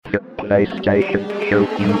PlayStation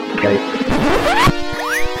UK.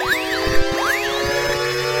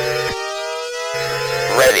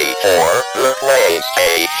 Ready for the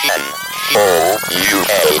PlayStation Show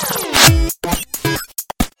UK.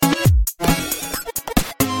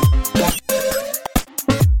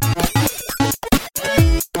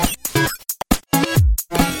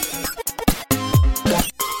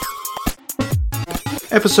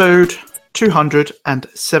 Episode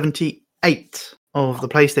 278 of the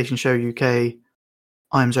PlayStation Show UK.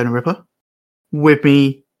 I'm Zona Ripper. With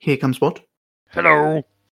me, here comes Bod. Hello.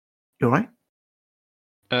 You alright?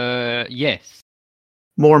 Yes.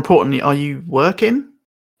 More importantly, are you working?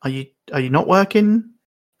 Are you not working?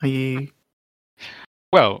 Are you...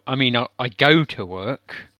 Well, I mean, I go to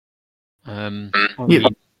work. I Yeah, I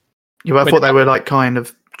But- thought they were like kind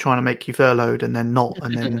of trying to make you furloughed and then not,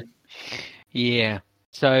 and then... yeah.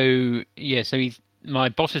 So my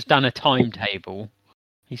boss has done a timetable.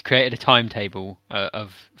 He's created a timetable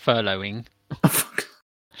of furloughing,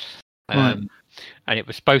 Right. and it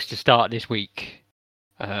was supposed to start this week.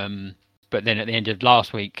 But then at the end of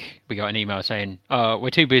last week, we got an email saying,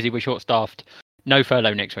 "We're too busy. We're short-staffed. No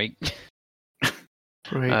furlough next week."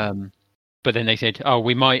 Great. But then they said, "Oh,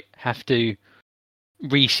 we might have to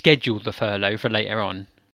reschedule the furlough for later on."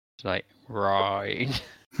 It's like, right.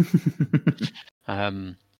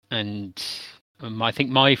 And I think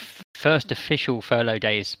my first official furlough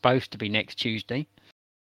day is supposed to be next Tuesday.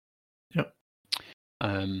 Yep.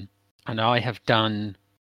 And I have done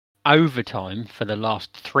overtime for the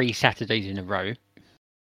last 3 Saturdays in a row.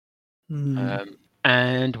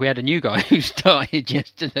 And we had a new guy who started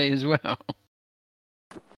yesterday as well.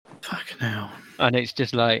 Fucking hell. And it's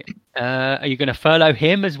just like, are you going to furlough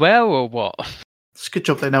him as well, or what? It's a good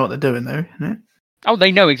job they know what they're doing, though, isn't it? Oh,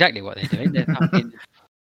 they know exactly what they're doing.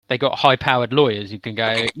 They got high-powered lawyers who can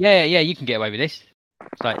go, yeah, you can get away with this.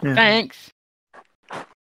 It's like, Yeah. thanks.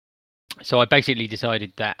 So I basically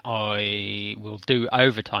decided that I will do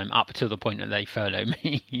overtime up to the point that they furlough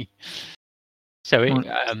me. So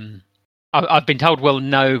I've been told we'll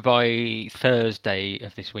know by Thursday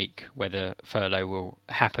of this week whether furlough will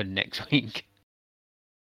happen next week.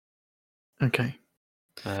 Okay.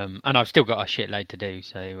 And I've still got a shitload to do,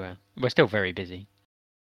 so we're still very busy.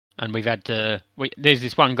 And we've had there's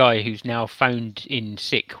this one guy who's now phoned in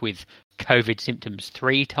sick with COVID symptoms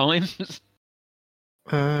 3 times.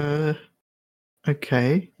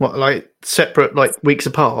 Okay. What, like separate, like weeks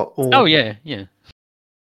apart? Or... Oh yeah.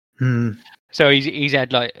 Hmm. So he's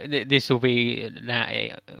had like this will be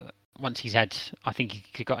that once he's had, I think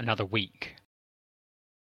he got another week,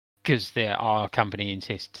 because our company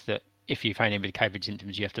insists that if you phone in with COVID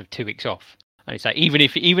symptoms, you have to have 2 weeks off. And it's like even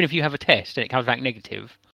if you have a test and it comes back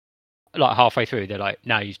negative, like halfway through, they're like,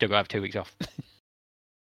 no, you still got to have 2 weeks off.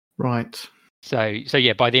 Right. So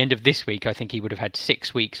yeah, by the end of this week, I think he would have had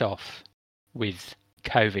 6 weeks off with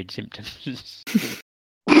COVID symptoms.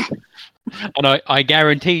 And I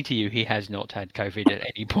guarantee to you, he has not had COVID at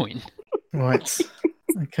any point. Right.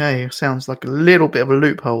 Okay. Sounds like a little bit of a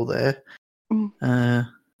loophole there.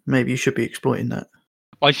 Maybe you should be exploiting that.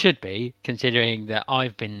 I should be, considering that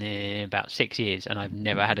I've been there about 6 years and I've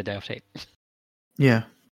never had a day off sick. Yeah.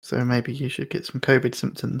 So maybe you should get some COVID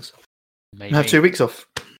symptoms. Maybe. And have 2 weeks off.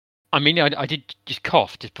 I mean, I did just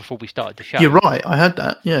cough just before we started the show. You're right. I heard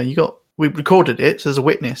that. Yeah. We recorded it, so there's a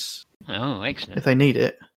witness Oh, excellent. if they need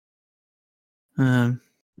it.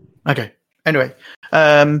 Okay. Anyway,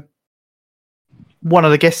 one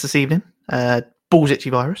of the guests this evening, Balls Itchy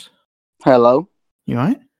Virus. Hello. You all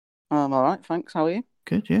right? I'm all right, thanks. How are you?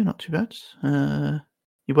 Good. Yeah, not too bad.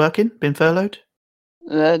 You working? Been furloughed?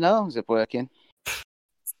 No, I was up working.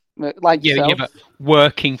 Like Yeah, yourself, but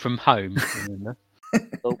working from home. Remember?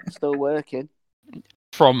 still working.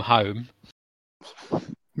 From home.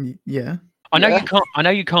 Yeah. I know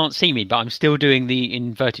Yeah. you can't see me, but I'm still doing the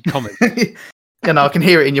inverted commas. Yeah, no, I can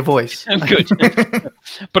hear it in your voice. Good.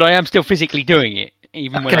 But I am still physically doing it,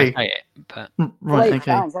 even when I Okay. say it. But Right. Blake,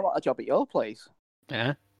 Okay. sounds like a job at your place.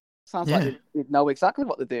 yeah. Sounds Yeah. like you know exactly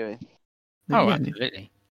what they're doing. Oh, Yeah.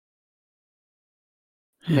 absolutely.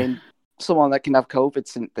 I mean, someone that can have COVID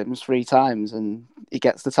symptoms 3 times and he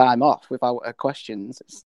gets the time off without questions.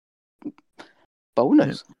 It's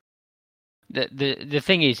bonus. The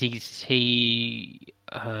thing is, he's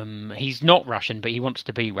not Russian, but he wants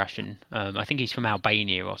to be Russian. I think he's from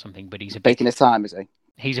Albania or something, but he's Taking his time, is he?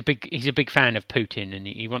 he's a big fan of Putin, and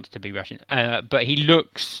he wants to be Russian. But he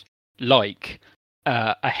looks like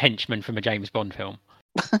a henchman from a James Bond film.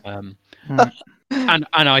 Right. And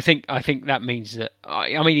I think that means that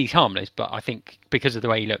I mean he's harmless, but I think because of the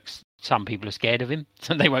way he looks, some people are scared of him,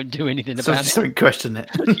 so they won't do anything So about just it. don't question it.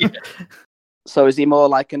 Yeah. So is he more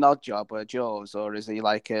like an odd job or a Jaws, or is he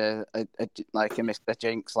like a Mr.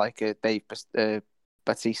 Jinx, like a Dave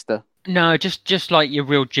Batista? No, just like your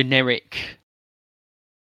real generic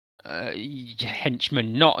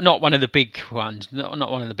henchman, not one of the big ones,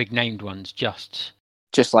 not one of the big named ones, just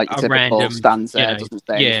like your a typical random stands there, doesn't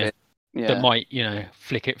say yeah, anything. Yeah, that might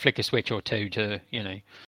flick a switch or two to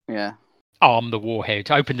yeah. arm the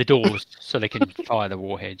warhead, open the doors so they can fire the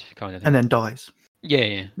warhead, kind of thing. And then dies.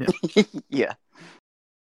 Yeah. Yeah.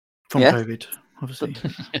 From Yeah. COVID, obviously.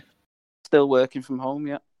 Still working from home,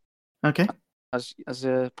 yeah. Okay. As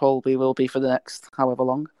probably will be for the next however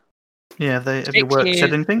long. Yeah, have your work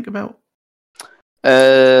said anything about?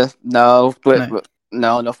 No,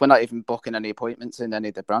 No. no, we're not even booking any appointments in any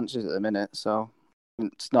of the branches at the minute, so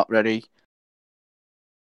it's not very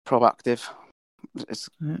proactive. It's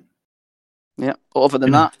yeah. But other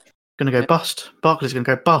than that, going to go bust. Barclays going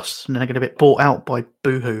to go bust, and then they're going to get bought out by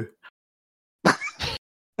Boohoo.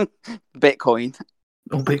 Bitcoin.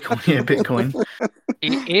 Oh, Bitcoin. Yeah, Bitcoin.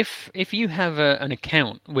 If you have an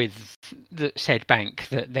account with the said bank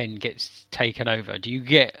that then gets taken over, do you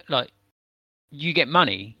get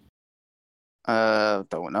money?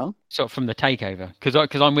 Don't know. Sort of from the takeover,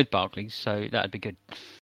 because I'm with Barclays, so that'd be good.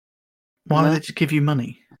 Why would they just give you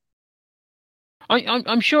money?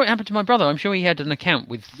 I'm sure it happened to my brother. I'm sure he had an account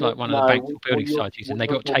with like one of the banks or building societies, and they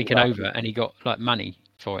got taken over, and he got like money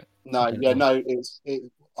for it. I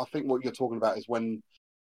think what you're talking about is when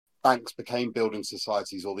banks became building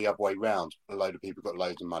societies, or the other way round. A load of people got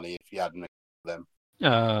loads of money if you had an account with them.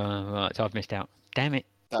 Right, so I've missed out. Damn it.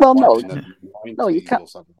 Well, no, you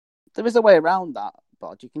can't. There is a way around that,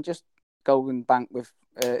 Bod. You can just go and bank with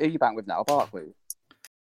who you bank with now, Barclays.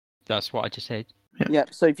 That's what I just said. Yeah.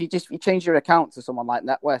 So if you change your account to someone like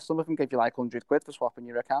NetWest, some of them give you like £100 for swapping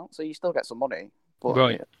your account, so you still get some money. But,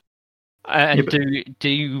 right. And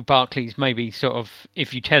do Barclays maybe sort of,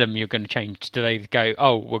 if you tell them you're going to change, do they go,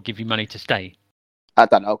 oh, we'll give you money to stay? I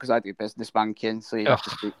don't know, because I do business banking, so you have to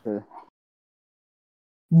speak to.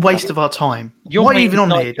 Waste of our time. You're Why are you even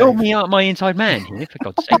on here, You're my inside man here, for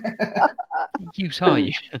God's sake. Use are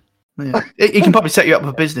you? Yeah. He can probably set you up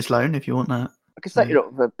with a business loan if you want that. I can set you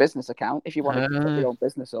up with a business account if you want to set your own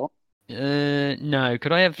business up. No.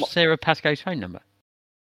 Could I have Sarah Pascoe's phone number?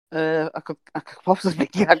 I could possibly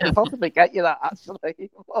get you that, actually.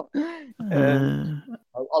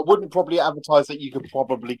 I wouldn't probably advertise that you could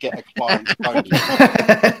probably get a client's phone.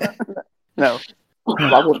 No.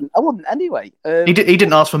 Well, I wouldn't anyway. He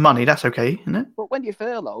didn't ask for money. That's okay, isn't it? But when you're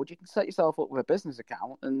furloughed, you can set yourself up with a business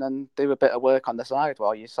account and then do a bit of work on the side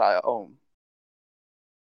while you sat at home,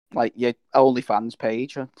 like your OnlyFans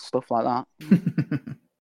page and stuff like that.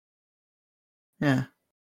 Yeah.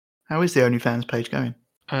 How is the OnlyFans page going?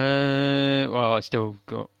 Well, I still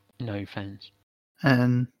got no fans.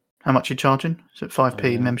 And how much are you charging? Is it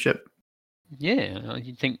 5p membership? Yeah,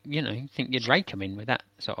 you'd think you'd rake them in with that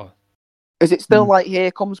sort of. Is it still like Here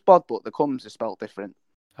Comes Bod, but the comes are spelled different?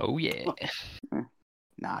 Oh yeah.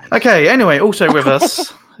 Nice. Okay. Anyway, also with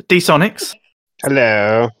us, D-Sonics.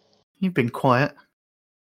 Hello. You've been quiet.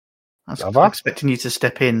 I was expecting you to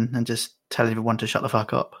step in and just tell everyone to shut the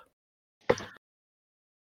fuck up.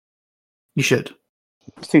 You should.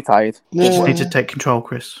 I'm too tired. You just need to take control,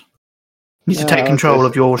 Chris. You need to take control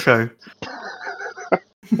of your show.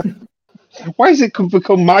 Why has it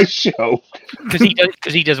become my show?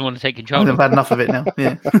 Because he doesn't want to take control. I've had enough of it now.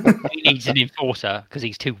 Yeah. He needs an enforcer because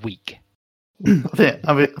he's too weak. I think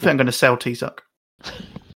I'm going to sell TPSUK.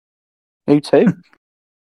 Who to?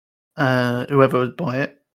 Whoever would buy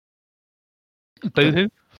it. Boohoo.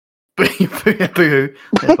 Boohoo.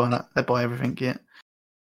 They'd buy that. They'd buy everything. Yeah.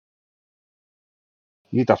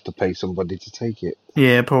 You'd have to pay somebody to take it.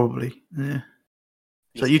 Yeah, probably. Yeah.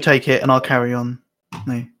 So you take it, and I'll carry on.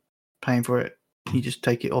 Paying for it. You just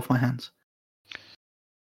take it off my hands.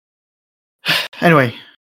 Anyway,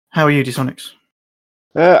 how are you, D-Sonics?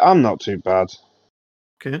 I'm not too bad.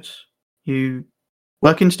 Good. You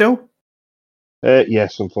working still?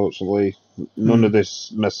 Yes, unfortunately. None of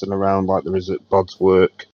this messing around like there is at Bod's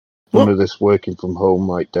work. None of this working from home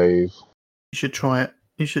like Dave. You should try it.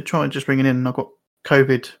 You should try just ringing in. I've got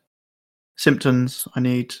COVID symptoms. I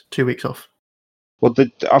need 2 weeks off. Well,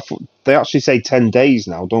 they actually say 10 days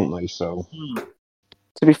now, don't they? So.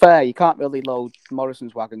 To be fair, you can't really load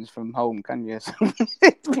Morrison's wagons from home, can you?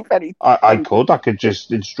 I could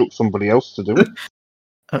just instruct somebody else to do it.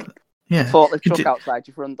 Yeah. Forklift truck outside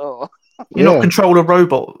your front door. Not control a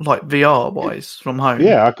robot like VR wise from home.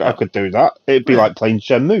 Yeah, I could do that. It'd be like playing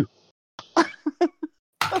Shenmue.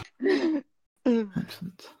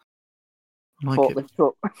 Excellent. Like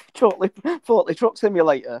forklift truck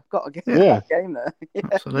simulator. Got to get that game there. Yeah.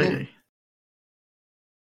 Absolutely.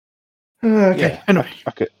 Okay. Yeah, Anyway,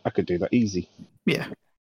 I could do that easy. yeah.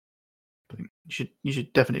 You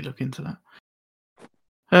should definitely look into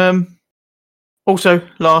that. Also,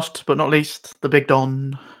 last but not least, the Big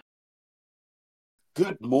Don.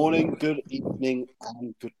 Good morning, good evening,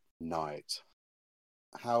 and good night.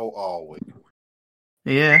 How are we?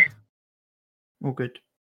 Yeah. All good.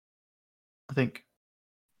 I think.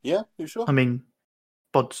 Yeah, you sure? I mean,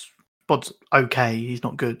 Bod's okay. He's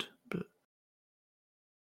not good, but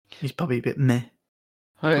he's probably a bit meh.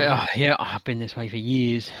 Yeah, I've been this way for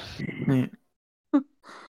years. Yeah. Well,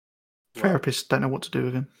 Therapists don't know what to do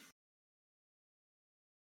with him.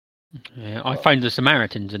 Yeah, I phoned the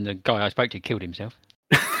Samaritans, and the guy I spoke to killed himself.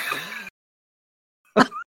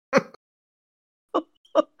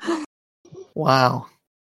 Wow.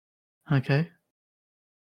 Okay.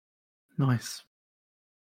 Nice.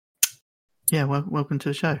 Yeah, well, welcome to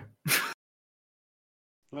the show.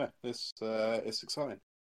 yeah, it's exciting.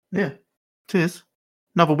 Yeah, it is.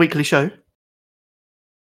 Another weekly show.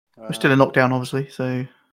 We're still in lockdown, obviously, so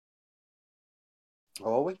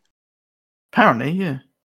Are we? apparently, yeah.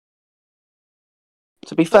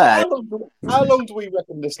 To be fair, How long do we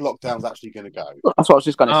reckon this lockdown's actually going to go? that's what I was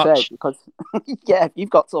just going to March. say. Because yeah, if you've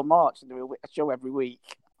got till March to do a show every week.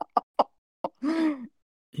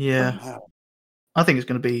 Yeah. Wow. I think it's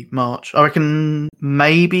going to be March. I reckon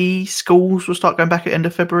maybe schools will start going back at end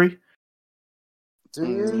of February. Do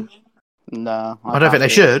you? No, I don't think they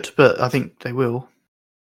should, but I think they will.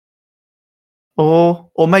 Or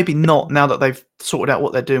maybe not now that they've sorted out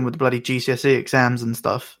what they're doing with the bloody GCSE exams and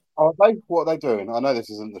stuff. What are they doing? I know this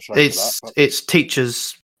isn't the show for that. It's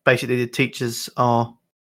teachers. Basically, the teachers are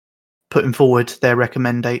putting forward their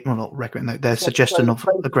their suggestion of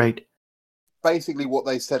a grade. Basically, what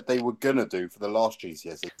they said they were going to do for the last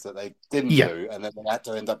GCSEs that they didn't do, and then they had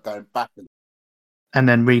to end up going back and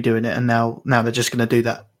then redoing it. And now they're just going to do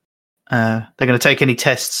that. They're going to take any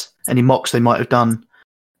tests, any mocks they might have done,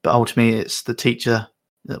 but ultimately it's the teacher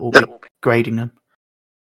that will be grading them.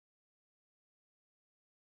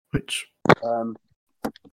 Which,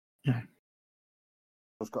 yeah,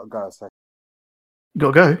 I've got to go a second.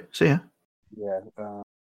 Gotta go. See ya. Yeah.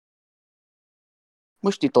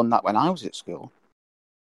 Wish they'd done that when I was at school.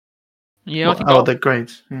 Yeah, I think the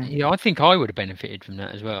grades. yeah, I think I would have benefited from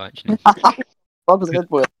that as well, actually, That was a good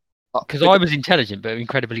word. because I was intelligent but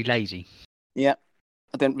incredibly lazy. Yeah,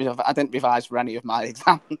 I didn't revise for any of my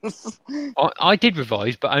exams. I did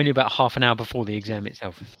revise, but only about half an hour before the exam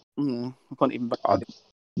itself. I couldn't even. I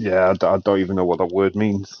don't even know what that word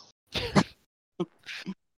means.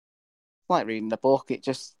 Like reading a book. It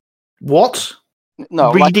just What?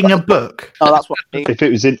 no Reading a book? No, that's what. I mean. If it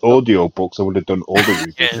was in audio books, I would have done all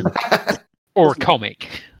the revision. Or a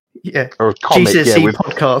comic. Yeah. Or a comic, GCSE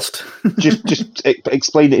podcast. just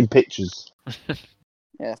explain it in pictures.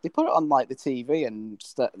 Yeah, if they put it on like the TV and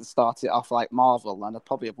start it off like Marvel, then I'd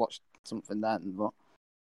probably have watched something then. But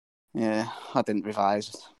yeah, I didn't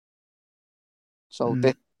revise. So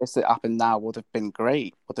this that happened now would have been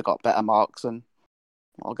great. Would have got better marks than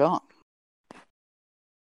what I got.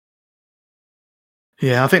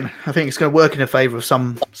 Yeah, I think it's going to work in a favour of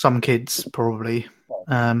some kids probably,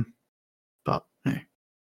 but yeah,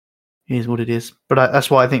 it is what it is. But that's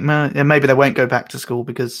why I think maybe they won't go back to school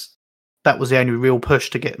because that was the only real push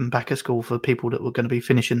to get them back at school for people that were going to be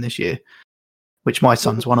finishing this year, which my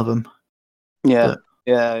son's one of them. Yeah, but,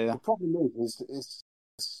 yeah. The problem is it's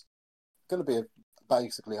going to be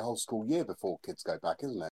basically a whole school year before kids go back,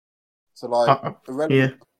 isn't it? So like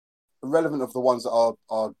irrelevant of the ones that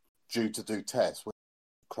are due to do tests, which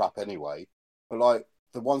is crap anyway, but like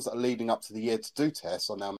the ones that are leading up to the year to do tests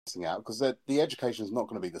are now missing out because the education is not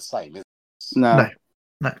going to be the same, is it? No,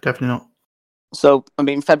 definitely not. So I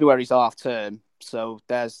mean, February's half term, so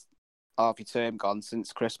there's half your term gone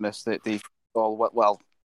since Christmas. That they've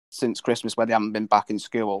since Christmas when they haven't been back in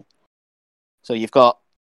school. So you've got.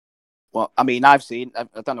 Well, I mean, I've seen. I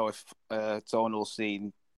don't know if Donald's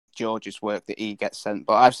seen George's work that he gets sent,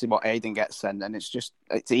 but I've seen what Aiden gets sent, and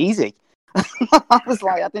it's easy. I was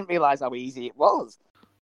like, I didn't realise how easy it was.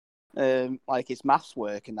 Like his maths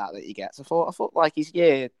work and that he gets. I thought like he's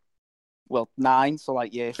year 9, so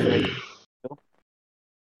like year 3.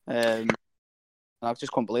 And I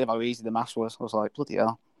just couldn't believe how easy the maths was. I was like, bloody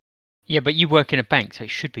hell. Yeah, but you work in a bank, so it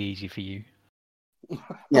should be easy for you.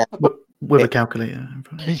 Yeah, with a calculator.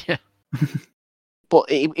 Yeah. But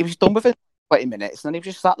he was done within 20 minutes, and then he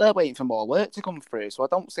was just sat there waiting for more work to come through. So I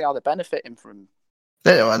don't see how they're benefiting from.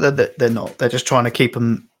 They're not. They're just trying to keep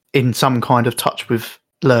them in some kind of touch with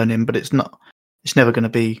learning, but it's not. It's never going to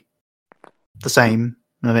be the same.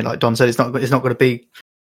 I mean, like Don said, it's not going to be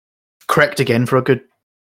correct again for a good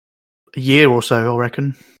year or so, I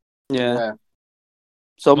reckon. Yeah.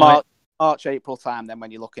 So My- March, April time, then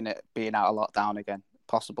when you're looking at being out of lockdown again,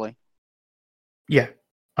 possibly. Yeah,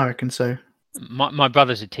 I reckon so. My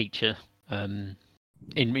brother's a teacher in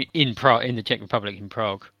Prague, in the Czech Republic, in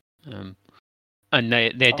Prague, and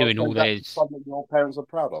they're doing all that's theirs. something your parents are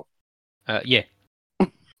proud of. Yeah,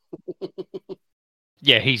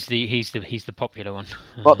 yeah. He's the popular one.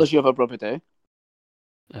 What does your other brother do?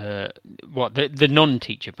 What the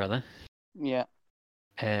non-teacher brother? Yeah.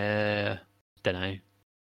 Don't know.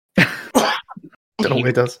 Don't know what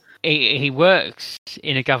he does. He works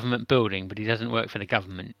in a government building, but he doesn't work for the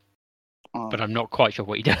government. Oh. But I'm not quite sure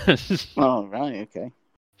what he does. Oh, right, okay.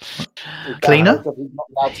 Cleaner? He's not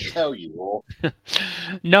allowed to tell you, or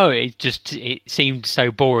No, it seemed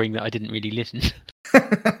so boring that I didn't really listen.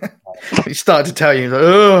 He started to tell you, like,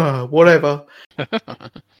 oh, whatever.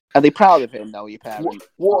 Are they proud of him, though, your parents?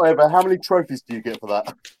 whatever. How many trophies do you get for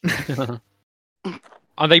that?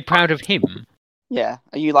 Are they proud of him? Yeah.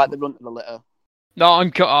 Are you like the runt of the litter? No,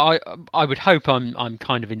 I would hope I'm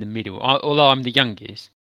kind of in the middle. Although I'm the youngest,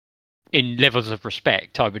 in levels of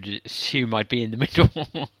respect, I would assume I'd be in the middle.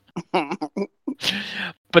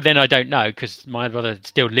 But then I don't know, because my brother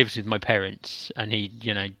still lives with my parents, and he,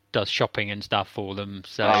 does shopping and stuff for them.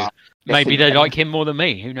 So maybe they like him more than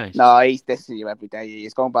me. Who knows? No, he's dissing you every day.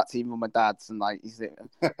 He's going back to your mum and dad's, and like he's.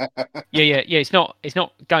 Yeah. It's not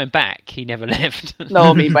going back. He never left. No,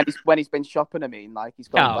 I mean when he's been shopping. I mean, like he's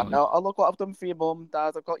going Oh. back. Oh, look what I've done for your mum,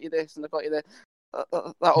 dad. I've got you this, and I've got you that.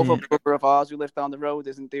 That other brother of ours who lives down the road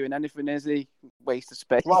isn't doing anything, is he? Waste of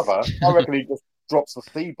space. Brother, I reckon he just drops the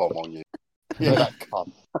C-bomb on you. Yeah, that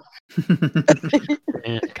cunt.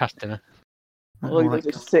 Yeah, customer. Well, he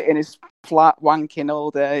just sit in his flat wanking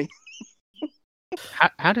all day.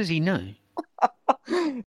 How does he know?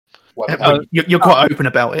 Well, You're quite open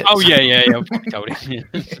about it. Oh yeah. I've probably told him.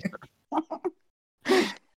 Yeah.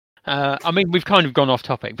 I mean, we've kind of gone off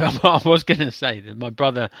topic, but I was going to say that my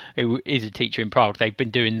brother, who is a teacher in Prague, they've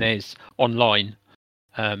been doing theirs online,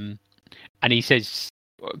 and he says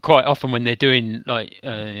quite often when they're doing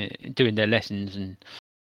doing their lessons, and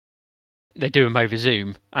they do them over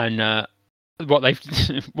Zoom, and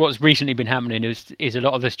what's recently been happening is a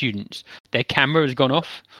lot of the students, their camera has gone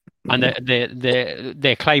off, and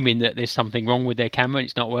they're claiming that there's something wrong with their camera and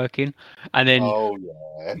it's not working, and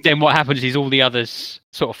then what happens is all the others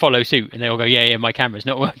sort of follow suit, and they all go, yeah, my camera's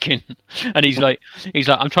not working. And he's like,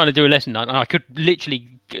 I'm trying to do a lesson, and I could literally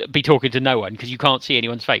be talking to no one because you can't see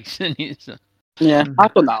anyone's face. Yeah,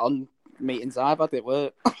 I've done that on meetings I've had at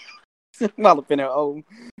work. Well, I've been at home.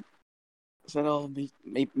 So,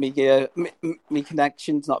 me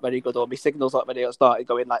connection's not very good, or my signal's not very good. I started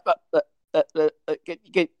going like,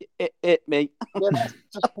 get me. Yeah, that's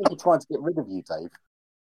just people trying to get rid of you, Dave.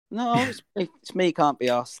 No, it's me. Can't be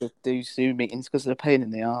asked to do Zoom meetings because they're a pain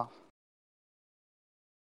in the arse.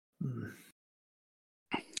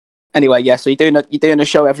 Anyway, yeah. So you're doing a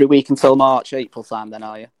show every week until March, April time, then,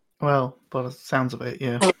 are you? Well, by the sounds of it,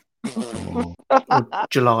 yeah. Or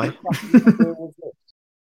July.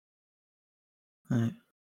 Right.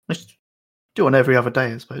 Let's do one every other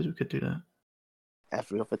day, I suppose. We could do that.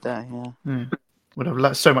 Every other day, yeah. We'd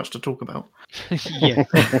have so much to talk about. yeah,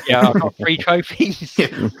 I've got 3 trophies.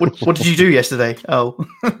 Yeah. What did you do yesterday? Oh,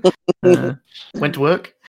 went to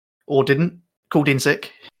work, or didn't. Called in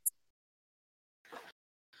sick.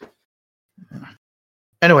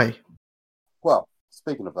 Anyway. Well,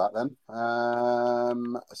 speaking of that, then.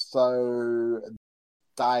 So,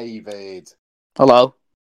 David. Hello.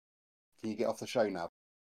 Can you get off the show now?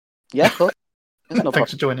 Yeah, of course.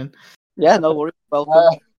 Thanks for joining. Yeah, no worries.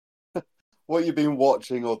 Welcome. What have you been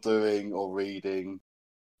watching or doing or reading?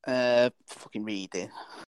 Fucking reading.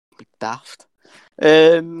 Be daft.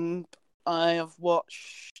 I have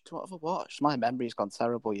watched. What have I watched? My memory's gone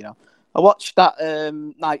terrible. I watched that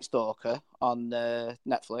Night Stalker on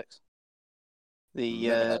Netflix.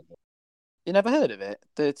 You never heard of it?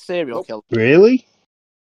 The serial killer. Really?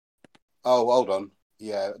 Oh, hold on.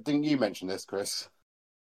 Yeah, didn't you mention this, Chris?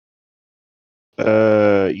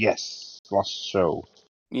 Yes, last show.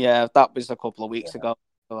 Yeah, that was a couple of weeks ago,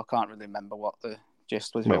 so I can't really remember what the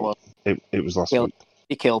gist was. It was last week.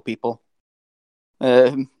 He killed people.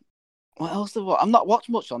 What else? I'm not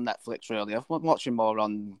watching much on Netflix, really. I've been watching more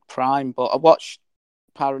on Prime, but I watched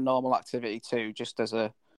Paranormal Activity 2 just as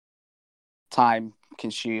a time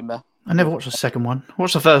consumer. I never watched the second one. I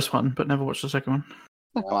watched the first one, but never watched the second one.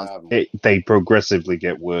 They progressively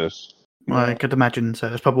get worse. Well, I could imagine so.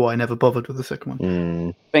 That's probably why I never bothered with the second one.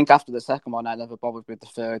 I think after the second one, I never bothered with the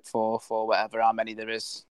third, fourth, or whatever, how many there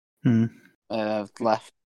is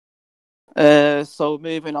left. So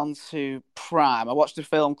moving on to Prime, I watched a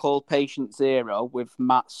film called Patient Zero with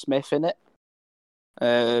Matt Smith in it,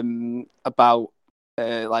 about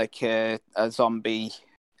a zombie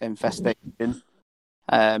infestation,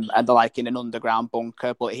 and they're like in an underground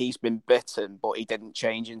bunker, but he's been bitten, but he didn't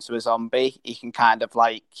change into a zombie. He can kind of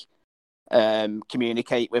like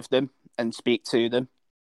communicate with them and speak to them.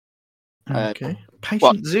 Okay.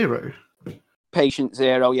 Patient Zero. Patient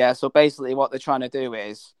Zero, yeah. So basically, what they're trying to do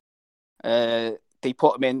is, they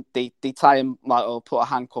put them in, they tie them like, or put a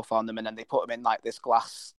handcuff on them, and then they put them in like this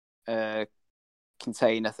glass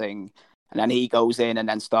container thing, and then he goes in and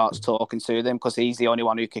then starts talking to them because he's the only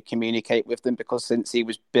one who could communicate with them, because since he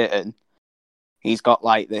was bitten, he's got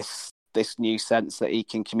like this new sense that he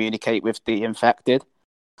can communicate with the infected.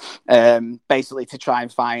 Basically to try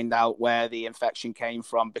and find out where the infection came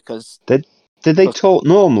from, because did they talk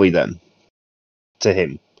normally then to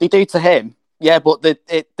him? They do to him, yeah, but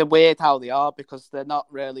they're weird how they are, because they're not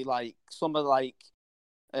really like, some are like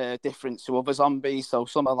different to other zombies. So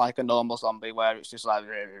some are like a normal zombie where it's just like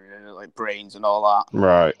brains and all that.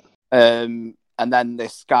 Right. And then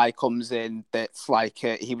this guy comes in that's like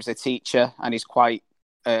he was a teacher and he's quite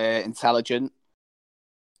intelligent.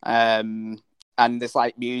 And there's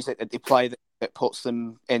like music that they play that puts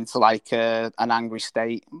them into like an angry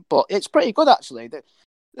state. But it's pretty good actually.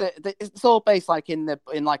 It's all based like in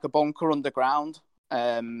like a bunker underground.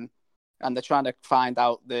 And they're trying to find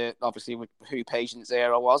out obviously who Patient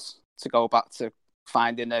Zero was, to go back to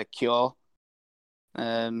finding a cure.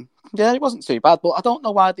 Yeah, it wasn't too bad, but I don't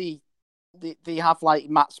know why they have like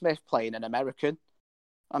Matt Smith playing an American.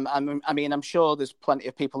 I mean, I'm sure there's plenty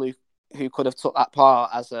of people who could have took that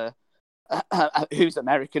part as a who's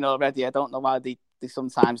American already. I don't know why they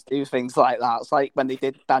sometimes do things like that. It's like when they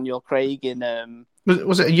did Daniel Craig in.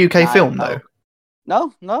 Was it a UK film though?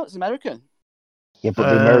 No, it's American. Yeah,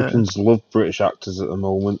 but the Americans love British actors at the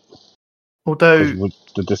moment. Although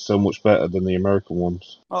they're just so much better than the American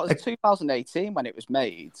ones. Well, it was 2018 when it was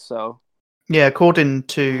made, so yeah. According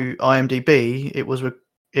to IMDb, it was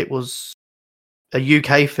a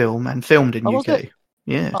UK film and filmed in UK. Was it?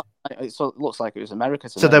 Yeah. So it looks like it was America.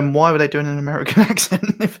 So then, why were they doing an American accent?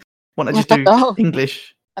 Why not just do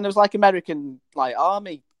English? And there was like American like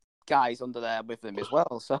army guys under there with them as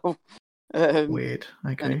well. So weird.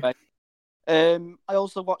 Okay. Anyway. I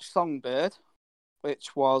also watched Songbird,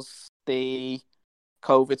 which was the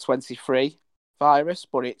COVID-23 virus,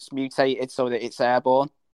 but it's mutated so that it's airborne.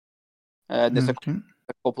 There's a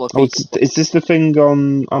couple of people. Is this the thing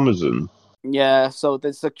on Amazon? Yeah, so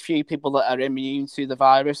there's a few people that are immune to the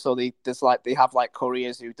virus, so they have like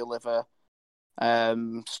couriers who deliver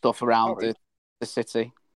stuff around the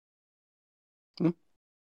city. They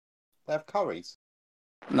have curries?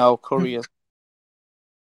 No, couriers.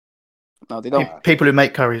 No, they don't. People who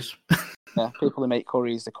make curries. Yeah, people who make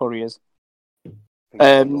curries, the couriers.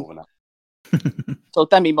 So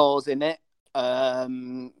Demi Moore's in it.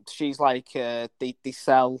 She's like they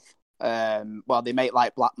sell. They make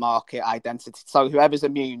like black market identity. So whoever's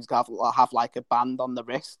immune have like a band on the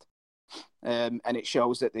wrist, and it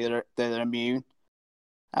shows that they're immune.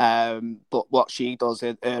 But what she does,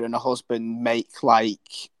 her and her husband make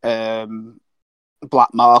like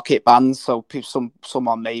black market bands. So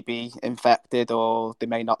someone may be infected, or they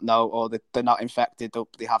may not know, or they're not infected, or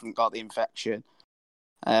they haven't got the infection.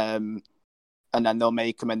 And then they'll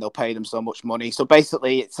make them and they'll pay them so much money. So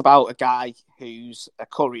basically, it's about a guy who's a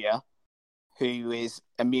courier who is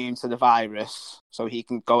immune to the virus, so he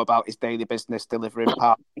can go about his daily business delivering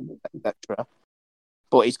parts, etc.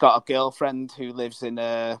 But he's got a girlfriend who lives in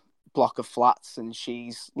a block of flats, and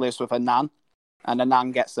she lives with a nan, and the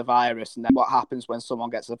nan gets the virus. And then what happens when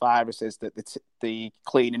someone gets the virus is that the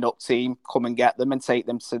cleaning up team come and get them and take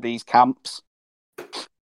them to these camps.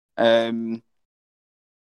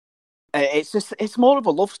 It's more of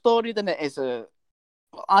a love story than it is a.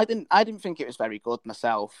 I didn't think it was very good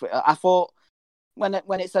myself. I thought when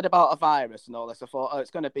it said about a virus and all this, I thought,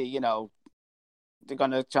 it's going to be, they're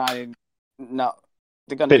going to try and not.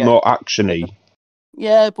 They're going to get more actiony.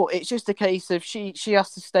 Yeah, but it's just a case of she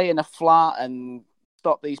has to stay in a flat and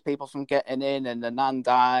stop these people from getting in, and the nan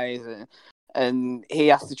dies, and he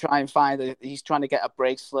has to try and he's trying to get a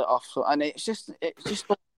bracelet off, and it's just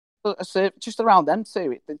around them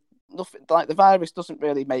two. Nothing like the virus doesn't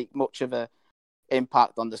really make much of a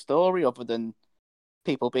impact on the story other than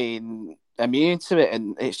people being immune to it,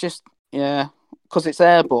 and it's just because it's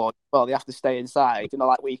airborne. Well, they have to stay inside,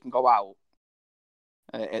 like we can go out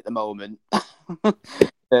at the moment. So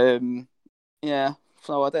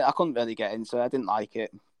I couldn't really get into it. I didn't like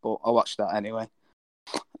it, but I watched that anyway.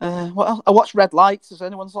 What else? I watched Red Lights. Has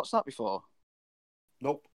anyone watched that before?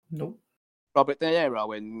 Nope. Robert De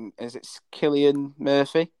Niro and is it Cillian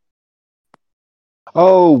Murphy?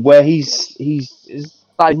 Oh, where he's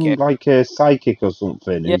Psychic. like a psychic or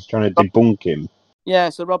something, and Yeah. he's trying to debunk him. Yeah,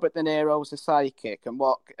 so Robert De Niro's a psychic, and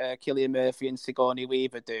what Cillian Murphy and Sigourney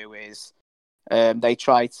Weaver do is they're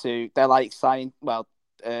like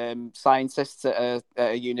scientists at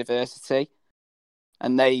a university,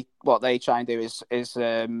 and what they try and do is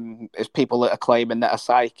people that are claiming that are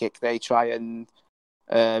psychic, they try and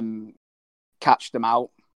catch them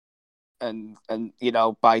out, and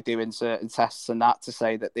by doing certain tests and that to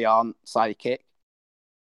say that they aren't psychic.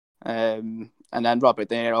 And then Robert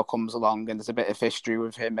De Niro comes along, and there's a bit of history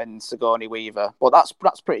with him and Sigourney Weaver. But that's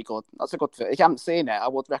pretty good. That's a good film. If you haven't seen it, I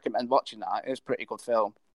would recommend watching that. It's a pretty good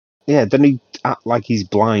film. Yeah, doesn't he act like he's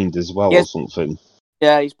blind as well or something?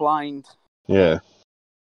 Yeah, he's blind. Yeah.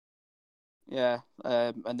 Yeah,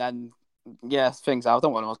 and then things. I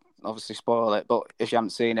don't want to obviously spoil it, but if you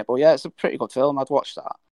haven't seen it, but yeah, it's a pretty good film. I'd watch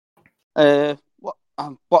that.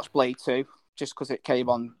 Watch Blade 2. Just because it came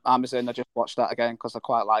on Amazon, I just watched that again because I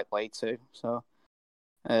quite like Blade 2. So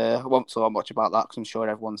I won't talk much about that because I'm sure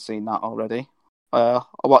everyone's seen that already. I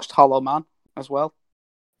watched Hollow Man as well.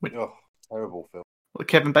 Oh, terrible film. The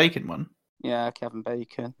Kevin Bacon one? Yeah, Kevin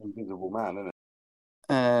Bacon. Invisible Man, isn't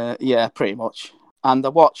it? Yeah, pretty much. And I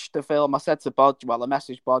watched the film. I said to Bod, I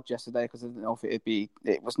messaged Bod yesterday because I didn't know if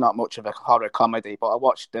it was not much of a horror comedy, but I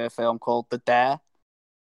watched a film called The Dare.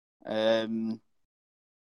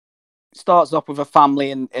 Starts off with a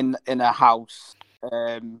family in a house.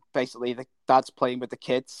 Basically, the dad's playing with the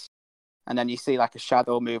kids, and then you see like a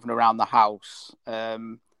shadow moving around the house.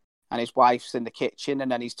 And his wife's in the kitchen,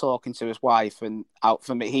 and then he's talking to his wife, and out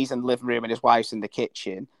from it, he's in the living room, and his wife's in the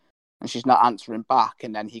kitchen, and she's not answering back.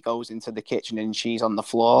 And then he goes into the kitchen, and she's on the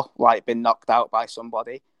floor, like been knocked out by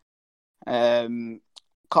somebody.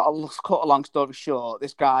 Cut a long story short,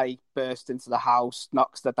 this guy bursts into the house,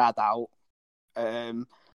 knocks the dad out.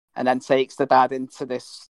 And then takes the dad into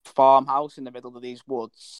this farmhouse in the middle of these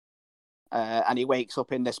woods. And he wakes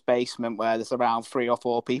up in this basement where there's around 3 or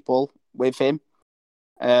 4 people with him.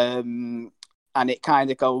 And it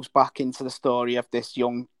kind of goes back into the story of this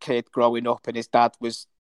young kid growing up, and his dad was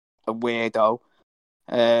a weirdo.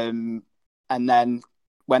 And then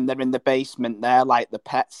when they're in the basement, they're like the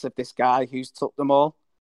pets of this guy who's took them all.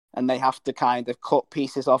 And they have to kind of cut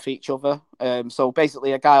pieces off each other. So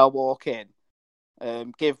basically a guy will walk in,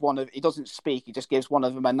 he doesn't speak, he just gives one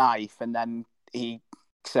of them a knife, and then he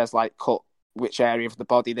says like cut which area of the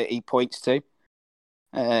body that he points to,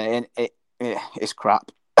 and it's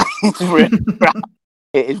crap. It's really crap.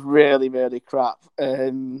 It is really, really crap.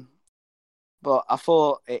 But I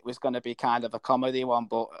thought it was going to be kind of a comedy one,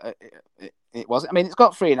 but it wasn't. I mean, it's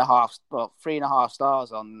got 3.5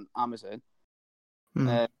 stars on Amazon.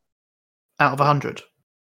 Out of 100.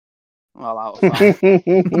 Well, out of 5.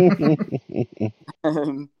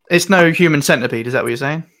 It's no Human Centipede, is that what you're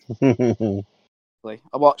saying?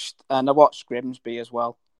 I watched Grimsby as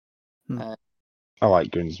well. I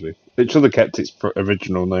like Grimsby. It should have kept its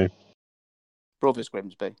original name. Brothers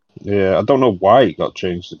Grimsby. Yeah, I don't know why it got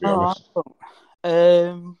changed, to be honest.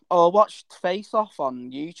 I watched Face Off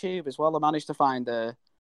on YouTube as well. I managed to find on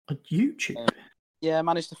YouTube. I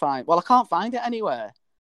managed to find. Well, I can't find it anywhere.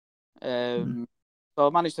 So I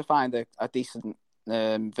managed to find a decent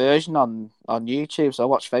version on YouTube. So I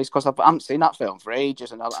watched Face because I haven't seen that film for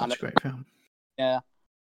ages. And Such a great film. Yeah.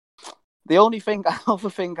 The other thing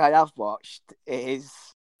I have watched is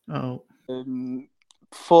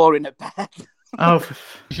Four in a Bed. Oh,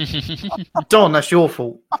 Don, that's your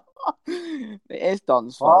fault. It is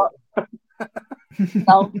Don's fault.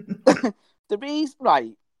 Now, the reason,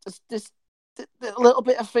 right? Just a little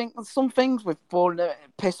bit of some things with Four in a Bed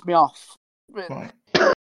pissed me off. Right.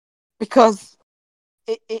 Because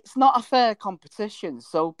it's not a fair competition.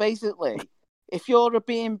 So basically, if you're a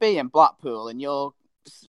B&B in Blackpool and you're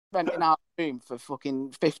renting out a room for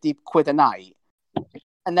fucking 50 quid a night,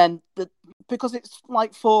 and then because it's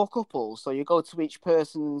like 4 couples, so you go to each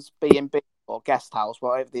person's B&B or guest house,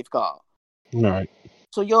 whatever they've got. Right.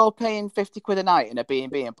 So you're paying 50 quid a night in a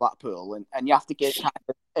B&B in Blackpool, and you have to get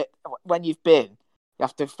when you've been, you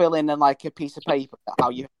have to fill in like a piece of paper how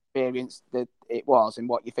you experienced that it was and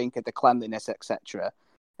what you think of the cleanliness, etc.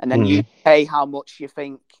 And then you pay how much you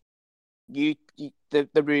think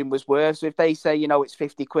the room was worth. So if they say, it's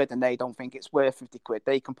 50 quid and they don't think it's worth 50 quid,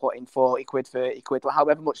 they can put in 40 quid, 30 quid,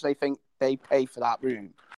 however much they think they pay for that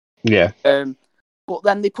room. Yeah. But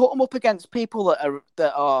then they put them up against people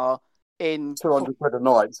that are in 200 quid a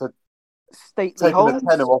night. So stately taking homes. a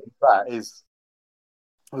tenner off of that is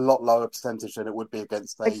a lot lower percentage than it would be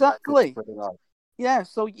against exactly. 50 quid a night. Yeah,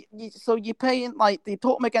 so you're paying like they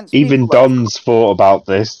put them against Even people. Don's thought about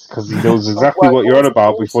this because he knows exactly Well, what you're on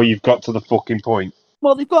about before you've got to the fucking point.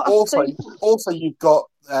 Well, they've got a also, state. also you've got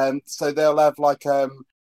so they'll have like so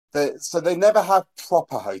they never have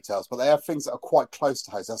proper hotels, but they have things that are quite close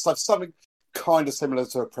to hotels. So something kind of similar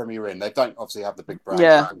to a Premier Inn. They don't obviously have the big brands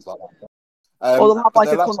Yeah. and things like that. Or they'll have But like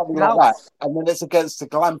a they'll have country something like that, house. and then it's against a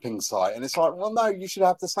glamping site, and it's like, well, no, you should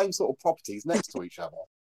have the same sort of properties next to each other.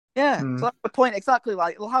 Yeah, Mm. so that's the point exactly.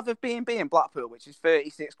 Like they'll have a B&B in Blackpool, which is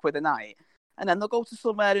 36 quid a night, and then they'll go to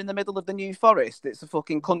somewhere in the middle of the New Forest. It's a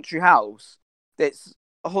fucking country house. That's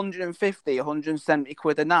 150, 170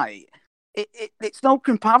 quid a night. It's no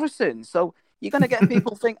comparison. So you're gonna get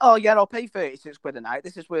people think, oh yeah, I'll pay 36 quid a night.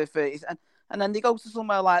 This is worth 30, and then they go to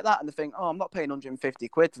somewhere like that and they think, oh, I'm not paying 150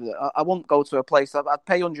 quid for that. I won't go to a place I'd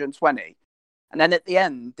pay 120, and then at the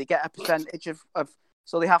end they get a percentage of.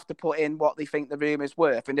 So they have to put in what they think the room is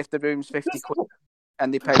worth, and if the room's 50 quid,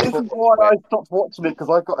 and they pay This 40 is why quid. I stopped watching it, because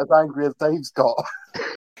I got as angry as Dave's got.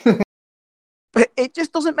 But it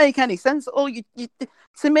just doesn't make any sense. Oh, you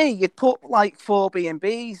to me, you'd put like 4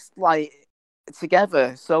 B&Bs like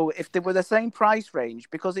together. So if they were the same price range,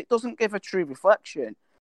 because it doesn't give a true reflection.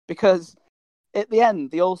 Because at the end,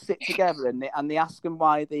 they all sit together and they ask them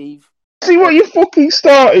why they've. See what you fucking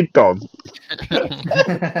started, Don.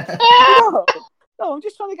 No, I'm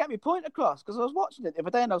just trying to get my point across, because I was watching it the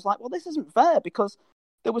other day and I was like, well, this isn't fair, because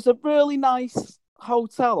there was a really nice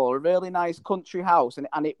hotel or a really nice country house and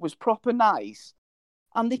it was proper nice,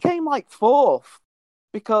 and they came like fourth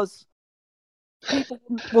because people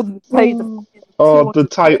wouldn't pay the. The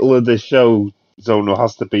title of the show, Zono,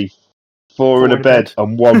 has to be Four in a in Bed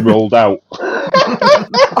and One Rolled Out.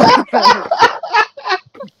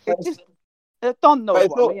 It just Don knows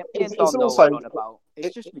But what I mean. Me and Don know what I'm on about.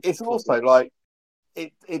 It's just it's ridiculous. also like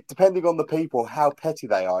it depending on the people how petty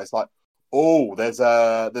they are. It's like, oh, there's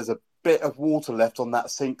a bit of water left on that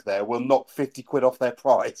sink there. We'll knock 50 quid off their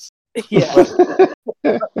price. Yeah.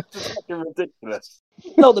 It's fucking ridiculous.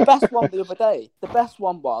 No, the best one the other day. The best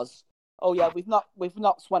one was, oh yeah, we've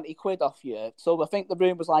knocked 20 quid off you. So I think the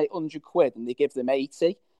room was like 100 quid, and they give them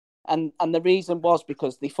 80. And the reason was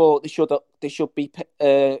because they thought they should be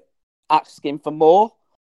asking for more.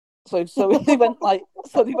 So they went like,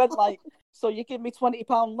 so you give me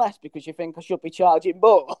 £20 less because you think I should be charging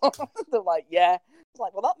more. They're like, yeah. It's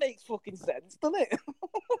like, well, that makes fucking sense, doesn't it?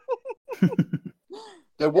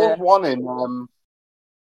 There was one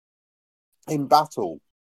in Battle,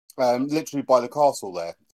 literally by the castle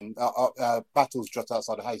there. Battle's just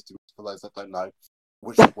outside of Hastings, for those that don't know,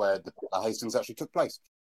 which is where the Hastings actually took place.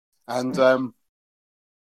 And the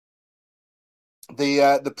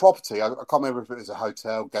property, I can't remember if it was a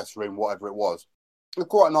hotel, guest room, whatever it was. It was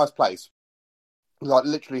quite a nice place. Like,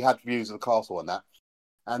 literally had views of the castle and that.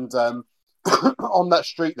 And on that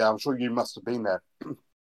street there, I'm sure you must have been there,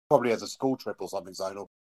 probably as a school trip or something, Zonal.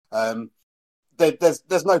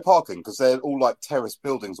 There's no parking because they're all like terrace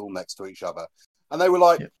buildings all next to each other. And they were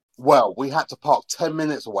like, well, we had to park 10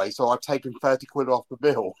 minutes away, so I've taken 30 quid off the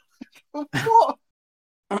bill. What?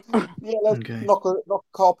 Yeah, let's knock a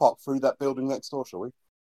car park through that building next door, shall we?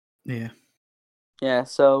 Yeah. Yeah,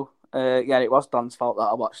 so it was Don's fault that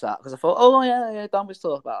I watched that, because I thought, oh yeah, Don was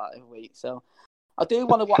talking about that every week. So I do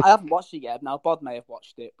want to. I haven't watched it yet. Now Bod may have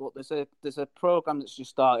watched it, but there's a program that's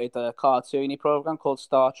just started, a cartoony program called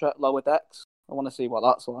Star Trek Lower Decks. I want to see what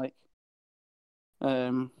that's like.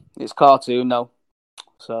 It's cartoon though,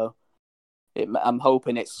 so I'm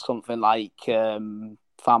hoping it's something like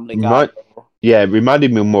Family Guy. Yeah, it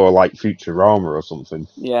reminded me more like Futurama or something.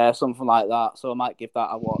 Yeah, something like that. So I might give that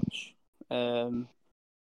a watch. I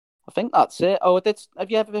think that's it. Oh,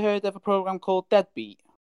 have you ever heard of a program called Deadbeat?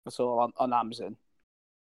 It's all on Amazon.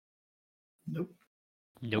 Nope.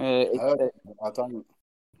 I don't.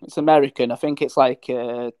 It's American. I think it's like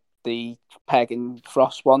the Peg and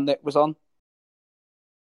Frost one that was on.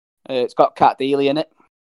 It's got Cat Deely in it.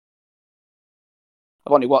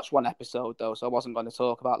 I've only watched one episode though, so I wasn't going to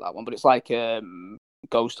talk about that one. But it's like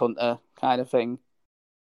Ghost Hunter kind of thing.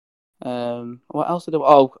 What else did I?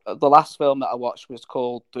 Oh, the last film that I watched was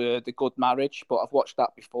called The Good Marriage, but I've watched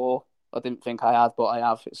that before. I didn't think I had, but I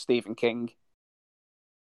have. It's Stephen King.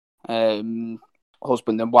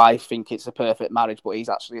 Husband and wife think it's a perfect marriage, but he's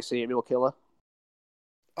actually a serial killer.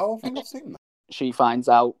 Oh, I think I've seen that. She finds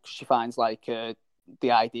like the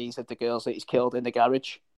IDs of the girls that he's killed in the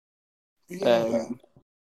garage. Yeah.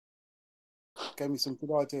 Gave me some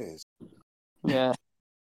good ideas. Yeah.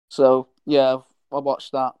 So yeah, I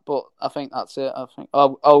watched that, but I think that's it. I think.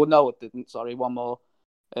 Oh no, it didn't. Sorry, one more.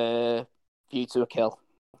 View to a Kill.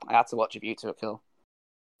 I had to watch A View to a Kill.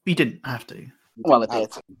 You didn't have to. Well, I did.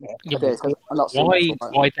 Yeah, I did. 'Cause I'm not seeing it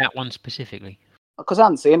for why that one specifically? because I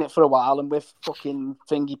hadn't seen it for a while, and with fucking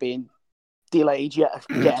thingy being delayed yet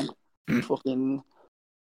again, fucking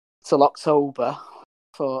till October,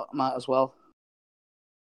 thought I might as well.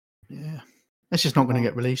 Yeah, it's just not going to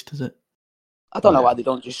get released, is it? I don't know why they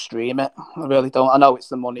don't just stream it. I really don't. I know it's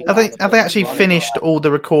the money. Have they actually finished all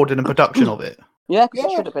the recording and production of it? Yeah, because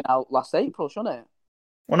it should have been out last April, shouldn't it?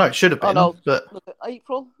 Well, no, it should have been. Oh, no. But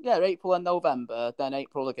April? Yeah, April and November, then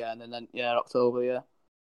April again, and then October. Yeah,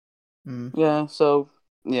 Mm. yeah. So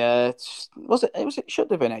it should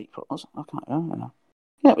have been April. I can't remember.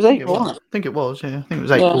 Yeah, it was April. I think it was. Yeah, I think it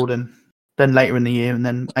was April. Then later in the year, and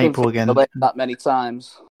then April again. That many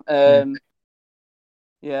times.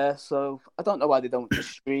 Yeah, so I don't know why they don't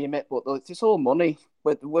just stream it, but it's all money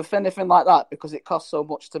with anything like that because it costs so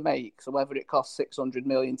much to make. So whether it costs 600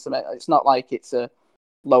 million to make, it's not like it's a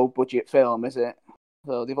low budget film, is it?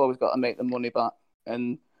 So they've always got to make the money back.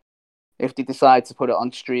 And if they decide to put it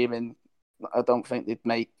on streaming, I don't think they'd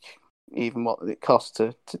make even what it costs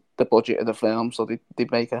to the budget of the film. So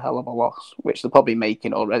they'd make a hell of a loss, which they're probably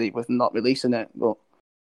making already with not releasing it. But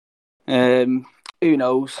who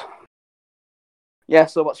knows? Yeah,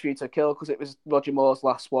 so what's View to Kill? Because it was Roger Moore's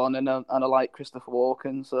last one, and I like Christopher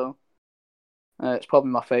Walken, so it's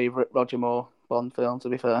probably my favourite Roger Moore Bond film, to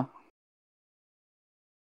be fair.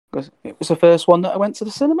 Because it was the first one that I went to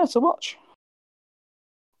the cinema to watch.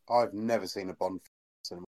 I've never seen a Bond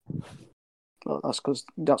film cinema. Well, that's because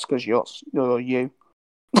you're you.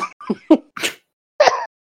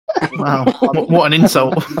 Wow, what an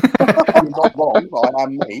insult! You're not wrong. I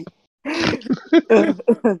am me.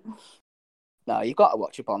 No, you got to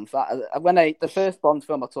watch a Bond film. The first Bond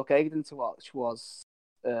film I took Aiden to watch was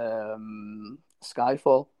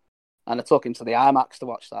Skyfall, and I took him to the IMAX to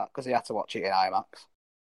watch that because he had to watch it in IMAX,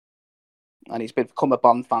 and he's become a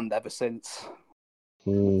Bond fan ever since.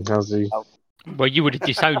 Has he? Well, you would have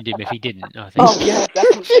disowned him if he didn't, I think. Oh yeah,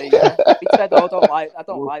 definitely. Yeah. If he said, "Oh, I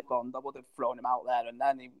don't like Bond," I would have thrown him out there, and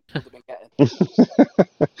then he would have been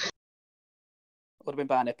would have been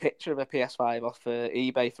buying a picture of a PS5 off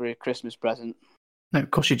eBay for a Christmas present. No,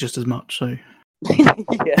 it costs you just as much. So yeah.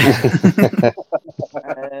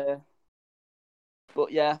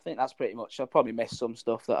 But yeah, I think that's pretty much. I've probably missed some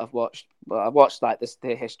stuff that I've watched, but I've watched like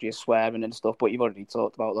the history of swearing and stuff. But you've already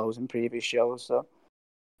talked about those in previous shows, so.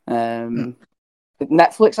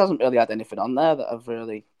 Netflix hasn't really had anything on there that I've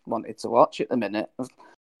really wanted to watch at the minute.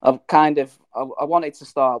 I wanted to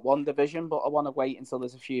start WandaVision, but I want to wait until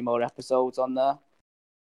there's a few more episodes on there.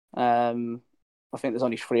 I think there's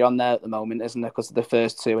only 3 on there at the moment, isn't there? Because of the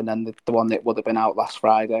first 2, and then the one that would have been out last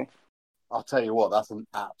Friday. I'll tell you what, that's an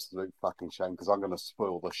absolute fucking shame because I'm going to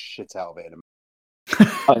spoil the shit out of it in a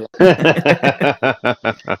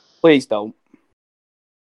minute. Please don't.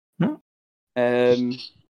 No.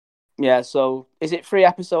 Yeah, so is it 3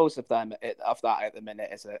 episodes of that at the minute,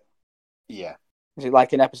 is it? Yeah. Is it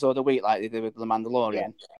like an episode a week like they did with The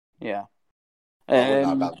Mandalorian? Yeah. I wouldn't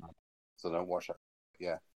know about that, so don't watch it.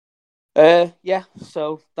 Yeah. Yeah,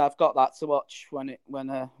 so I've got that to watch when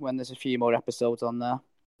there's a few more episodes on there.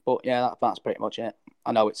 But yeah, that's pretty much it.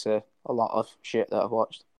 I know it's a lot of shit that I've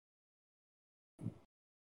watched.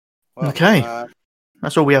 Well, okay.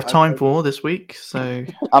 That's all we have time for this week, so...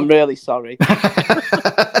 I'm really sorry.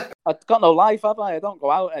 I've got no life, have I? I don't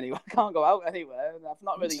go out anywhere. I can't go out anywhere. I've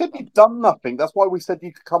not really... You said you've done nothing. That's why we said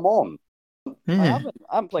you could come on. Yeah.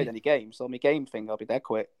 I haven't played any games, so my game thing, I'll be dead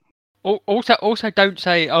quick. Also, don't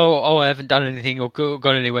say, oh, I haven't done anything or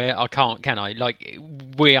gone anywhere. I can't, can I? Like,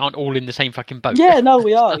 we aren't all in the same fucking boat. Yeah, no,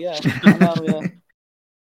 we are, yeah. I know, yeah.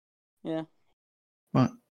 Yeah.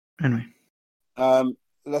 Right, anyway.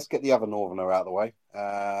 Let's get the other Northerner out of the way.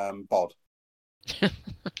 Bod.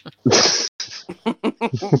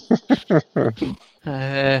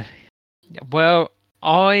 Well,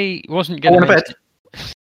 I wasn't going to...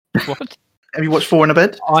 What? Have you watched Four in a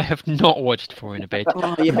Bed? I have not watched Four in a Bed.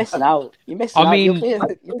 Oh, you're missing out. You're missing out. You'll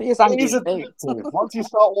be as angry as me. Once you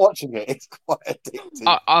start watching it, it's quite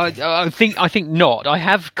addictive. I think not. I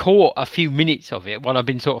have caught a few minutes of it while I've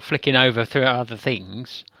been sort of flicking over through other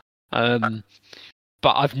things. But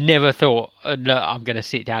I've never thought, look, I'm going to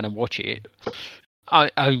sit down and watch it.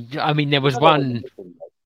 I mean, there was one...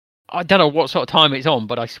 I don't know what sort of time it's on,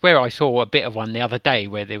 but I swear I saw a bit of one the other day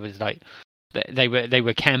where there was like... They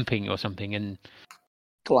were camping or something, and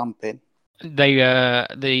glamping.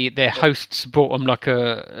 Their hosts brought them like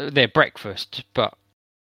their breakfast, but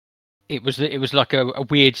it was like a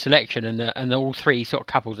weird selection, and all 3 sort of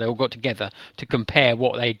couples, they all got together to compare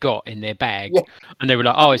what they got in their bag, and they were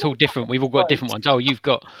like, oh, it's all different. We've all got different ones. Oh, you've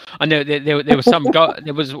got. I know there was some guy.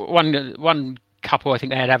 There was one couple, I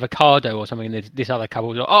think they had avocado or something. And this other couple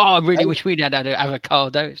was like, "Oh, I really wish we'd had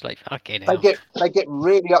avocado." It's like, fucking hell. They get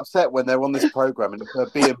really upset when they're on this program and it's a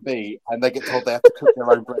B&B and they get told they have to cook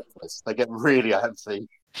their own breakfast. They get really antsy.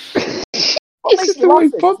 What makes me laugh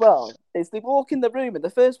as well is they walk in the room and the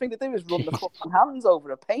first thing they do is run the fucking hands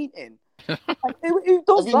over a painting. Like, who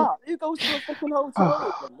does that? Who goes to a fucking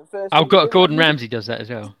hotel room? The first I've got Gordon Ramsay does that as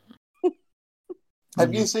well.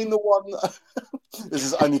 Have you seen the one? This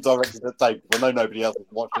is only directed at Dave. I know nobody else has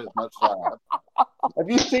watched it as much as I have. Have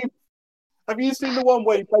you seen the one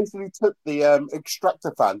where he basically took the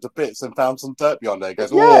extractor fan to bits and found some dirt behind there? He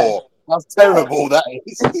goes, "Oh, that's terrible! That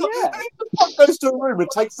is." Who goes to a room and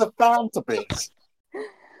takes the fan to bits?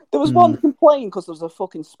 There was one complaint because there was a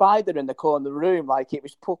fucking spider in the corner of the room, like it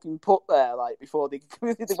was fucking put there, like before they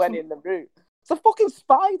went in the room. It's a fucking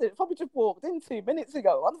spider. It probably just walked in 2 minutes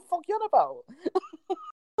ago. What the fuck are you on about?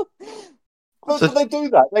 But they do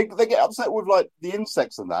that. They get upset with like the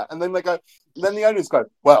insects and that, and then they go. Then the owners go,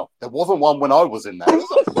 "Well, there wasn't one when I was in there."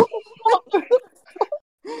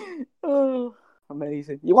 Oh,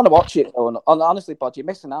 amazing! You want to watch it, though? Honestly, Bod, you're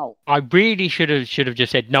missing out. I really should have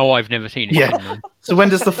just said no. I've never seen it. Yeah. So when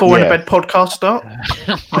does the Four in a Bed podcast start?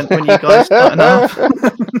 when you guys start now?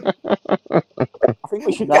 I think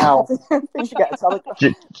we should now. We should get a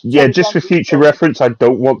telegram. Yeah, just for future reference, I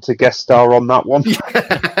don't want to guest star on that one. You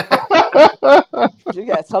should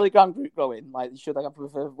get a Telegram group going, like you should have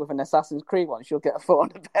with an Assassin's Creed one. She'll get a Four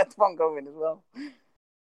in a Bed one going as well.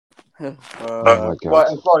 Oh my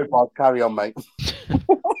God. Sorry, Bob. Carry on, mate.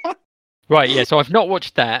 Right, yeah. So I've not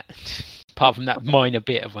watched that, apart from that minor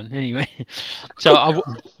bit of one. Anyway, so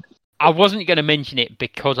I wasn't going to mention it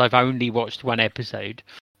because I've only watched one episode.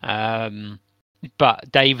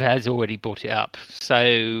 But Dave has already brought it up.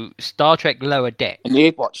 So Star Trek Lower Deck. And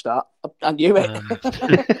you'd watch that. I knew it.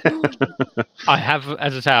 I have,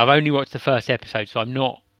 as I say, I've only watched the first episode, so I'm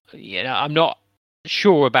not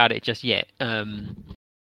sure about it just yet.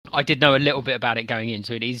 I did know a little bit about it going in,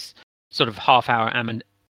 so it is sort of half-hour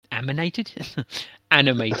animated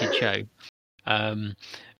show.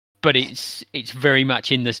 But it's very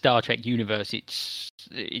much in the Star Trek universe. It's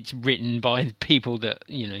written by people that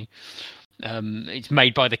it's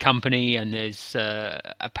made by the company, and there's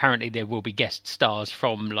apparently there will be guest stars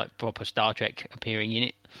from like proper Star Trek appearing in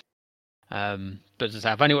it. But as I say,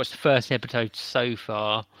 I've only watched the first episode so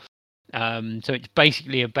far. So it's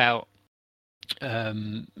basically about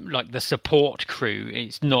like the support crew.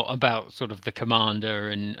 It's not about sort of the commander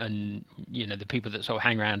and the people that sort of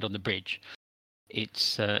hang around on the bridge.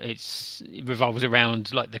 It revolves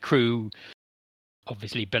around like the crew,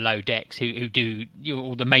 obviously below decks, who do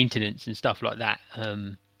all the maintenance and stuff like that.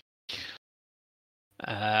 And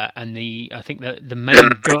I think the main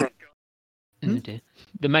guy,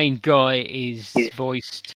 the main guy is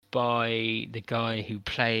voiced by the guy who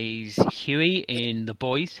plays Huey in The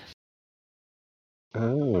Boys.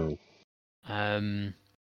 Oh.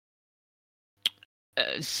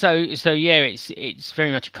 So yeah, it's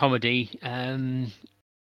very much a comedy.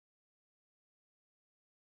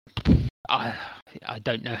 I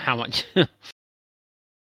don't know how much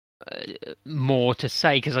more to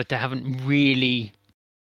say because I haven't really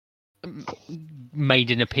made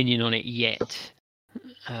an opinion on it yet.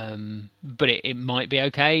 But it might be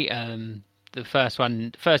okay. The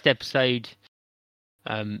first episode,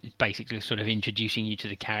 basically sort of introducing you to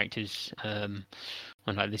the characters.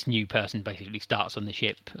 And like this new person basically starts on the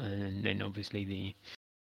ship, and then obviously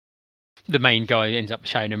the main guy ends up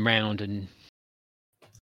showing them around, and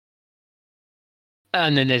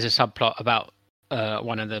then there's a subplot about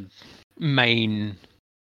one of the main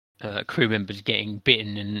crew members getting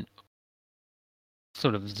bitten and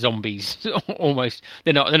sort of zombies almost.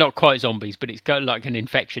 They're not quite zombies, but it's got like an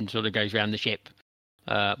infection sort of goes around the ship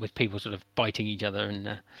with people sort of biting each other,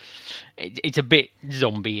 and it's a bit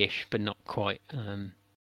zombie-ish, but not quite.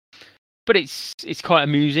 But it's quite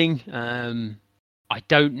amusing. I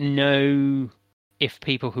don't know if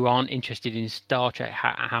people who aren't interested in Star Trek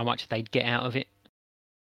how much they'd get out of it.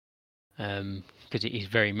 Because it is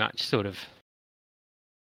very much sort of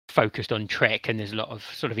focused on Trek, and there's a lot of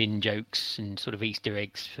sort of in-jokes and sort of Easter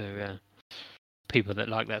eggs for people that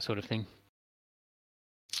like that sort of thing.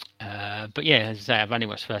 But yeah, as I say, I've only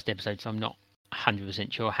watched the first episode, so I'm not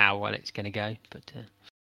 100% sure how well it's going to go. But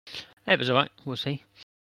it was alright. We'll see.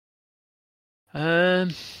 I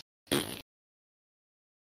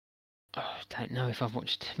don't know if I've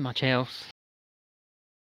watched much else.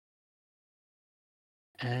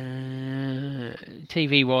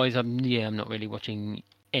 TV wise, I'm not really watching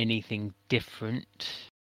anything different.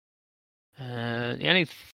 The only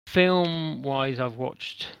film wise I've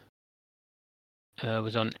watched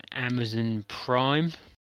was on Amazon Prime,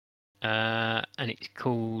 and it's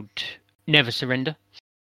called Never Surrender.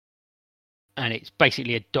 And it's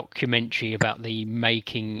basically a documentary about the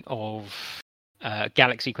making of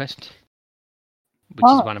Galaxy Quest,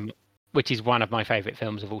 which is one of my favourite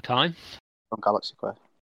films of all time. From Galaxy Quest.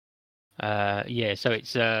 So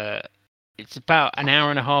it's about an hour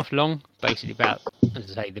and a half long, basically about,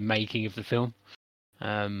 as I say, the making of the film.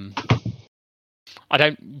 I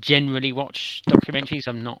don't generally watch documentaries.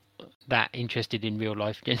 I'm not that interested in real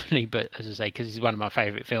life generally, but as I say, because it's one of my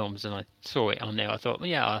favourite films, and I saw it on there, I thought, well,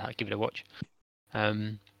 yeah, I'll give it a watch.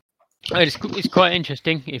 It's quite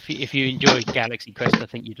interesting. If you enjoy Galaxy Quest, I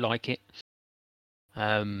think you'd like it.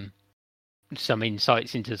 Some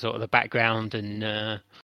insights into sort of the background and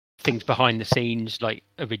things behind the scenes. Like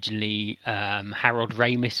originally, Harold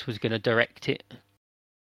Ramis was going to direct it,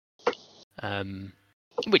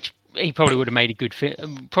 which he probably would have made a good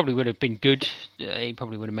film. Probably would have been good. He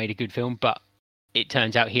probably would have made a good film, but it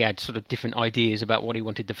turns out he had sort of different ideas about what he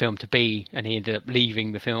wanted the film to be, and he ended up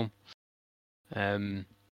leaving the film. And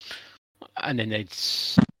then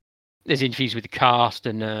there's interviews with the cast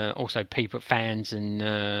and also fans and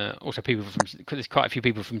also people from, because there's quite a few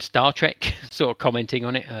people from Star Trek sort of commenting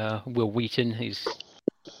on it. Will Wheaton, who's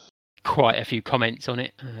quite a few comments on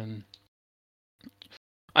it. And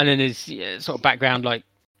then there's sort of background like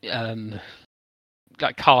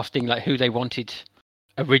casting, like who they wanted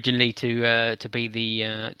originally to be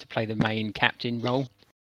to play the main captain role.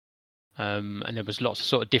 And there was lots of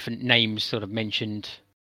sort of different names sort of mentioned.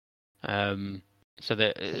 So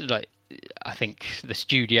that I think the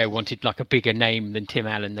studio wanted like a bigger name than Tim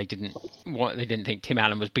Allen. They didn't think Tim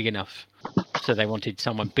Allen was big enough, so they wanted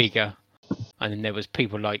someone bigger. And then there was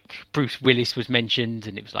people like Bruce Willis was mentioned,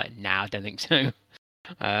 and it was like, nah, I don't think so.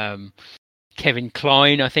 Kevin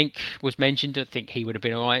Kline, I think, was mentioned. I think he would have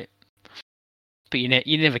been all right, but you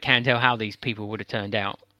never can tell how these people would have turned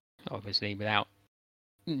out, obviously, without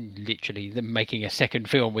literally them making a second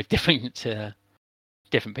film with different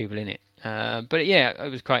people in it. But yeah, it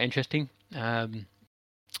was quite interesting. And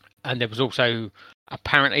there was also,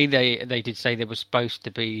 apparently they did say there was supposed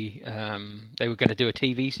to be they were going to do a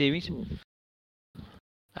TV series.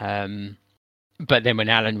 But then when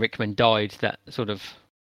Alan Rickman died, that sort of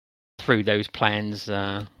threw those plans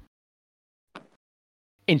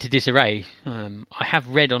into disarray. I have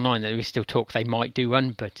read online that there is still talk they might do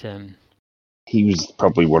one, but he was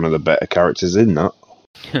probably one of the better characters in that.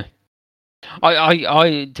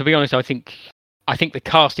 I to be honest, I think the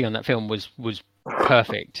casting on that film was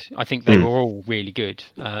perfect. I think they were all really good.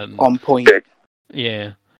 On point.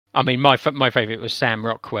 Yeah. I mean, my favourite was Sam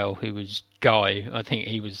Rockwell, who was Guy. I think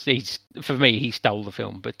he's for me, he stole the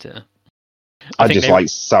film. But I just like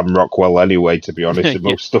Sam Rockwell anyway, to be honest, in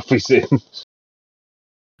most stuff he's in.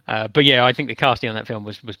 But yeah, I think the casting on that film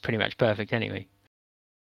was pretty much perfect anyway.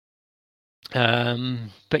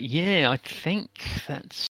 But yeah, I think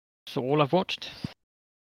that's all I've watched.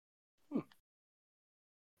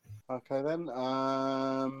 Okay then,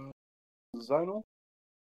 Zonal.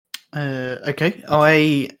 Okay,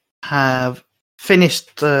 I have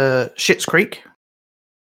finished Schitt's Creek.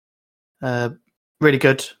 Really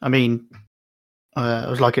good. I mean, I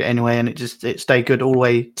was like it anyway, and it stayed good all the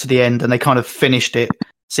way to the end. And they kind of finished it.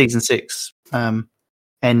 Season 6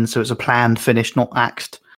 ends, so it's a planned finish, not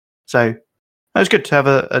axed. So it was good to have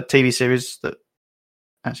a TV series that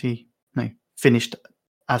actually finished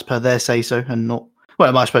as per their say so, and not.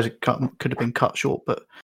 Well, I suppose it could have been cut short, but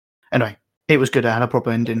anyway, it was good. It had a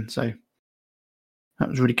proper ending, so that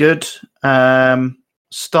was really good.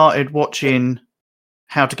 Started watching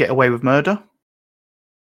How to Get Away with Murder.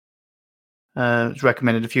 It's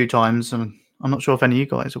recommended a few times, and I'm not sure if any of you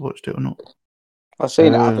guys have watched it or not. I've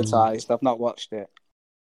seen it advertised. I've not watched it.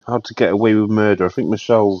 How to Get Away with Murder. I think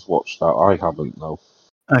Michelle's watched that. I haven't, though.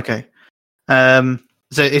 Okay. So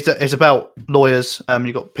it's about lawyers.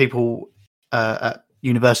 You've got people at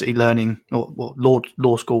university learning, or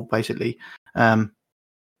law school, basically, learning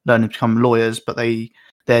to become lawyers, but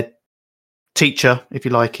their teacher, if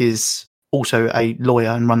you like, is also a lawyer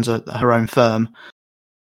and runs her own firm.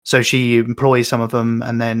 So she employs some of them,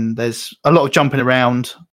 and then there's a lot of jumping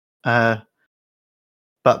around.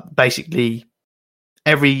 But basically,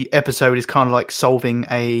 every episode is kind of like solving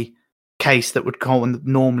a case that would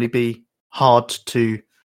normally be hard to,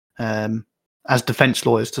 as defense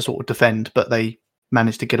lawyers, to sort of defend, but they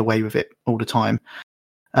manage to get away with it all the time.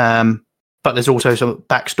 But there's also some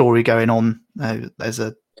backstory going on. There's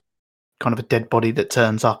a kind of a dead body that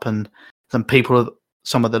turns up, and some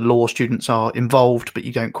of the law students are involved, but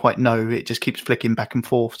you don't quite know. It just keeps flicking back and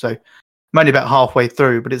forth. So I'm only about halfway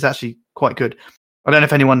through, but it's actually quite good. I don't know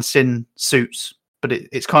if anyone's seen Suits, but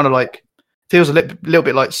it's kind of like feels a little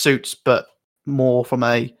bit like Suits, but more from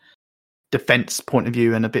a defense point of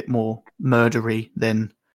view and a bit more murdery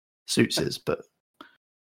than Suits is. But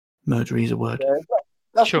murdery is a word. Yeah,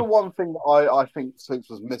 that's Sure. the one thing that I think Suits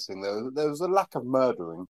was missing. There was a lack of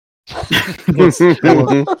murdering. There was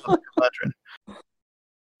murdering.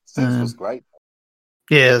 Suits was great.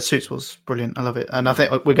 Yeah, Suits was brilliant. I love it, and I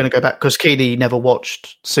think we're going to go back because Keely never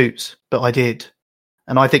watched Suits, but I did,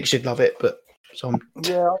 and I think she'd love it. But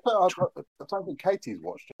Yeah, I don't think Katie's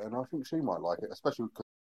watched it, and I think she might like it, especially because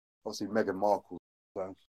obviously Meghan Markle.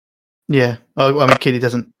 So. Yeah, I mean, Keely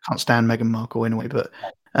can't stand Meghan Markle anyway, but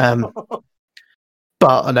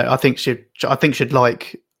but I think she'd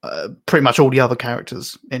like pretty much all the other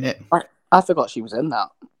characters in it. I forgot she was in that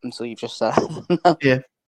until you've just said. Yeah,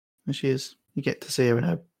 and she is. You get to see her in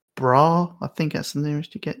her bra. I think that's the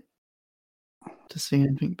nearest you get to see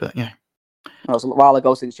anything. But yeah, It was a while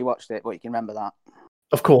ago since you watched it, but you can remember that.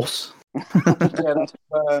 of course. Yeah,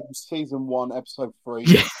 that's season 1, episode 3.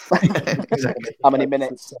 Yeah, exactly. How many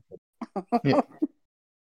minutes? Yeah.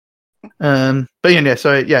 But yeah,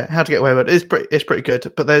 so yeah, How to Get Away with It it's pretty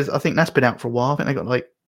good. But I think that's been out for a while. I think they got like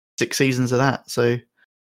 6 seasons of that. So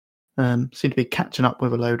seem to be catching up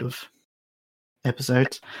with a load of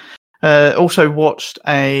episodes. Also watched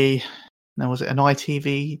was it an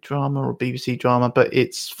ITV drama or BBC drama? But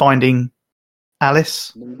it's Finding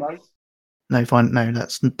Alice. No,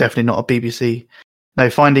 that's definitely not a BBC. No,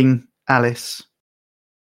 Finding Alice.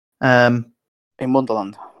 In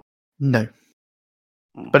Wonderland. No,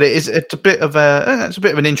 but it's a bit of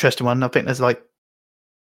an interesting one. I think there's like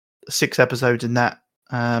 6 episodes in that.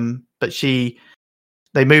 But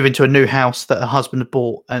they move into a new house that her husband had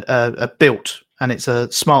built, and it's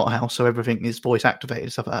a smart house, so everything is voice activated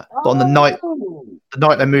and stuff like that. But on the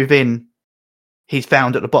night they move in, he's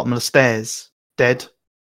found at the bottom of the stairs, dead.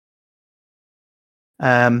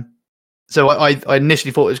 So I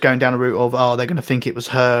initially thought it was going down a route of they're going to think it was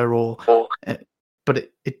her, but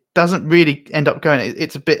it doesn't really end up going.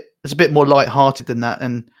 It's a bit more light-hearted than that,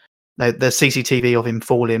 and there's CCTV of him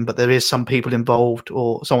falling, but there is some people involved,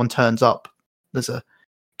 or someone turns up. There's a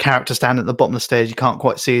character standing at the bottom of the stairs. You can't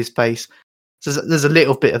quite see his face. So there's a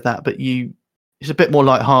little bit of that, but it's a bit more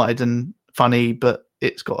light-hearted and funny, but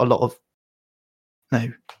it's got a lot of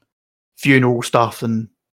funeral stuff and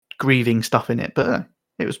grieving stuff in it. But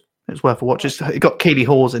it was worth a watch. It got Keely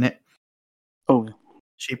Hawes in it. Oh,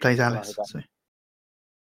 she plays Alice. So.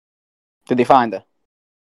 Did they find her?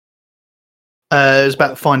 It was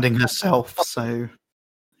about finding herself. So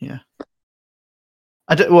yeah.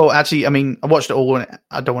 Actually, I mean, I watched it all, and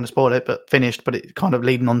I don't want to spoil it, but finished. But it's kind of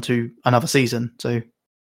leading on to another season. So,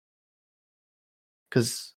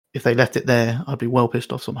 because if they left it there, I'd be well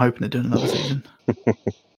pissed off. So I'm hoping they're doing another season.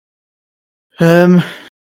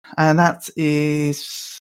 And that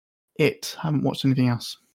is it. I haven't watched anything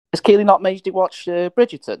else. Has Keely not made you watch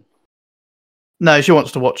Bridgerton? No, she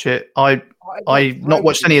wants to watch it. I've not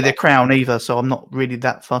watched any of The Crown either, so I'm not really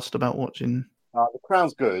that fussed about watching. The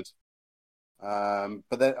Crown's good.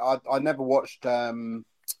 But then I never watched. What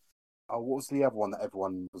was the other one that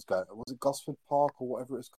everyone was going? Was it Gosford Park or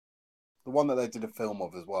whatever it's called? The one that they did a film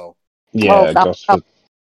of as well. Yeah, Gosford.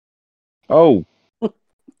 Oh.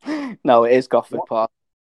 No, it is Gosford Park.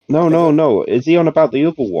 No. Is he on about the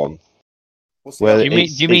other one? Do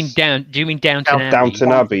you mean Downton Abbey?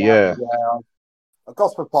 Downton Abbey, yeah.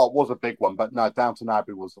 Gosford Park was a big one, but no, Downton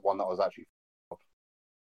Abbey was the one that was actually.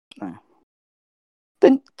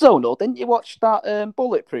 Didn't you watch that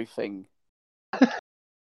Bulletproof thing?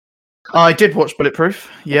 I did watch Bulletproof.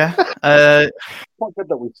 Yeah. Quite good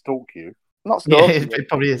that we stalk you. Not stalking. Yeah, it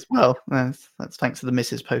probably is. Well, that's thanks to the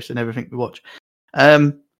Mrs. Post and everything we watch.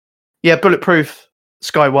 Yeah, Bulletproof,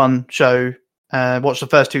 Sky One show. Watched the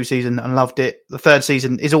first 2 seasons and loved it. The 3rd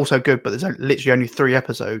season is also good, but there's literally only 3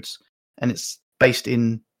 episodes, and it's based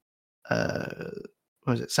in South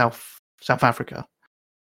Africa.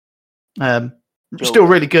 Still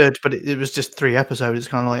really good, but it was just 3 episodes. It's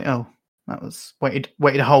kind of like, that was waited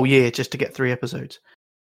a whole year just to get 3 episodes.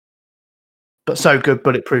 But so good,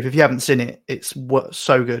 Bulletproof. If you haven't seen it, it's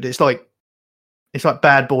so good. It's like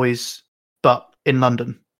Bad Boys, but in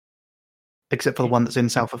London, except for the one that's in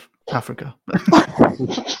South of Africa.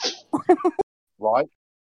 Right.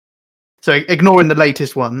 So ignoring the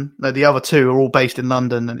latest one, the other 2 are all based in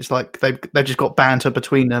London, and it's like they've just got banter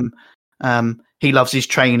between them. He loves his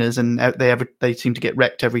trainers, and they seem to get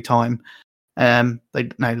wrecked every time. They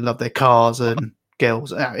love their cars and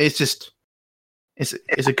girls. It's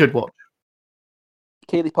a good watch.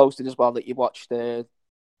 Keely posted as well that you watched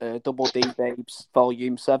Double D Babes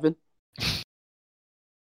Volume 7.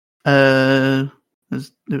 It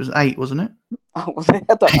was 8, wasn't it? Oh, was it?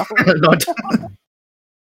 I don't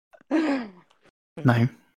know. No.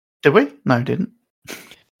 Did we? No, didn't.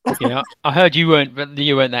 Yeah, I heard you weren't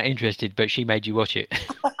that interested, but she made you watch it.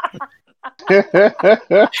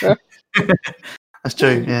 That's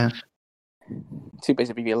true. Yeah, Too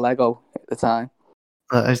busy with your Lego at the time.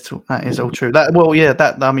 that is all true. That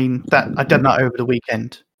I done that over the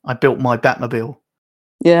weekend. I built my Batmobile.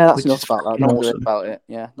 Yeah, that's Which enough is about that. fucking Don't worry awesome. about it.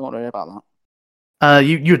 Yeah, don't worry about that.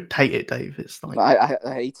 You'd hate it, Dave. It's like I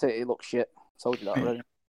hate it. It looks shit. I told you that already.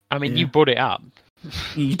 I mean, Yeah. you brought it up.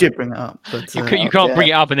 you did bring it up, but You can't bring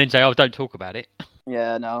it up and then say, "Oh, don't talk about it."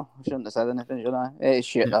 Yeah, no, I shouldn't have said anything, should I? It is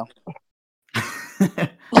shit though.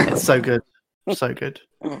 it's so good, so good.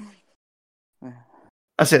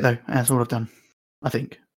 That's it though. That's all I've done. I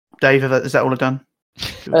think. Dave, is that all I've done?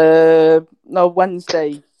 No,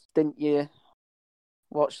 Wednesday, didn't you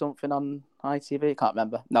watch something on ITV? Can't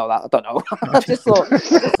remember. No, I don't know. I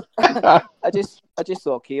just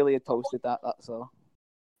saw Keely had posted that. That's all.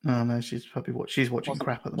 Oh no, she's probably watching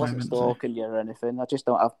crap at the moment. Wasn't stalking you or anything. I just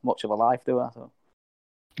don't have much of a life, do I? So.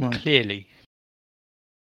 Right. Clearly.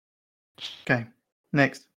 Okay.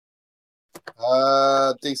 Next.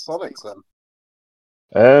 D-Sonics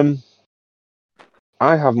then.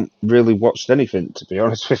 I haven't really watched anything, to be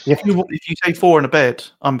honest with you. If you say 4 in a bed,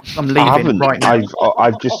 I'm leaving I haven't. right now.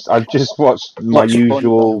 I've just watched my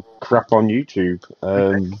usual crap on YouTube.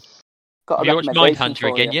 Got a Have you watched recommendation Mindhunter for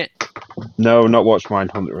again you. yet? No, not watched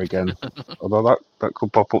Mindhunter again. Although that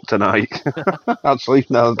could pop up tonight. Actually,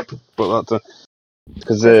 no, but that's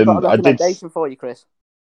because Chris, got a I did. recommendation for you, Chris.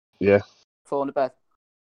 Yeah. 4 in a bed.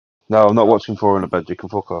 No, I'm not watching 4 in a bed. You can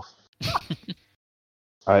fuck off.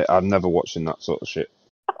 I'm never watching that sort of shit.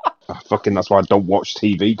 That's why I don't watch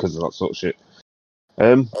TV, because of that sort of shit.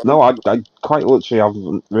 No, I quite literally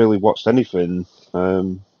haven't really watched anything.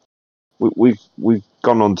 We've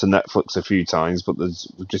gone on to Netflix a few times, but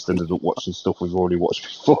we've just ended up watching stuff we've already watched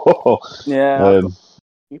before. Yeah.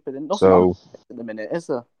 Nothing so at the minute, is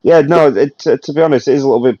there? yeah, no. To be honest, it is a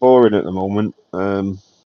little bit boring at the moment.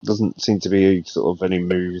 Doesn't seem to be sort of any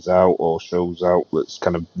movies out or shows out that's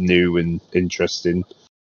kind of new and interesting.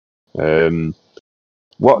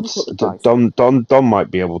 What's Don might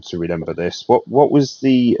be able to remember this. What was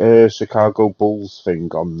the Chicago Bulls thing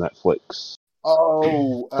on Netflix?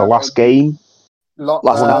 Oh, The Last Game. Last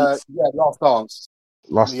Dance. Yeah, Last Dance.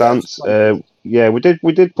 Last Dance. Yeah, we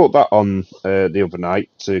did put that on the other night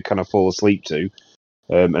to kind of fall asleep to,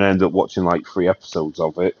 and end up watching like 3 episodes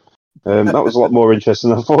of it. That was a lot more interesting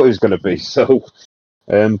than I thought it was going to be. So,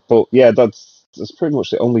 but yeah, that's pretty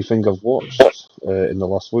much the only thing I've watched in the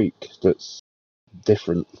last week that's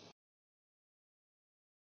different.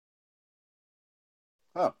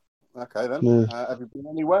 Oh, okay then. Yeah. Have you been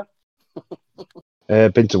anywhere?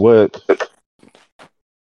 Been to work.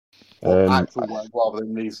 Actual work rather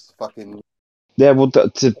than these fucking. Yeah, well,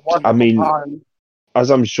 I mean, as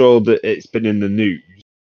I'm sure that it's been in the news,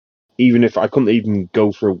 even if I couldn't even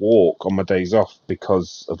go for a walk on my days off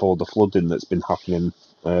because of all the flooding that's been happening.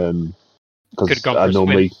 Because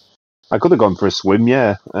I could have gone for a swim.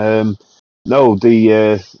 Yeah. No,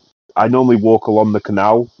 I normally walk along the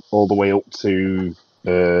canal all the way up to.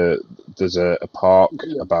 There's a park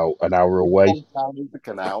about an hour away. Down the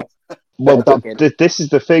canal. Well, this is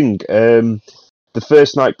the thing. The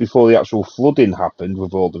first night before the actual flooding happened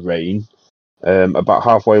with all the rain, about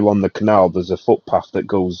halfway along the canal, there's a footpath that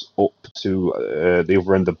goes up to the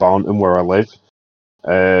other end of Barnton where I live.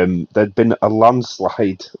 There'd been a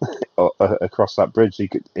landslide across that bridge.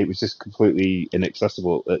 It was just completely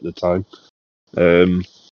inaccessible at the time.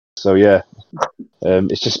 So yeah,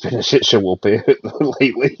 it's just been a shit show up here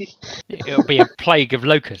lately. It'll be a plague of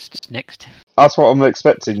locusts next. That's what I'm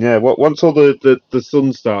expecting. Yeah, once all the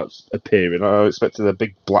sun starts appearing, I'm expecting a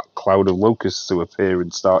big black cloud of locusts to appear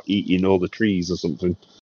and start eating all the trees or something.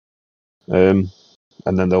 And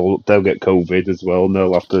then they'll get COVID as well, and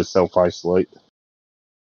they'll have to self-isolate.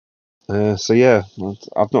 So yeah,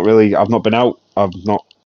 I've not been out. I've not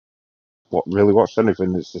really watched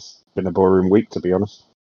anything. It's just been a boring week, to be honest.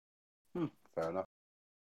 Fair enough.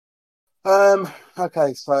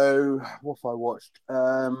 Okay, so what have I watched?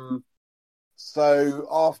 So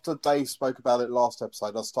after Dave spoke about it last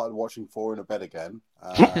episode, I started watching 4 in a Bed again.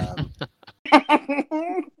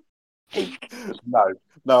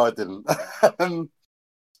 No, I didn't.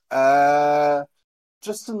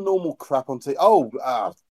 Just some normal crap on TV. Oh,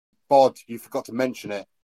 Bod, you forgot to mention it.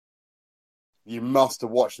 You must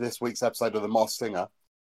have watched this week's episode of The Masked Singer.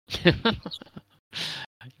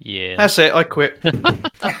 Yeah. That's it, I quit. I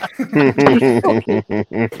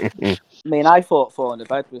mean, I thought 4 in a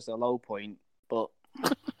Bed was a low point, but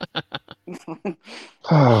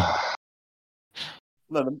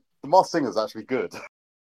No, the Masked Singer's actually good.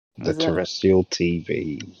 The terrestrial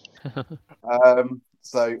TV.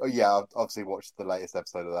 So yeah, I've obviously watched the latest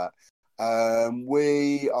episode of that.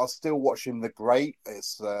 We are still watching The Great.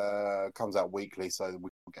 It's comes out weekly, so we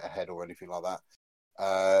don't get ahead or anything like that.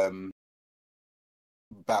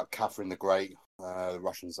 About Catherine the Great, the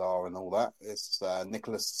Russian Tsar, and all that. It's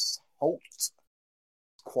Nicholas Holt.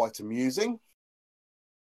 Quite amusing.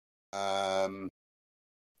 And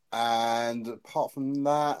apart from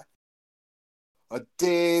that, I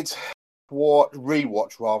did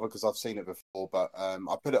rewatch rather, because I've seen it before, but I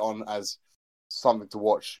put it on as something to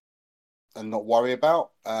watch and not worry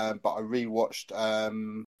about. But I rewatched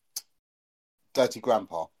Dirty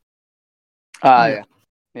Grandpa.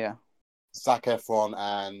 Yeah. Zac Efron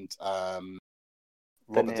and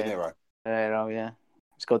Robert De Niro. Yeah.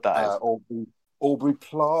 It's good, that is. Aubrey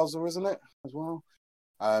Plaza, isn't it, as well?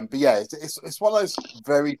 But yeah, it's one of those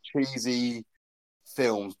very cheesy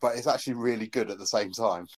films, but it's actually really good at the same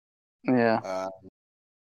time. Yeah.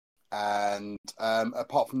 And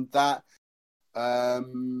apart from that,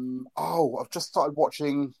 I've just started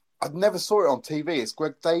watching. I never saw it on TV. It's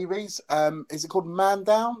Greg Davies. Is it called Man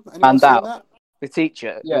Down? Anyone seen that? The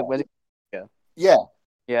teacher. Yeah. Yeah.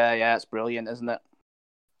 Yeah. It's brilliant, isn't it?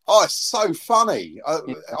 Oh, it's so funny. I've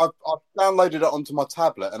downloaded it onto my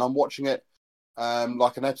tablet and I'm watching it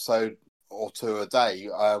like an episode or two a day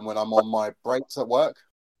when I'm on my breaks at work.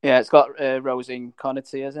 Yeah, it's got Roisin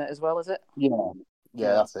Conaty, isn't it, as well, is it? Yeah,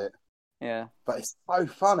 that's it. Yeah. But it's so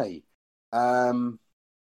funny.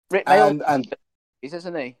 Rick Mayall's and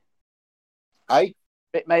isn't he? Hey?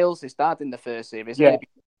 Rick Mayall's his dad in the first series. Yeah.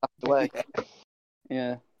 Away.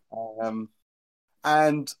 Yeah.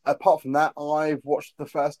 And apart from that, I've watched the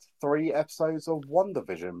first 3 episodes of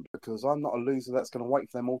WandaVision because I'm not a loser that's going to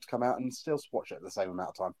wait for them all to come out and still watch it at the same amount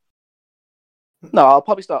of time. No, I'll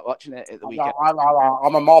probably start watching it at the weekend.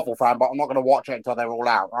 I'm a Marvel fan, but I'm not going to watch it until they're all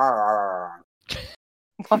out.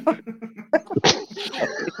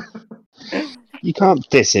 You can't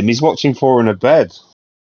diss him. He's watching 4 in a bed.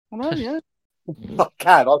 I know, yeah. I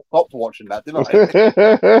can. I stopped watching that, didn't I?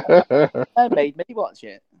 That made me watch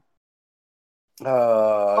it.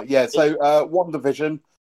 Yeah. So WandaVision.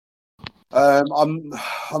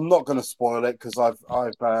 I'm not going to spoil it because I've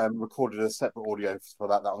recorded a separate audio for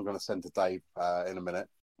that I'm going to send to Dave in a minute.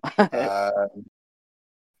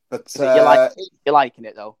 But you're liking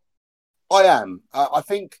it though. I am. I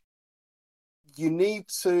think you need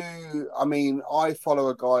to. I mean, I follow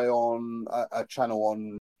a guy on a channel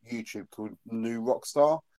on YouTube called New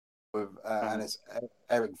Rockstar, and it's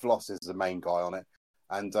Eric Vloss is the main guy on it,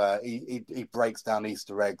 and he breaks down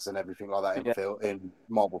Easter eggs and everything like that in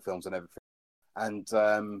Marvel films and everything. And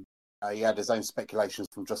he had his own speculations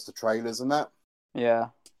from just the trailers and that. Yeah,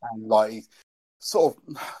 and like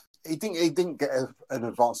he didn't get an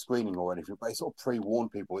advanced screening or anything, but he sort of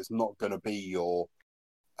pre-warned people it's not going to be your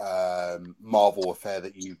Marvel affair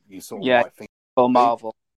that you sort of might think. For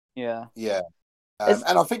Marvel, yeah.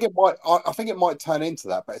 And I think it might turn into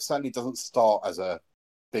that, but it certainly doesn't start as a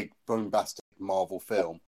big bombastic Marvel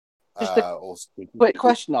film. Quick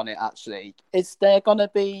question on it, actually: are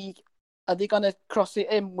they gonna cross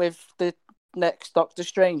it in with the next Doctor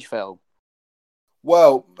Strange film?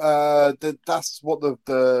 Well, that's what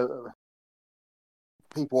the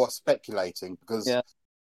people are speculating because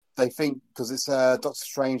they think because it's Doctor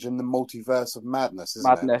Strange and the Multiverse of Madness,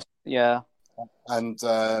 isn't it? Yeah. And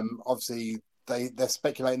obviously they're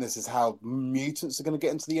speculating this is how mutants are going to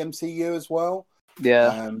get into the MCU as well.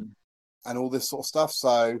 Yeah. And all this sort of stuff.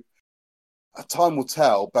 So time will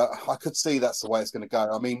tell, but I could see that's the way it's going to go.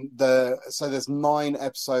 I mean, there's 9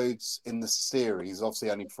 episodes in the series.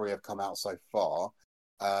 Obviously, only 3 have come out so far.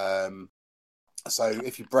 So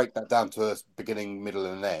if you break that down to a beginning, middle,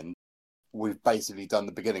 and end, we've basically done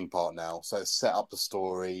the beginning part now. So it's set up the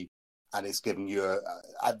story, and it's giving you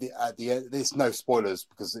at the end. There's no spoilers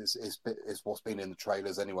because it's what's been in the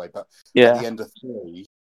trailers anyway. But at the end of 3,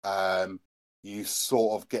 you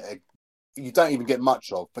sort of you don't even get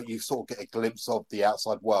much of, but you sort of get a glimpse of the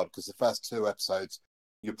outside world because the first 2 episodes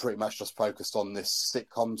you're pretty much just focused on this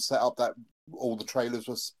sitcom setup that all the trailers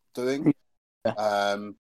was doing.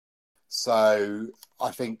 So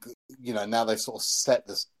I think now they've sort of set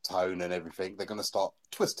this tone and everything. They're going to start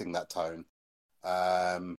twisting that tone.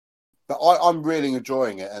 But I'm really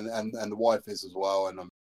enjoying it, and the wife is as well, and I'm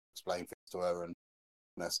explaining things to her and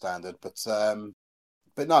standard. But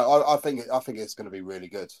no, I think it's going to be really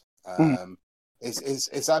good.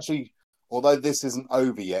 It's actually, although this isn't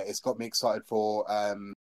over yet, it's got me excited for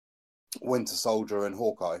Winter Soldier and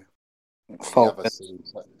Hawkeye. Falcon.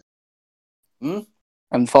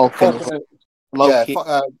 And Falcon. Loki.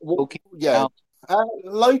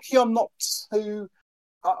 Loki, I'm not too.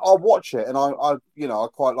 I'll watch it, and I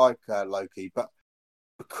quite like Loki, but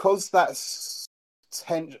because that's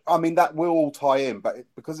I mean, that will all tie in, but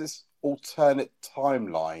because it's alternate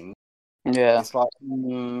timeline, it's like.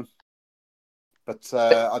 But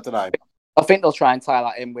I don't know. I think they'll try and tie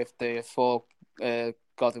that in with the Thor,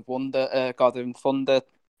 God of Wonder, God of Thunder.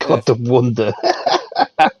 God of Wonder.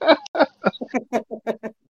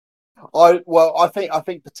 I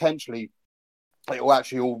think potentially it will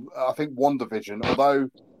actually all. I think WandaVision, although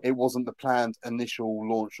it wasn't the planned initial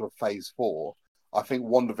launch of Phase 4, I think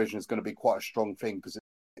WandaVision is going to be quite a strong thing because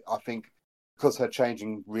I think because her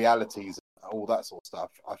changing realities, all that sort of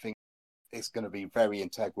stuff, I think it's going to be very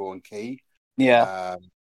integral and key. Yeah.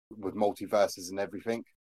 With multiverses and everything.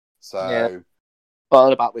 So. Yeah.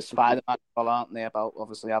 Well, about with Spider-Man, aren't they? About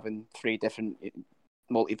obviously having 3 different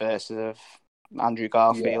multiverses of Andrew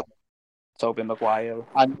Garfield, Tobey Maguire,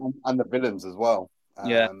 and the villains as well.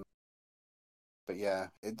 Yeah. But yeah,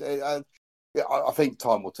 I think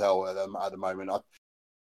time will tell at the moment.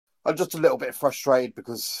 I'm just a little bit frustrated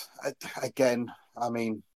because, again, I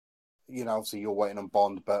mean, obviously you're waiting on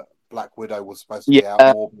Bond, but Black Widow was supposed to be out.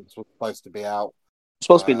 Morbius was supposed to be out.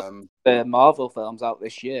 Supposed to be the Marvel films out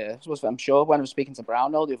this year. I'm sure when I was speaking to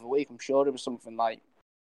Brownell the other week, I'm sure there was something like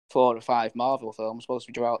 4 or 5 Marvel films supposed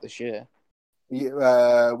to be due out this year.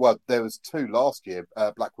 Yeah, well, there was 2 last year,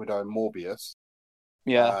 Black Widow and Morbius.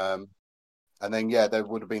 Yeah. And then there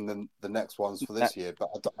would have been the next ones for this year. But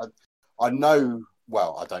I know,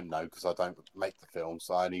 well, I don't know because I don't make the films.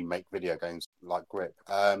 So I only make video games like Grip.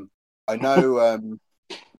 I know.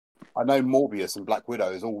 I know Morbius and Black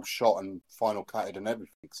Widow is all shot and final cutted and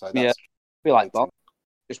everything. So that's I feel like Bond.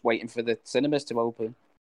 Just waiting for the cinemas to open.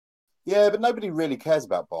 Yeah, but nobody really cares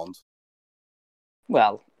about Bond.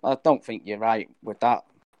 Well, I don't think you're right with that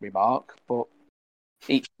remark, but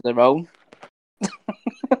each their own.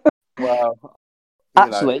 Well,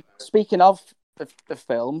 actually, speaking of the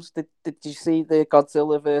films, did you see the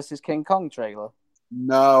Godzilla versus King Kong trailer?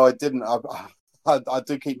 No, I didn't. I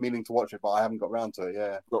do keep meaning to watch it, but I haven't got around to it.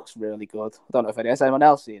 Yeah, looks really good. I don't know if anyone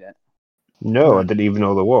else seen it. No, I didn't even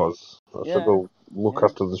know there was. I should go look Yeah.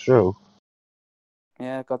 after the show.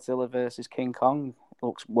 Yeah, Godzilla versus King Kong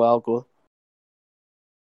looks well good.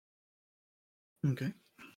 Okay.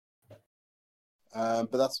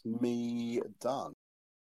 But that's me done.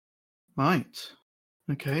 Right.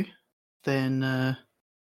 Okay. Then the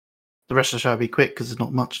rest of the show will be quick because there's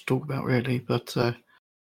not much to talk about really. But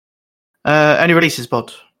any releases,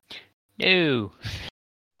 Bod? No.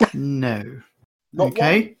 No. Not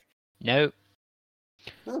okay. No.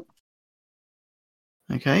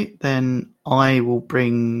 Okay. Then I will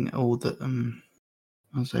bring all the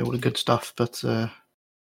I'll say all the good stuff, but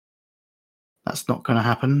that's not going to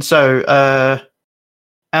happen. So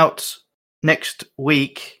out next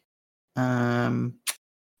week. I've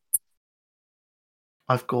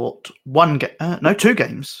got 2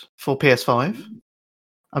 games for PS5.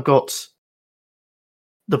 I've got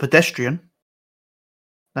The Pedestrian.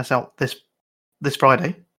 That's out this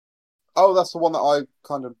Friday. Oh, that's the one that I'm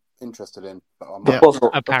kind of interested in. But Yeah.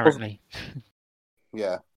 Apparently.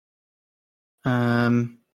 Yeah.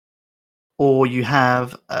 Or you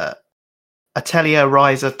have Atelier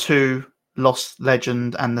Ryza 2, Lost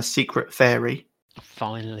Legend, and The Secret Fairy.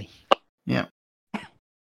 Finally. Yeah.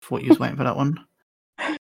 Thought you was waiting for that one.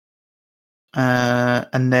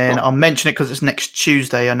 And then I'll mention it because it's next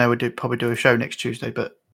Tuesday. I know we probably do a show next Tuesday,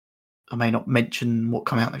 but I may not mention what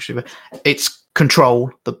come out next Tuesday. But it's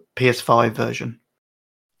Control, the PS5 version.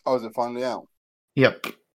 Oh, is it finally out? Yep.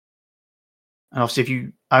 And obviously, if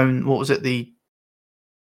you own, what was it, the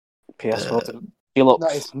PS4 Deluxe? No,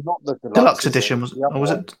 it's not the Deluxe edition. Was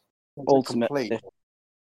it Ultimate?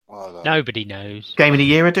 Well, nobody knows. Game of the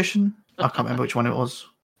Year edition? I can't remember which one it was.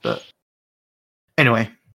 But anyway,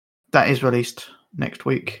 that is released next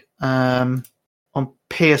week. On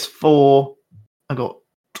PS4, I got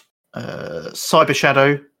Cyber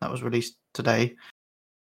Shadow. That was released today.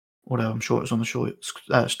 Although I'm sure it was on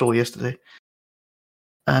the store yesterday.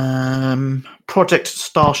 Project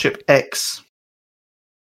Starship X.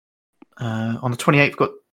 On the 28th, we've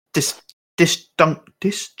got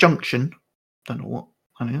Disjunction. Don't know what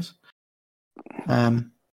that is.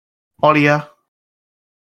 Olia.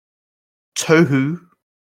 Tohu.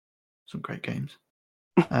 Some great games.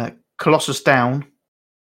 Colossus Down.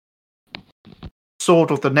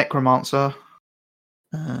 Sword of the Necromancer.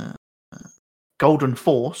 Golden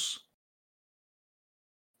Force.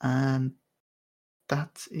 And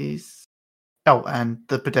that is... Oh, and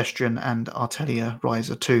The Pedestrian and Atelier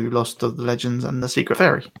Ryza 2, Lost of the Legends, and The Secret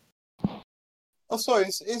Fairy. Oh, sorry.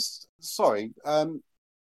 Sorry.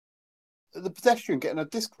 the pedestrian getting a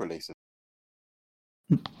disc release?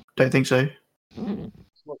 Don't think so.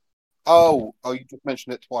 Oh, you just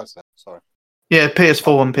mentioned it twice then. Sorry. Yeah,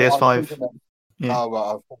 PS4 and PS5. Yeah. Oh, well,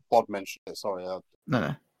 I thought Bod mentioned it. Sorry.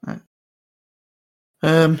 No.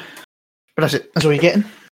 But that's it. That's all you're getting.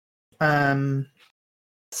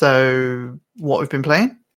 So what we've been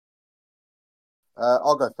playing?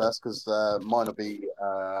 I'll go first because mine will be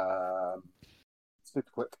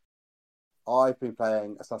super quick. I've been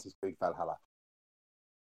playing Assassin's Creed Valhalla,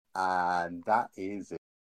 and that is it.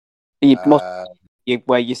 You must,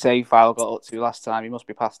 where your save file got up to last time, you must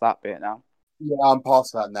be past that bit now. Yeah, I'm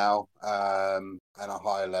past that now, and a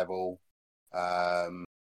higher level. But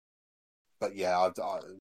yeah,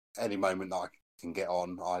 any moment that I can get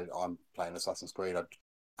on, I'm playing Assassin's Creed. I'm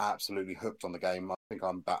absolutely hooked on the game. I think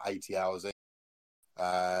I'm about 80 hours in,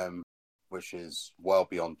 which is well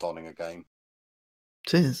beyond donning a game.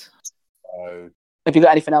 It is. So, have you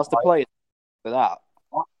got anything else to play for that?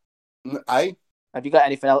 Have you got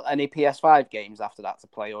anything else, any PS5 games after that to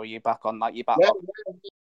play, or are you back on that? You back on?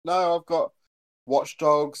 No, I've got Watch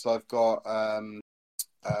Dogs. I've got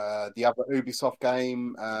the other Ubisoft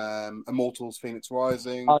game, Immortals: Phoenix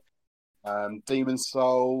Rising, Demon's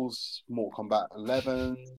Souls, Mortal Kombat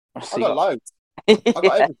 11. I've got loads. I've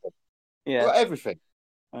got everything. Yeah, I've got everything.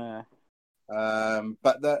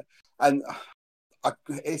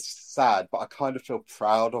 It's sad, but I kind of feel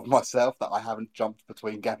proud of myself that I haven't jumped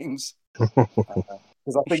between games. Because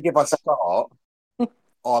I think if I start,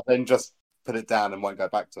 I'll then just put it down and won't go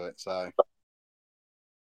back to it. So,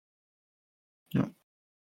 yeah.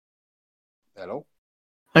 Hello.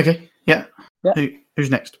 Okay. Yeah.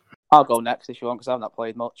 Who's next? I'll go next if you want, because I've not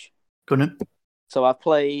played much. Go on. So I've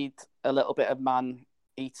played a little bit of Man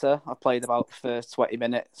Eater. I played about the first 20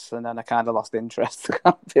 minutes, and then I kind of lost interest. I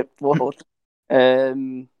got a bit bored.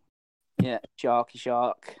 Yeah, shark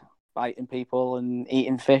biting people and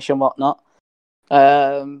eating fish and whatnot.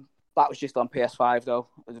 That was just on PS5 though.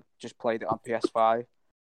 I just played it on PS5.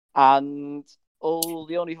 And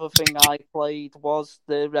the only other thing I played was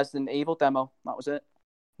the Resident Evil demo. That was it.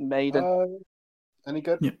 Maiden. Any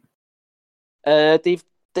good? Yeah.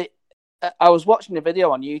 I was watching a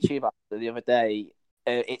video on YouTube after the other day.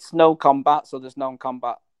 It's no combat, so there's no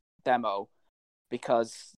combat demo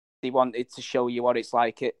because they wanted to show you what it's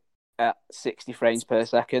like at 60 frames per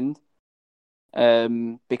second.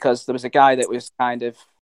 Because there was a guy that was kind of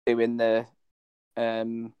doing the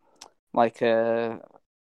like a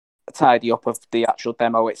tidy up of the actual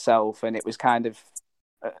demo itself, and it was kind of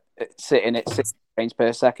sitting at 60 frames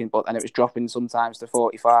per second, but then it was dropping sometimes to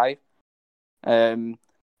 45.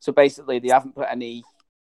 So basically, they haven't put any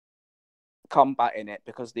combat in it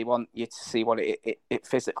because they want you to see what it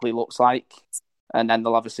physically looks like, and then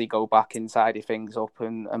they'll obviously go back and tidy things up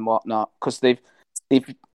and whatnot. Because they've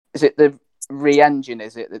is it the re-engine?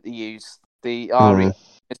 Is it that they use the RE? Is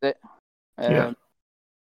it?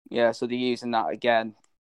 Yeah. So they're using that again.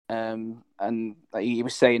 And he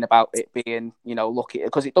was saying about it being, lucky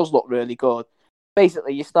because it does look really good.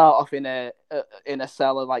 Basically, you start off in a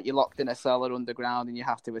cellar, like you're locked in a cellar underground, and you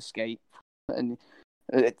have to escape. And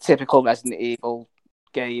a typical Resident Evil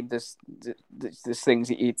game, there's things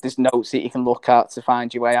there's notes that you can look at to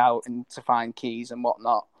find your way out and to find keys and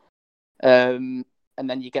whatnot. And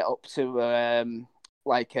then you get up to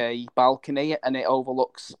like a balcony, and it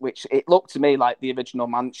overlooks, which it looked to me like the original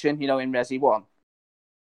mansion, in Resi 1.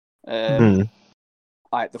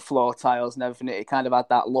 Like the floor tiles and everything, it kind of had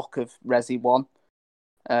that look of Resi 1.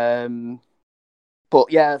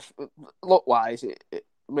 But yeah, look wise, it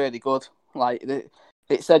really good. Like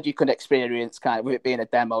it said you can experience kind of with it being a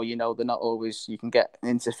demo, they're not always, you can get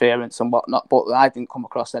interference and whatnot, but I didn't come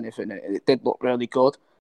across anything. It did look really good.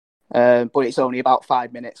 But it's only about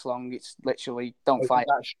 5 minutes long. It's literally don't fight.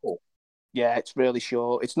 That short? Yeah, it's really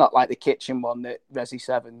short. It's not like the kitchen one that Resi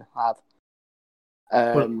 7 had.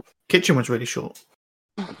 Kitchen was really short.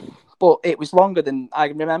 But it was longer than, I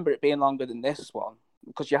remember it being longer than this one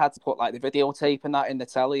because you had to put like the videotape and that in the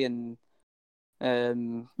telly and.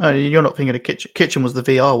 You're not thinking of Kitchen. Kitchen was the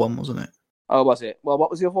VR one, wasn't it? Oh, was it? Well, what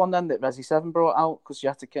was the other one then that Resi 7 brought out? Because you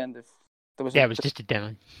had to kind of. It was just a demo.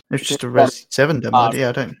 It was just a Resi 7 demo. Yeah,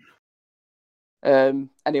 I don't.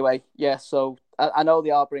 Anyway, yeah. So I know they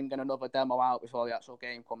are bringing another demo out before the actual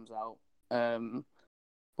game comes out.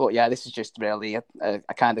 But yeah, this is just really a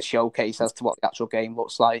kind of showcase as to what the actual game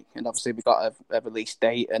looks like. And obviously we've got a release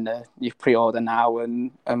date and you pre-order now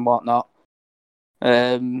and whatnot.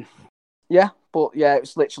 Yeah, but yeah, it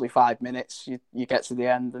was literally 5 minutes. You get to the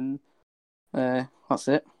end and that's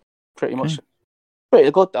it. Pretty much. Pretty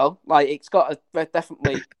good though. Like it's got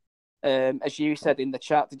definitely, as you said in the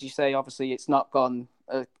chat, did you say obviously it's not gone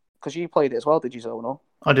because you played it as well, did you, Zonal?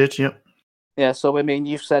 I did, yep. Yeah, so I mean,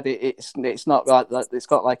 you've said it's not like that. It's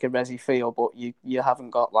got like a resi feel, but you haven't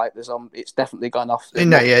got like the zombie. It's definitely gone off.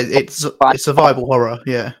 No, yeah, it's survival horror,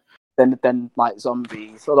 yeah. Then like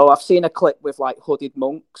zombies. Although I've seen a clip with like hooded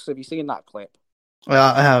monks. Have you seen that clip?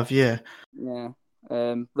 Well, I have, yeah. Yeah.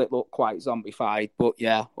 It looked quite zombified, but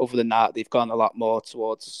yeah. Other than that, they've gone a lot more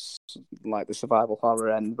towards like the survival horror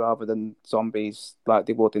end rather than zombies like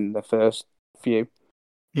they would in the first few.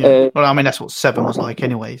 Yeah, well, I mean that's what 7 was like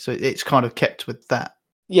anyway, so it's kind of kept with that.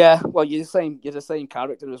 Yeah, well, you're the same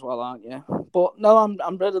character as well, aren't you? But no,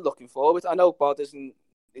 I'm really looking forward. I know Bod is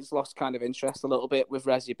lost kind of interest a little bit with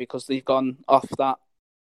Resi because they've gone off that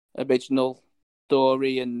original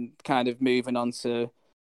story and kind of moving on to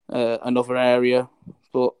another area.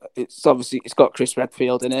 But it's got Chris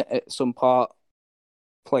Redfield in it at some part,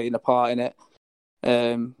 playing a part in it,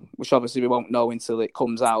 which obviously we won't know until it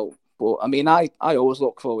comes out. But I mean, I always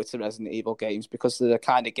look forward to Resident Evil games because they're the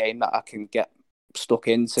kind of game that I can get stuck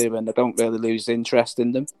into and I don't really lose interest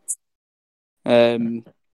in them.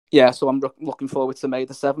 Yeah, so I'm looking forward to May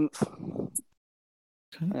the 7th.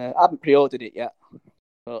 I haven't pre-ordered it yet,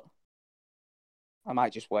 but I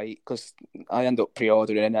might just wait because I end up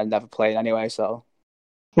pre-ordering and then never playing anyway. So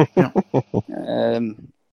I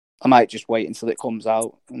might just wait until it comes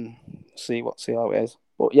out and see how it is.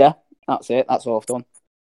 But yeah, that's it. That's all I've done.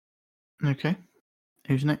 Okay,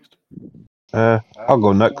 who's next? I'll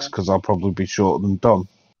go next because I'll probably be shorter than Don.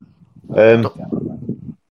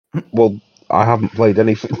 Well, I haven't played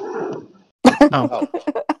anything. Oh.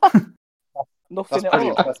 Nothing at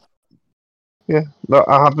all. Yeah, no,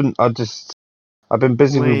 I haven't. I've been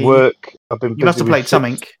busy with work. You must have played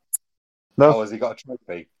something. No. Oh, has he got a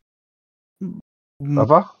trophy?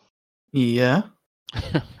 Have I? Yeah.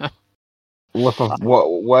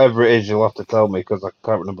 Whatever it is, you'll have to tell me because I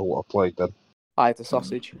can't remember what I played then. I had the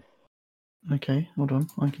sausage. Okay, hold on.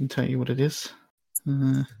 I can tell you what it is.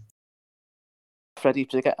 Freddy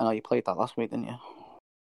Spaghetti. I know you played that last week, didn't you?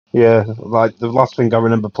 Yeah, like the last thing I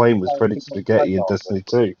remember playing was Freddy Spaghetti and Destiny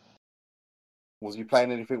 2. Was you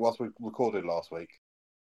playing anything whilst we recorded last week?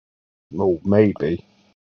 Oh, maybe.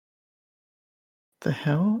 The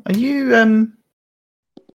hell? Are you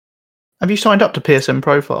have you signed up to PSN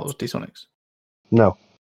profiles, D-Sonics? No.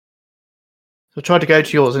 So I tried to go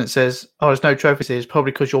to yours and it says, oh, there's no trophies here. It's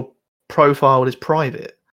probably because your profile is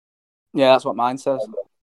private. Yeah, that's what mine says.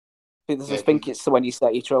 I think it's when you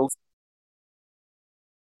set your trophy.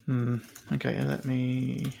 Okay, let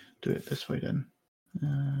me do it this way then.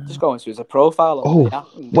 Just go into a profile. Oh,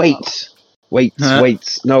 wait.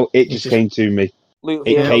 No, it just came to me.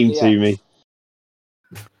 It came to me.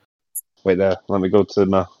 Wait there. Let me go to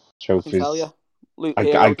my trophies.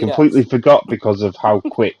 I completely forgot because of how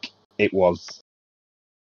quick it was.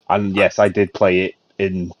 And yes, I did play it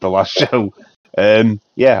in the last show.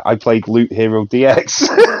 Yeah, I played Loot Hero DX.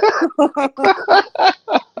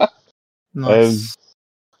 Nice.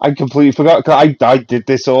 I completely forgot. I did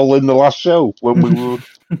this all in the last show when we were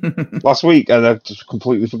last week, and I just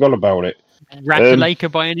completely forgot about it.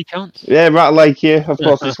 Ratalaika by any chance? Yeah, Ratalaika. Of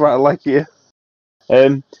course, it's Ratalaika.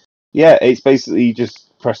 Yeah, it's basically you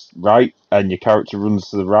just press right, and your character runs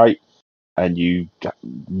to the right, and you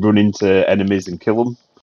run into enemies and kill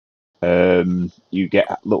them. You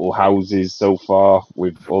get little houses so far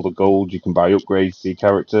with all the gold. You can buy upgrades to your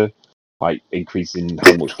character, like increasing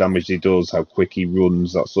how much damage he does, how quick he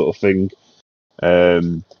runs, that sort of thing.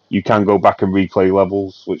 You can go back and replay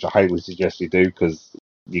levels, which I highly suggest you do because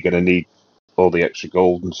you're going to need all the extra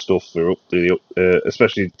gold and stuff for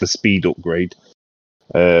especially the speed upgrade.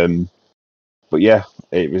 But yeah,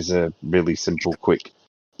 it was a really simple, quick,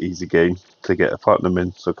 easy game to get a platinum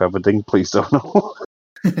in. So have a ding, please don't know.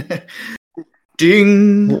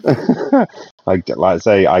 Ding! Like I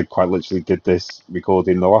say, I quite literally did this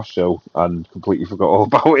recording the last show and completely forgot all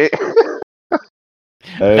about it.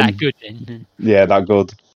 That good then? Yeah, that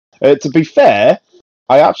good. To be fair,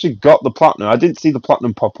 I actually got the platinum. I didn't see the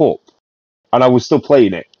platinum pop up, and I was still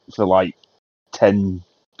playing it for like 10,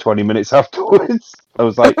 20 minutes afterwards. I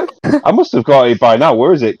was like, I must have got it by now.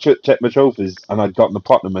 Where is it? Check my trophies, and I'd gotten the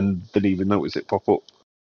platinum and didn't even notice it pop up.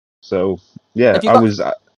 So yeah,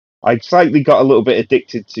 I slightly got a little bit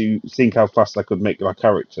addicted to seeing how fast I could make my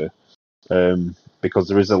character, because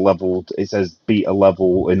there is a level. It says beat a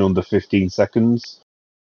level in under 15 seconds.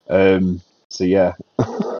 So yeah,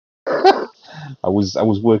 I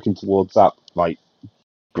was working towards that, like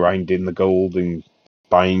grinding the gold and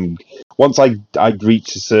buying. Once I'd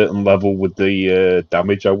reached a certain level with the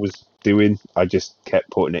damage I was doing, I just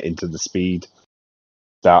kept putting it into the speed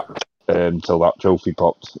until that trophy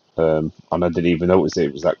popped, and I didn't even notice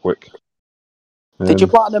it was that quick. Did you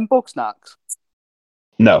platinum Bug Snacks?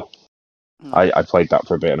 No. No. I played that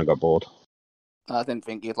for a bit and I got bored. I didn't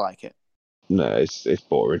think you'd like it. No, it's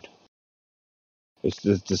boring.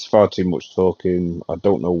 There's far too much talking. I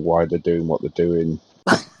don't know why they're doing what they're doing.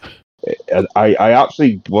 I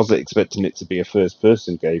actually wasn't expecting it to be a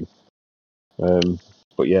first-person game.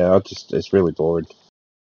 But yeah, it's really boring.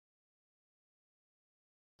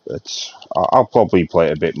 I'll probably play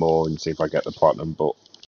it a bit more and see if I get the platinum. But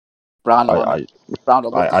Brownlow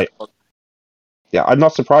I'm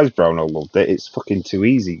not surprised Brownlow loved it. It's fucking too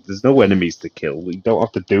easy. There's no enemies to kill. You don't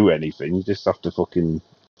have to do anything. You just have to fucking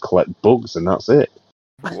collect bugs and that's it.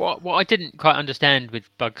 What I didn't quite understand with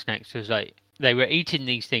Bug Snacks was like they were eating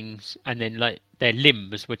these things and then like their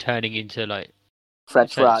limbs were turning into like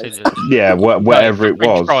French fries. Yeah, whatever it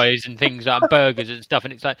French was. fries and things like burgers and stuff,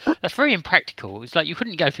 and it's like that's very impractical. It's like you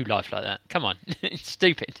couldn't go through life like that. Come on, it's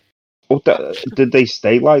stupid. Well, did they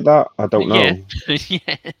stay like that? I don't know.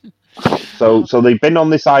 Yeah. So they've been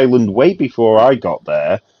on this island way before I got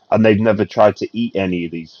there, and they've never tried to eat any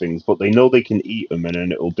of these things, but they know they can eat them, and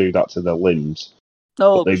then it'll do that to their limbs.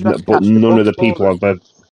 No, but none of the people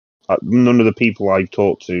none of the people I've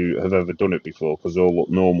talked to have ever done it before because they all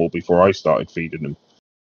looked normal before I started feeding them.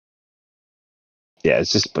 Yeah,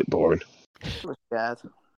 it's just a bit boring. I'm scared.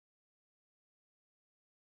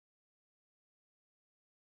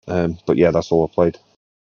 But yeah, that's all I played.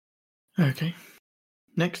 Okay.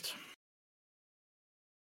 Next.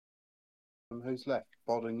 Who's left?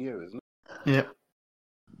 Bod and you, isn't it? Yeah.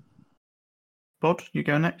 Bod, you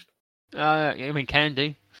go next. I mean, can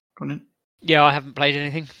do. Go on in. Yeah, I haven't played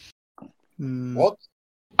anything. What?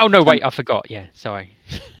 Oh no, wait, I forgot. Yeah, sorry.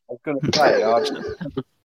 I was going to say.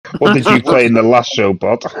 What did you play in the last show,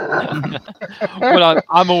 Bod? Well,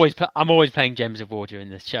 I'm always playing Gems of Water in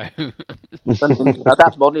this show.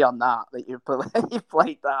 That's money on that you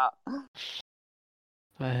played that.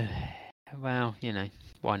 Well,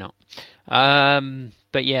 why not?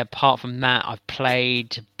 But yeah, apart from that, I've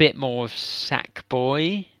played a bit more of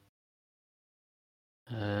Sackboy.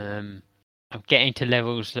 I'm getting to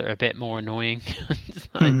levels that are a bit more annoying.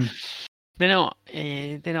 They're not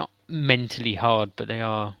mentally hard, but they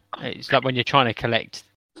are. It's like when you're trying to collect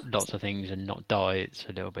lots of things and not die, it's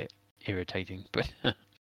a little bit irritating. But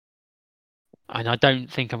and I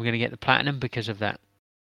don't think I'm going to get the platinum because of that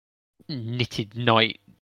knitted night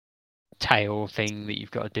tail thing that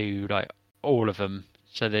you've got to do, like all of them.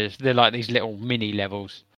 So they're like these little mini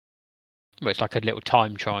levels, where it's like a little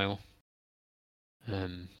time trial.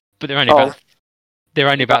 But they're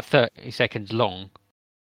only about 30 seconds long.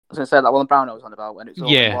 I was going to say that one Brown was on about when it's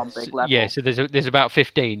all one big level. Yeah, so there's about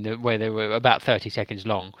 15 where they were about 30 seconds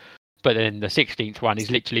long, but then the 16th one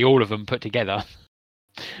is literally all of them put together,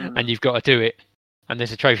 and you've got to do it. And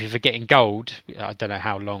there's a trophy for getting gold. I don't know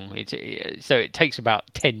how long. So it takes about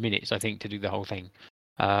 10 minutes, I think, to do the whole thing.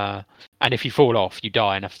 And if you fall off, you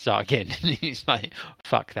die and have to start again. It's like,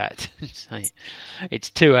 fuck that. It's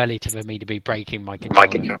too early for me to be breaking my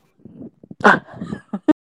controller.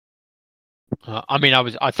 I mean,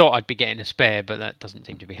 I thought I'd be getting a spare, but that doesn't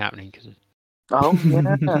seem to be happening because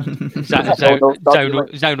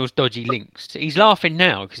Zonal's dodgy links. He's laughing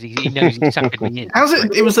now because he knows he's sucking me in. How's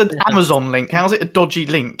it? It was an Amazon link. How's it a dodgy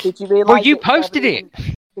link? Did you realise? Well, you posted it.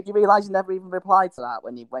 Did you realise you never even replied to that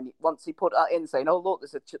once he put that in, saying, "Oh look,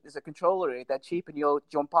 there's a controller here. They're cheap, and you'll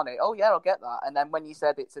jump on it." Oh yeah, I'll get that. And then when you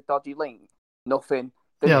said it's a dodgy link, nothing.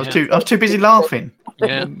 Yeah, I was too busy laughing.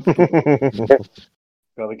 Yeah.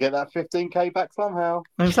 Got to get that 15k back somehow.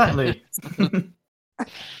 Exactly.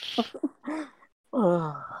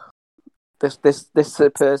 This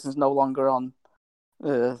person's no longer on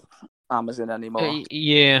Amazon anymore.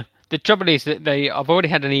 Yeah. The trouble is that I've already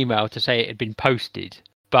had an email to say it had been posted,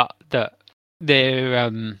 but that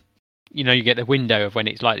they're you get the window of when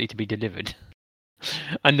it's likely to be delivered.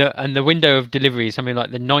 And the window of delivery is something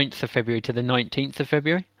like the 9th of February to the 19th of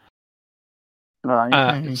February.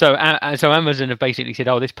 Right. So Amazon have basically said,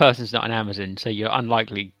 "Oh, this person's not on Amazon, so you're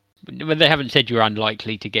unlikely." Well, they haven't said you're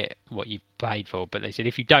unlikely to get what you paid for, but they said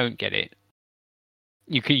if you don't get it,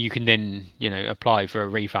 you can then apply for a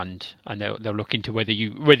refund, and they'll look into whether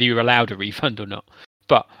you're allowed a refund or not.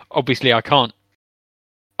 But obviously, I can't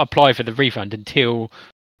apply for the refund until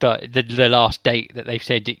the last date that they've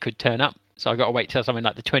said it could turn up. So I've got to wait till something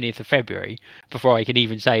like the 20th of February before I can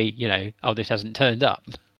even say, oh, this hasn't turned up.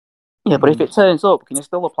 Yeah, but if it turns up, can you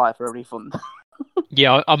still apply for a refund?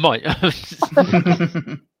 Yeah, I might.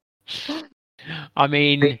 I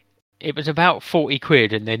mean, it was about 40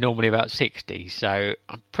 quid and they're normally about 60, so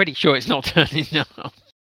I'm pretty sure it's not turning up.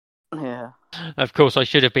 Yeah. Of course, I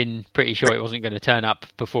should have been pretty sure it wasn't going to turn up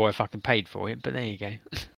before I fucking paid for it, but there you go.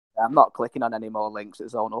 I'm not clicking on any more links at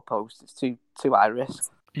Zonal posts. It's too high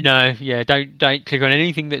risk. No, yeah, don't click on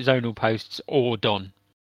anything that Zonal posts or Don.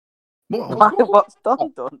 What's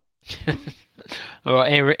Don done? Or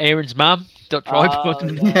Aaron's mum. Tripod. Oh, forgot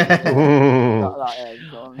about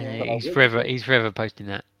Aaron's mum. Yeah. He's forever posting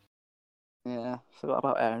that. Yeah, forgot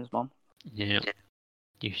about Aaron's mum. Yeah,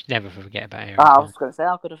 you should never forget about Aaron. I was going to say,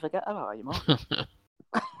 how could I forget about you, mum?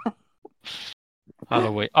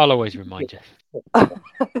 I'll always remind you.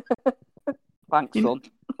 Thanks, son.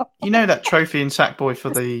 You know that trophy in Sackboy for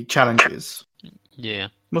the challenges? Yeah.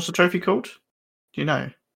 What's the trophy called? Do you know?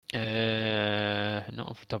 Not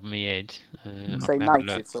off the top of my head. Say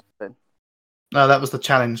knighted something. No, that was the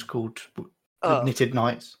challenge called the Knitted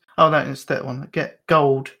Knights. Oh, no, it's that one. Get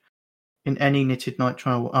gold in any Knitted Knight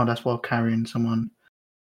trial. Oh, that's while carrying someone.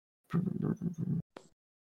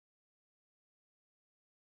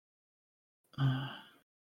 I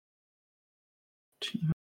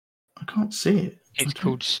can't see it. It's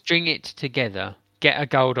called String It Together. Get a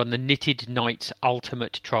gold on the Knitted Knights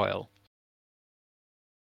Ultimate Trial.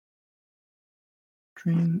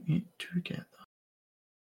 String It Together.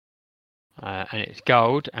 And it's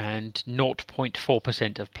gold, and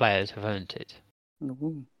 0.4% of players have earned it.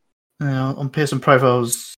 Mm-hmm. On Pearson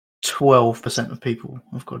Profiles, 12% of people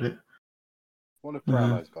have got it. One of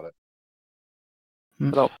Brownlow's got it.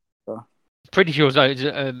 Pretty sure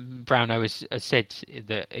Brownlow has said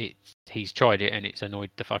that he's tried it and it's annoyed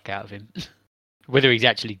the fuck out of him. Whether he's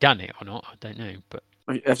actually done it or not, I don't know. But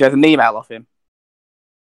have you had an email off him?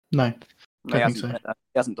 No. He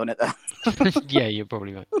hasn't done it then. Yeah, you're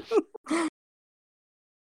probably right.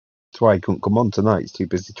 That's why he couldn't come on tonight. He's too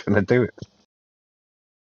busy trying to do it.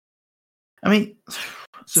 I mean,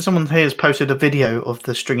 so someone here has posted a video of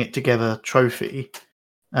the String It Together trophy.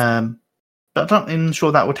 But I'm not even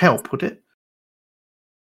sure that would help, would it?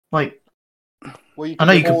 Like, I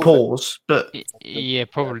know you can pause, but... Yeah,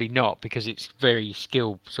 probably not, because it's very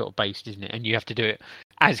skill sort of based, isn't it? And you have to do it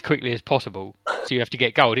as quickly as possible. So you have to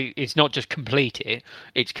get gold. It's not just complete it,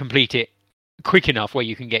 it's complete it quick enough where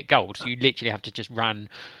you can get gold. So you literally have to just run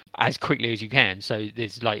as quickly as you can. So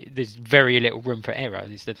there's very little room for error,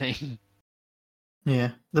 is the thing.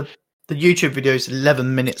 Yeah. The YouTube video is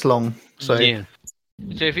 11 minutes long. So yeah.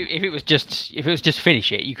 So if it was just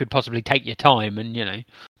finish it, you could possibly take your time and,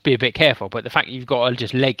 be a bit careful. But the fact that you've got to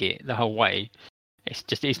just leg it the whole way,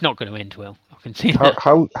 it's not going to end well. I can see that.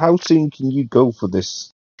 How soon can you go for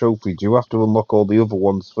this trophy? Do you have to unlock all the other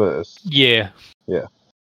ones first? Yeah. Yeah.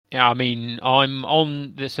 Yeah, I mean, I'm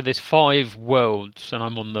on so there's 5 worlds, and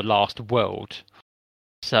I'm on the last world,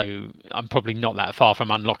 so I'm probably not that far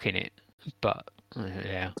from unlocking it. But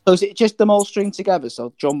yeah. So is it just them all string together?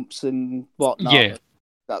 So jumps and whatnot. Yeah.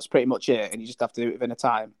 That's pretty much it, and you just have to do it within a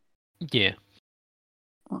time. Yeah.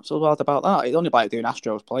 What's so bad about that? It's only by doing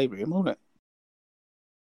Astro's Playroom, won't it?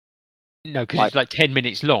 No, because it's like 10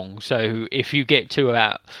 minutes long. So if you're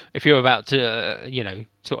about to,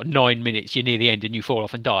 sort of 9 minutes, you're near the end and you fall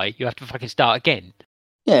off and die, you have to fucking start again.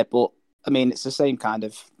 Yeah, but I mean, it's the same kind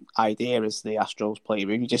of idea as the Astro's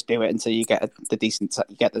Playroom. You just do it until you get you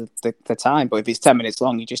get the time. But if it's 10 minutes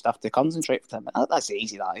long, you just have to concentrate for 10 minutes. That's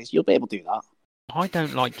easy, that is. You'll be able to do that. I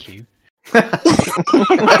don't like you. Do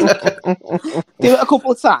it a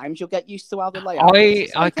couple of times, you'll get used to how the layout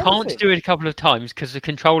is. I can't do it a couple of times because the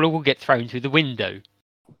controller will get thrown through the window.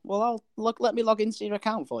 Well, let me log into your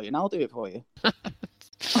account for you, and I'll do it for you.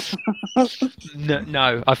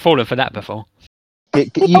 No, I've fallen for that before.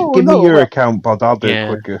 Give me your account, bud. I'll do it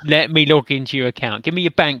quicker. Let me log into your account. Give me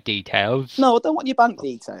your bank details. No, I don't want your bank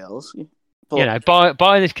details. But...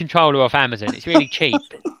 buy this controller off Amazon. It's really cheap.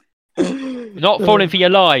 Not falling for your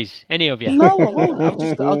lies, any of you. No, I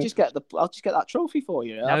won't. I'll just get that trophy for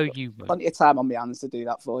you. No, you won't. Plenty of time on my hands to do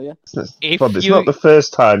that for you. It's not the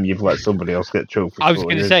first time you've let somebody else get trophies. I was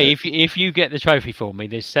going to say, if you get the trophy for me,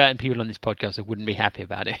 there's certain people on this podcast that wouldn't be happy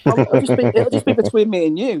about it. It'll just be between me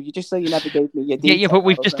and you. You just say you never gave me your details. Yeah, but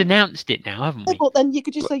we've just announced it now, haven't we? Yeah, but then you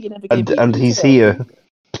could just say you never gave me. And he's here.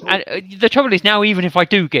 And the trouble is now, even if I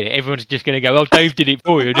do get it, everyone's just going to go, "Oh, Dave did it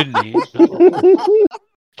for you, didn't he?"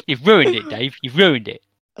 You've ruined it, Dave. You've ruined it.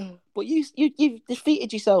 But you've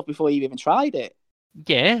defeated yourself before you even tried it.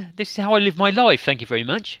 Yeah, this is how I live my life. Thank you very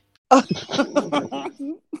much.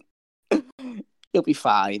 You'll be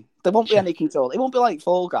fine. There won't be any control. It won't be like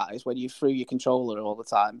Fall Guys when you threw your controller all the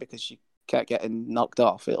time because you kept getting knocked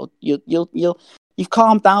off. You've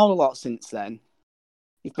calmed down a lot since then.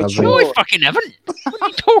 You've matured. No, I fucking haven't. What are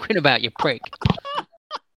you talking about, you prick?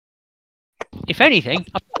 If anything,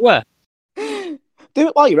 I were. Do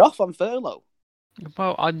it while you're off on furlough.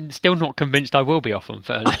 Well, I'm still not convinced I will be off on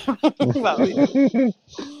furlough.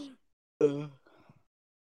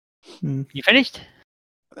 You finished?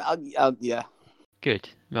 Yeah. Good.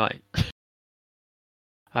 Right.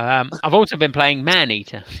 I've also been playing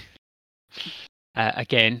Man-Eater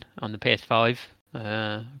again on the PS5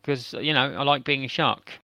 because I like being a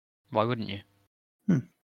shark. Why wouldn't you?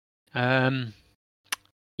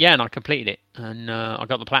 Yeah, and I completed it, and I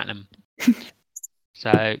got the platinum.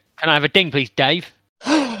 So, can I have a ding, please, Dave?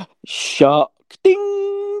 Shark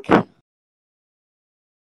ding.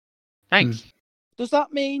 Thanks. Does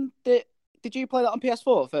that mean that? Did you play that on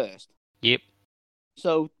PS4 first? Yep.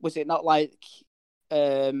 So was it not like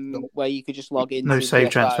where you could just log in? No save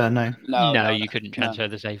transfer. No. No, you couldn't transfer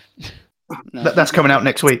the save. No. That's coming out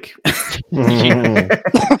next week.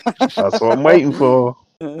 That's what I'm waiting for.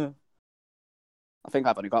 I think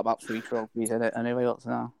I've only got about 3 trophies in it anyway. What's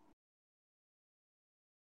now?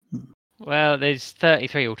 Well, there's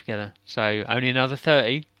 33 altogether, so only another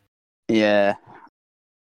 30. Yeah.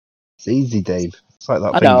 It's easy, Dave. It's like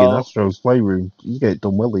that I thing in know. Astro's Playroom. You get it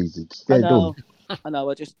done well easy. Just get it done. I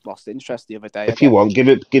know. I just lost interest the other day. If you want, give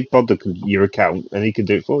Bod your account and he can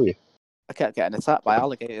do it for you. I kept getting attacked by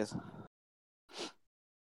alligators.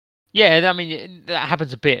 Yeah, I mean that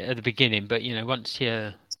happens a bit at the beginning, but once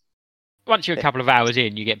you're a couple of hours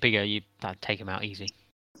in, you get bigger. You take them out easy.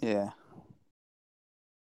 Yeah.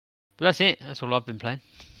 But that's it. That's all I've been playing.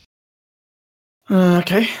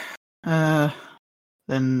 Okay.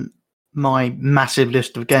 Then my massive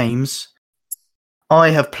list of games. I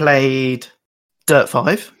have played Dirt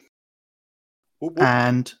 5.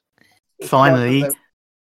 And It's finally...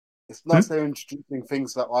 It's nice they're introducing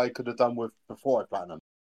things that I could have done with before I platinum.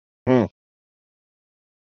 Oh,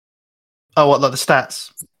 what, like the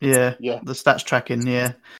stats? Yeah. Yeah. The stats tracking,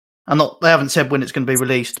 yeah. They haven't said when it's going to be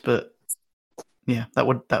released, but yeah, that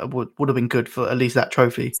would have been good for at least that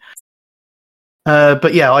trophy.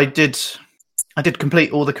 But yeah, I did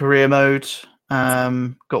complete all the career mode.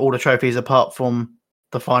 Got all the trophies apart from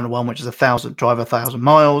the final one, which is 1,000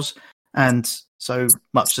 miles, and so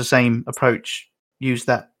much the same approach. Use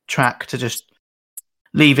that track to just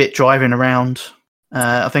leave it driving around.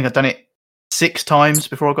 I think I've done it 6 times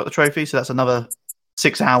before I got the trophy, so that's another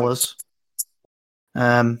 6 hours.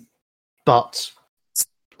 But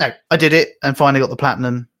no, I did it and finally got the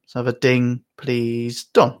platinum. So I have a ding, please,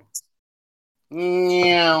 Don.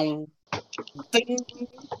 Meow. Ding.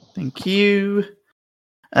 Thank you.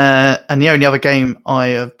 And the only other game I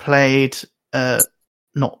have played,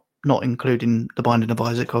 not including The Binding of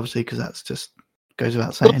Isaac, obviously, because that's just goes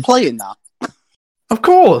without saying. Still playing that? Of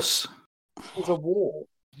course. It's a war.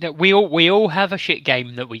 We all have a shit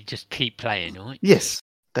game that we just keep playing, right? Yes,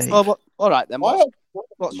 Dave. Oh, all right then. I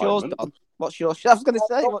What's at the yours, moment. Don? What's yours? I was going to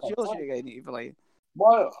say, what's yours game that you play?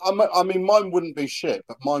 I mean, mine wouldn't be shit,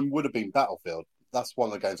 but mine would have been Battlefield. That's one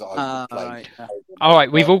of the games that I played. Right, yeah. All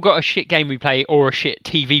right, we've all got a shit game we play or a shit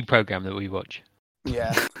TV program that we watch.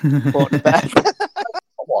 Yeah. Put to bed.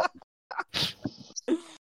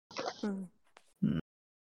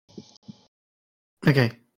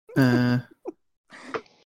 Okay.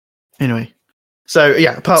 Anyway, so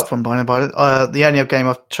yeah, apart from Binding of Isaac, the only other game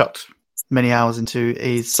I've chucked many hours into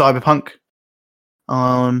is Cyberpunk.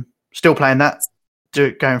 Still playing that,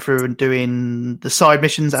 going through and doing the side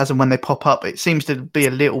missions as and when they pop up. It seems to be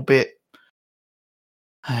a little bit,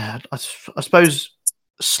 I suppose,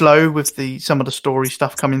 slow with some of the story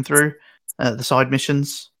stuff coming through. The side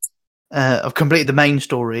missions. I've completed the main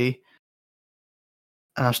story,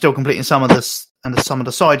 and I'm still completing some of this and some of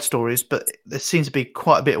the side stories. But there seems to be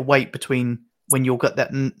quite a bit of wait between when you'll get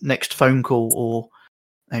that next phone call or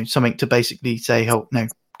something to basically say, "Oh, no,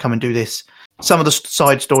 come and do this." Some of the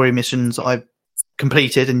side story missions I've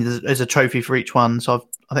completed, and there's a trophy for each one. So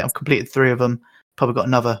I think I've completed 3 of them. Probably got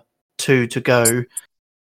another 2 to go.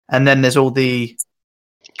 And then there's all the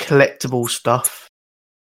collectible stuff.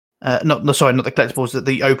 Not the collectibles,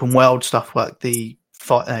 the open world stuff, like the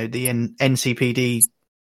NCPD,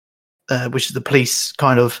 which is the police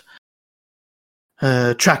kind of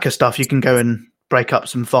tracker stuff. You can go and break up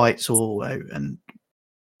some fights and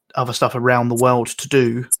other stuff around the world to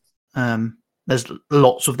do. There's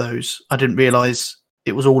lots of those. I didn't realise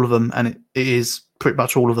it was all of them, and it is pretty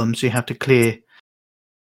much all of them. So you have to clear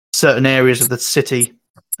certain areas of the city,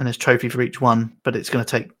 and there's trophy for each one, but it's going to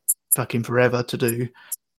take fucking forever to do.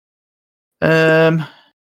 There's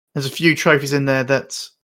a few trophies in there that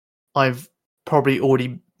I've probably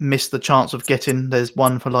already missed the chance of getting. There's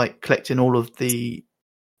one for like collecting all of the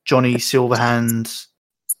Johnny Silverhand's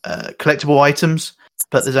collectible items,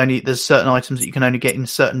 but there's certain items that you can only get in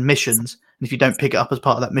certain missions, and if you don't pick it up as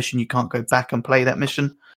part of that mission, you can't go back and play that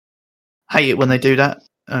mission. Hate it when they do that.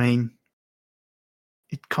 I mean,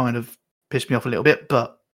 it kind of pissed me off a little bit,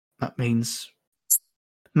 but that means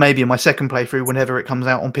maybe in my second playthrough, whenever it comes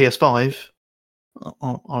out on PS5,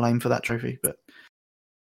 I'll aim for that trophy. But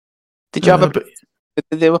Did you have but,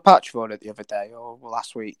 they were patch for it the other day or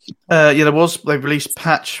last week? yeah, there was. They released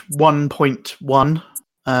patch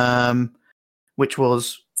 1.1, which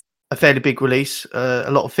was a fairly big release.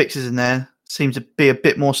 A lot of fixes in there. Seems to be a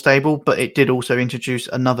bit more stable, but it did also introduce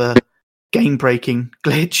another game-breaking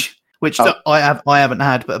glitch, which I haven't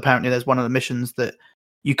had, but apparently there's one of the missions that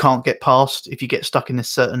you can't get past if you get stuck in this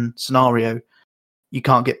certain scenario. You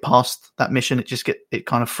can't get past that mission. It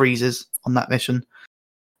kind of freezes on that mission.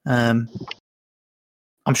 I'm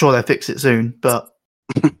sure they'll fix it soon, but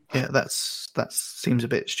yeah, that seems a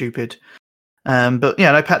bit stupid. But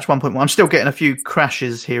yeah, no, patch 1.1. I'm still getting a few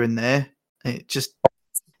crashes here and there.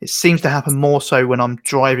 It seems to happen more so when I'm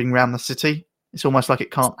driving around the city. It's almost like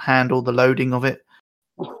it can't handle the loading of it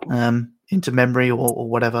into memory or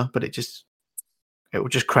whatever, but it will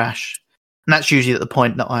just crash. And that's usually at the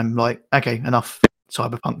point that I'm like, okay, enough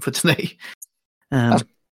Cyberpunk for today. I've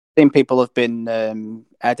seen people have been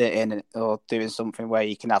editing or doing something where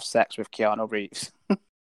you can have sex with Keanu Reeves.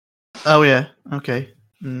 Oh yeah, okay.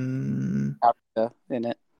 In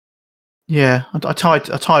it. Yeah, I try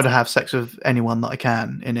to have sex with anyone that I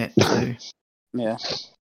can in it. So. Yeah.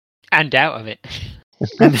 And out of it.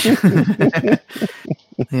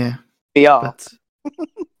 Yeah. VR. But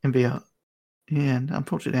in VR. Yeah, and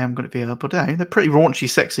unfortunately I haven't got it VR, but they're pretty raunchy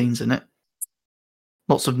sex scenes in it.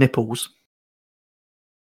 Lots of nipples.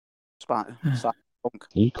 Cyberpunk. Are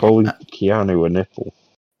you calling Keanu a nipple?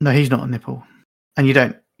 No, he's not a nipple. And you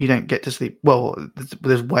don't get to sleep. Well,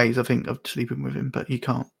 there's ways, I think, of sleeping with him, but you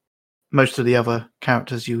can't. Most of the other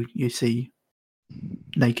characters you see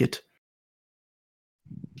naked.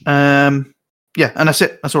 Yeah, and that's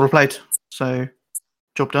it. That's all I played. So,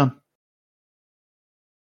 job done.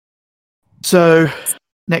 So,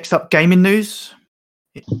 next up, gaming news,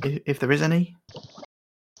 if there is any.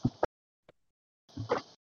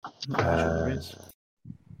 Not sure there is.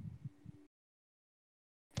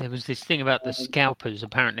 There was this thing about the scalpers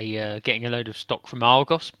apparently getting a load of stock from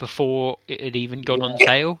Argos before it had even gone on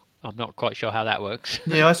sale. I'm not quite sure how that works.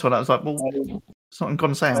 Yeah, I saw that. I was like, well, it's not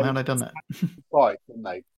gone on sale. How have they done that? Right, didn't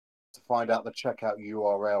they? To find out the checkout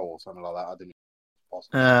URL or something like that. I didn't.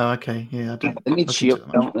 Oh, okay. Yeah, I don't. They need shield,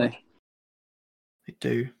 don't they? They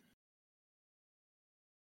do.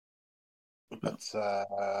 But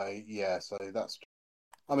yeah, so that's.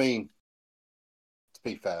 I mean, to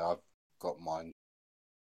be fair, I've got mine,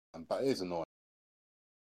 but it is annoying.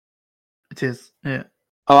 It is. Yeah.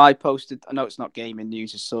 Oh, I posted. I know it's not gaming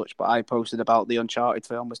news as such, but I posted about the Uncharted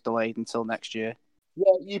film was delayed until next year.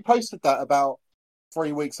 Yeah, you posted that about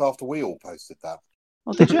 3 weeks after we all posted that.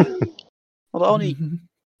 Oh, did you? Well, I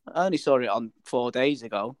only saw it on 4 days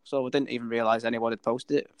ago, so I didn't even realise anyone had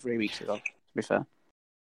posted it 3 weeks ago. To be fair,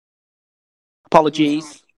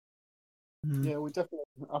 apologies. Yeah, we definitely.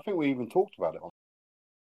 I think we even talked about it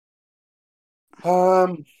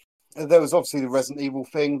on. There was obviously the Resident Evil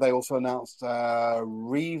thing. They also announced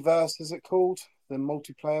Reverse, is it called? The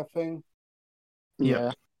multiplayer thing.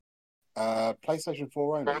 Yeah. PlayStation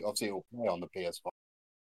 4 only. Obviously, it'll play on the PS5.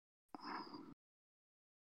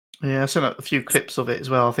 Yeah, I saw a few clips of it as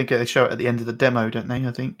well. I think they show it at the end of the demo, don't they?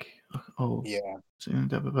 I think. Oh, yeah.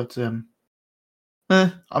 But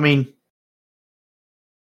I mean,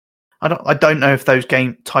 I don't know if those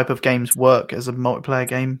type of games work as a multiplayer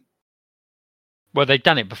game. Well, they've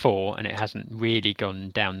done it before, and it hasn't really gone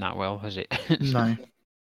down that well, has it? No.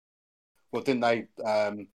 Well, didn't they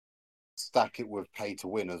stack it with pay to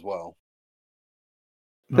win as well?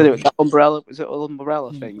 Did it with that umbrella? Was it an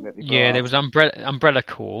umbrella thing that they brought out? There was Umbrella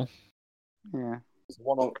Corps. Yeah. It was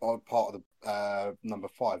one on part of the number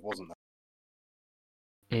 5, wasn't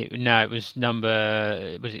there? No, it was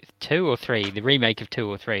was it 2 or 3? The remake of 2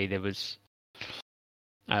 or 3. There was.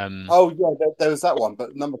 Oh yeah, there was that one,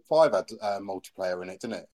 but number 5 had multiplayer in it,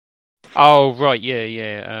 didn't it? Oh right, yeah.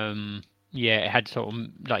 Yeah, it had sort of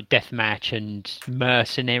like deathmatch and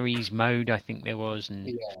mercenaries mode. I think there was, and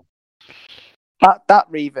yeah. That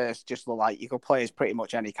Reverse just looked like you could play as pretty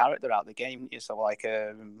much any character out of the game. So like,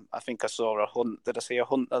 I think I saw a hunt. Did I see a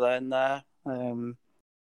hunter there in there? Who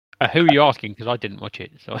are you asking? Because I didn't watch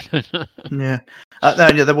it, so I don't know. Yeah.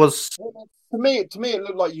 Yeah, there was. To me, it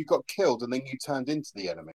looked like you got killed and then you turned into the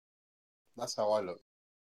enemy. That's how I look.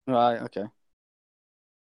 Right. Okay.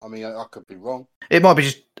 I mean, I could be wrong. It might be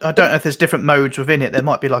just. I don't know if there's different modes within it. There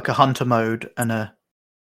might be like a hunter mode and a,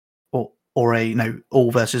 or a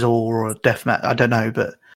all versus all or a deathmatch. I don't know,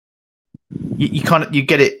 but you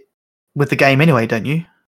get it with the game anyway, don't you?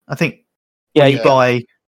 I think. Yeah. You buy.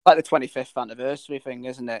 Like the 25th anniversary thing,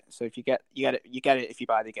 isn't it? So if you get it if you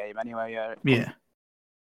buy the game anyway. Yeah.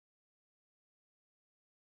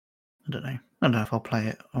 I don't know. I don't know if I'll play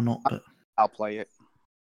it or not, but I'll play it.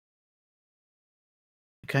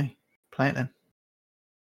 okay, play it then.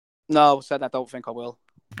 No, I said I don't think I will.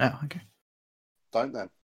 Oh, okay. Don't then.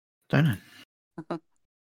 Don't know.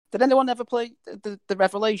 Did anyone ever play the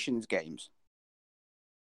Revelations games?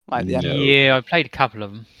 Like No. Yeah, I played a couple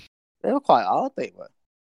of them. they were quite hard. They were.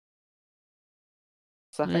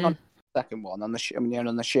 So I think Yeah. on the second one on the when you're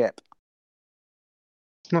on the ship.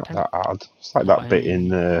 It's not that hard. It's like Not that bit a-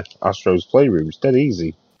 in Astro's Playroom. It's dead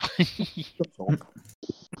easy. Up.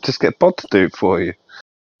 Just get Bod to do it for you.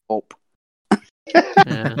 Up.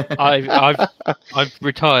 Yeah. I've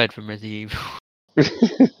retired from Resident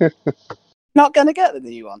Evil. Not gonna get the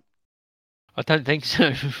new one. I don't think so.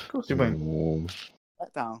 Of course you won't.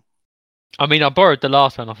 Let down. I mean, I borrowed the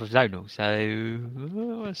last one off of Zonal, so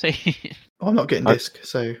we'll see. I'm not getting disc,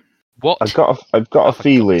 so What? I've got Oh, a God.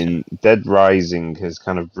 feeling Dead Rising has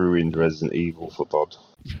kind of ruined Resident Evil for Bod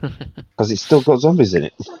because it's still got zombies in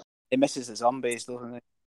it. It misses the zombies, doesn't it?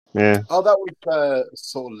 Yeah. Oh, that was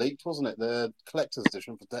sort of leaked, wasn't it? The collector's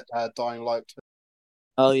edition for Dying Light 2.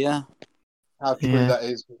 Oh yeah. How true Yeah. that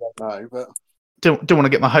is, we don't know. But don't want to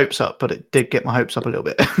get my hopes up, but it did get my hopes up a little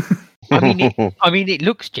bit. I mean, it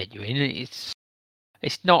looks genuine.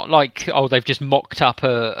 It's not like they've just mocked up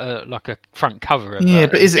a front cover of Yeah, a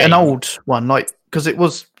but is it an game. old one? Like, because it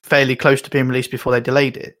was fairly close to being released before they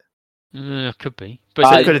delayed it. Could be, So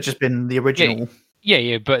but it could have just been the original.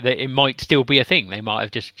 yeah, but it might still be a thing. They might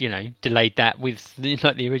have just delayed that with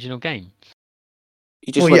the original game.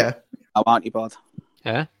 You just Well, yeah. Oh, aren't you, Bod?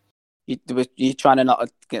 Yeah. You're trying to not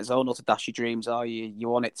get Zonal to dash your dreams, are you? You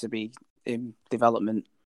want it to be in development.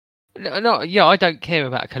 No, yeah, I don't care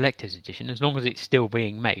about a collector's edition as long as it's still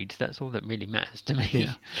being made. That's all that really matters to me.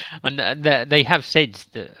 Yeah. And they have said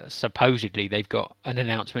that supposedly they've got an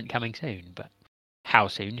announcement coming soon, but how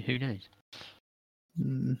soon? Who knows?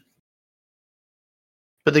 Mm.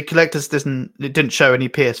 But the collectors didn't show any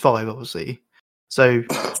PS5, obviously. So,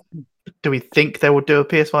 do we think they will do a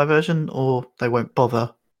PS5 version, or they won't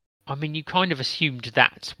bother? I mean, you kind of assumed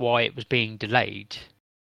that's why it was being delayed,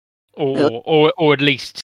 or at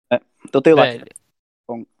least They'll do like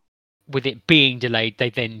with it being delayed, they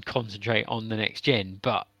then concentrate on the next gen.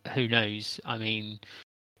 But who knows? I mean,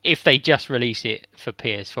 if they just release it for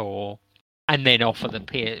PS4 and then offer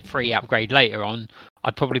the free upgrade later on,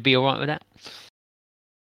 I'd probably be all right with that.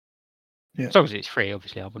 Yeah. As long as it's free,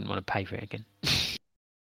 obviously, I wouldn't want to pay for it again.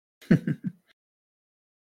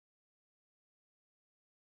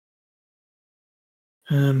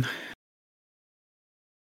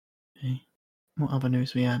 Okay. What other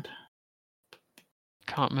news we had?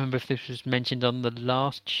 Can't remember if this was mentioned on the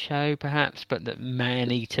last show, perhaps, but that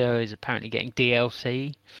Man-Eater is apparently getting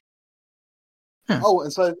DLC. oh,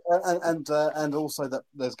 and so and also that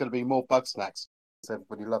there's going to be more bug snacks. So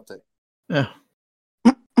everybody loved it. Yeah.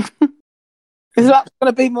 Is that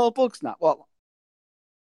going to be more bugs now? What?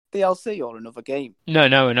 DLC or another game? No,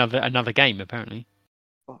 another game apparently.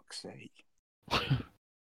 Fuck's sake.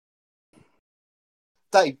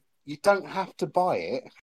 Dave, you don't have to buy it.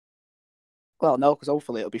 Well, no, because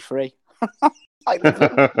hopefully it'll be free.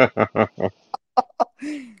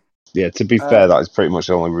 Yeah, to be fair, that is pretty much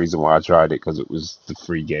the only reason why I tried it, because it was the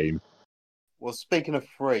free game. Well, speaking of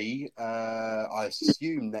free, I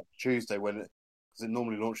assume next Tuesday, because it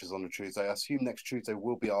normally launches on a Tuesday, I assume next Tuesday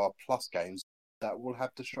will be our Plus games that will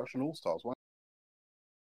have Destruction All Stars, won't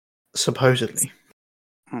it? Supposedly.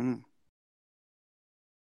 I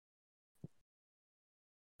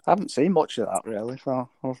haven't seen much of that really, so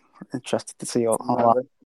I'm interested to see all that.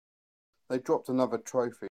 They dropped another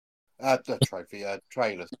trailer.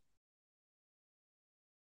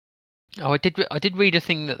 Oh, I did read a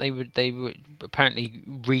thing that they were apparently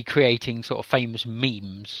recreating sort of famous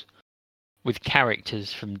memes with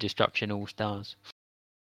characters from Destruction All Stars.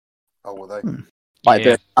 Oh, were they?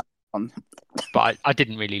 Like But I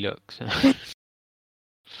didn't really look. So.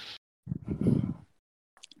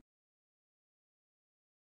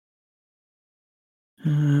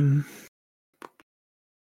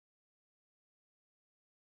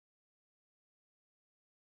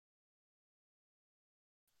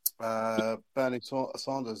 Bernie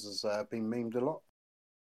Sanders has been memed a lot.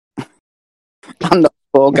 I'm the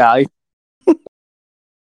poor guy.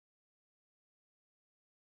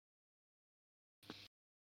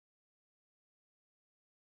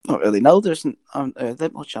 Not really. No, there isn't. I haven't heard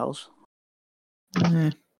that much else.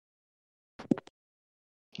 Yeah.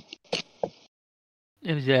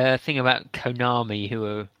 There was a thing about Konami who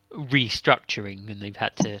are restructuring and they've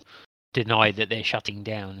had to deny that they're shutting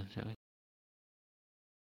down.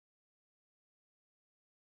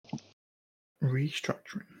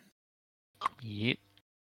 Restructuring. Yep.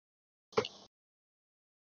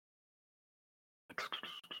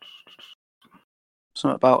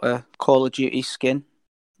 Something about a Call of Duty skin,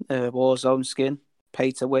 a Warzone skin, pay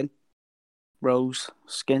to win, Rose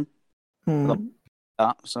skin.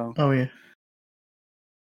 That so. Oh yeah.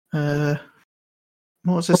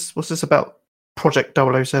 What's this about? Project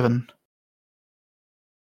 007?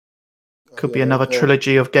 Could be another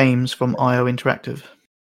trilogy of games from IO Interactive.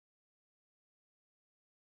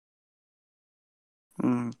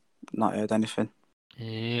 Not heard anything.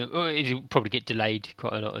 Well, it'll probably get delayed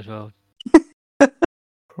quite a lot as well.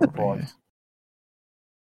 Probably.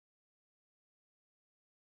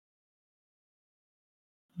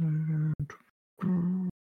 Yeah.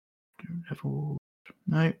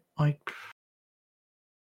 No, I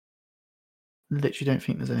literally don't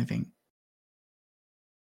think there's anything.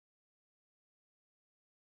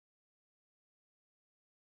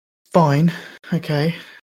 Fine. Okay.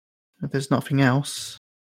 If there's nothing else.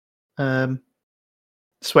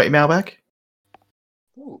 Sweaty mailbag?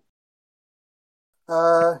 Ooh.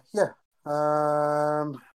 Yeah.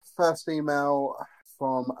 First email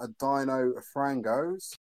from Dino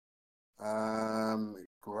Frangos.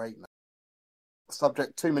 Great name.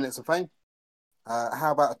 Subject: 2 minutes of fame.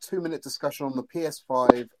 How about a 2-minute discussion on the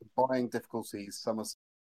PS5 buying difficulties?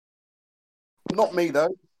 Not me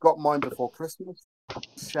though. Got mine before Christmas.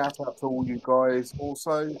 Shout out to all you guys.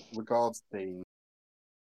 Also, regards Dean.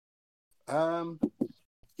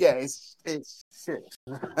 Yeah, it's shit.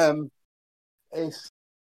 It's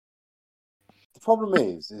the problem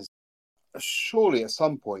is surely at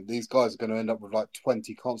some point these guys are going to end up with like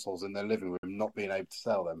 20 consoles in their living room, not being able to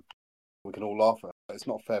sell them. We can all laugh at it. But it's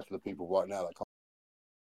not fair for the people right now that can't.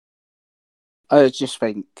 I just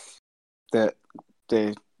think that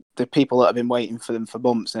the people that have been waiting for them for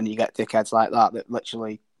months, and you get dickheads like that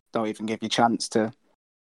literally don't even give you a chance to.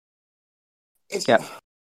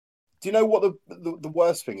 Do you know what the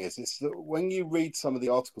worst thing is? It's that when you read some of the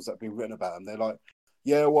articles that have been written about them, they're like,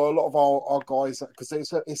 yeah, well, a lot of our guys, because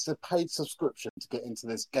it's a paid subscription to get into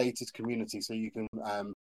this gated community, so you can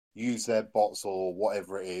use their bots or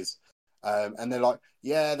whatever it is. And they're like,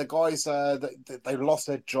 yeah, the guys they lost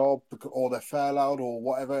their job or they fell out or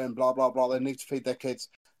whatever, and blah blah blah. They need to feed their kids.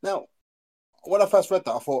 Now, when I first read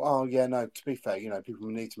that, I thought, oh yeah, no. To be fair, people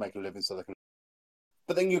need to make a living so they can.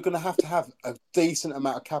 But then you're going to have a decent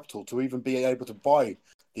amount of capital to even be able to buy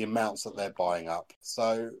the amounts that they're buying up.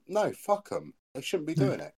 So no, fuck them. They shouldn't be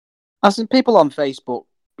doing it. I've seen people on Facebook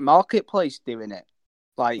Marketplace doing it.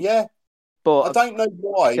 Like, yeah, but I don't know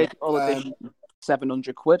why. They all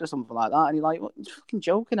 £700 or something like that, and you're like, "What? You're fucking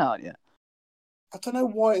joking, aren't you?" I don't know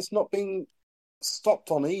why it's not being stopped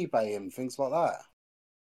on eBay and things like that.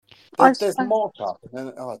 There's markup, and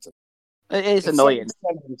then it is annoying.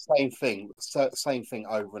 The same thing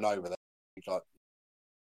over and over. Like,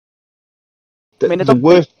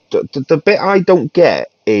 the bit I don't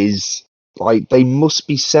get is like they must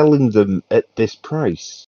be selling them at this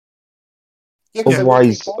price. Yeah,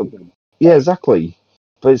 otherwise, yeah, exactly.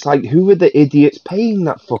 But it's like, who are the idiots paying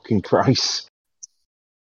that fucking price?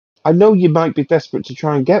 I know you might be desperate to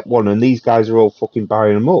try and get one, and these guys are all fucking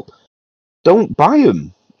buying them up. Don't buy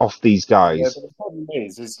them off these guys. Yeah, but the problem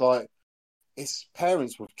is like, it's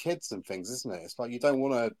parents with kids and things, isn't it? It's like you don't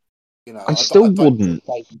want to, I still wouldn't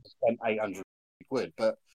spend £800,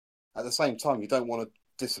 but at the same time, you don't want to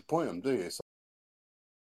disappoint them, do you? So...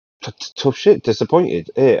 Tough shit.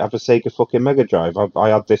 Disappointed. Hey, have a Sega fucking Mega Drive. I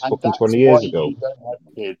had this and fucking 20 years ago. You don't have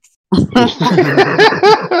kids.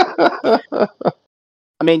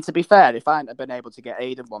 I mean, to be fair, if I hadn't been able to get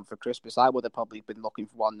Aiden one for Christmas, I would have probably been looking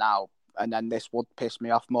for one now, and then this would piss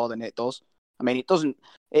me off more than it does. I mean, it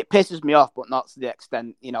pisses me off, but not to the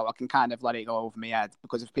extent, I can kind of let it go over my head,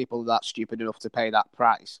 because if people are that stupid enough to pay that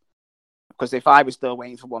price. Because if I was still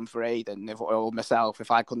waiting for one for Aiden, or myself,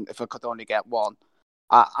 if I could only get one,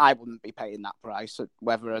 I wouldn't be paying that price, how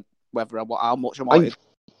much I wanted.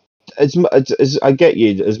 As I get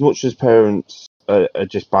you, as much as parents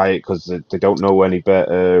just buy it because they don't know any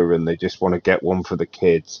better and they just want to get one for the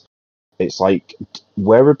kids, it's like,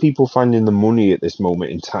 where are people finding the money at this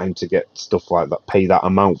moment in time to get stuff like that, pay that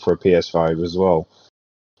amount for a PS5 as well?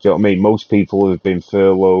 Do you know what I mean? Most people have been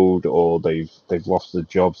furloughed or they've lost their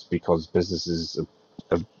jobs because businesses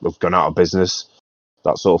have gone out of business,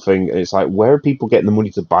 that sort of thing. And it's like, where are people getting the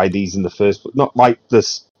money to buy these in the first place? Not like the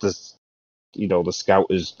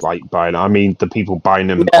scouters like buying. I mean, the people buying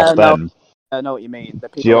them off them. I know what you mean.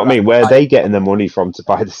 Do you know what I mean? Where are they getting the money from to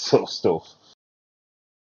buy this sort of stuff?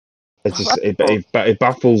 It's just, it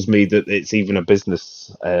baffles me that it's even a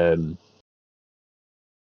business. To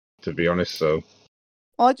be honest, so.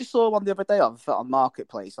 Well, I just saw one the other day on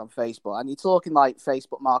Marketplace on Facebook, and you're talking like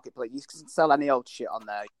Facebook Marketplace. You can sell any old shit on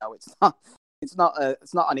there. It's not. It's not an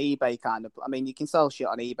eBay kind of. I mean, you can sell shit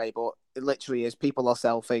on eBay, but it literally is people will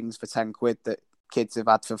sell things for £10 that kids have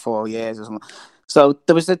had for 4 years or something. So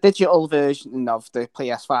there was a digital version of the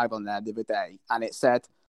PS5 on there the other day, and it said,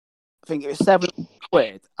 I think it was £7,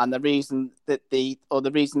 and the reason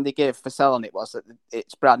they give for selling it was that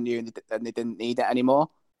it's brand new and they didn't need it anymore.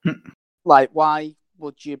 Like, why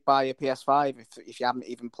would you buy a PS5 if you haven't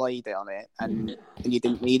even played it on it and you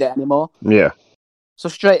didn't need it anymore? Yeah. So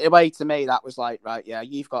straight away to me, that was like, right, yeah,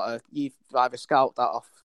 you've either scalped that off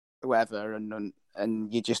whoever and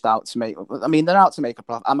you're just out to make. I mean, they're out to make a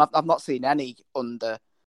profit. I've not seen any under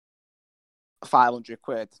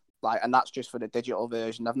 £500, like, and that's just for the digital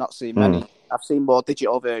version. I've not seen many. I've seen more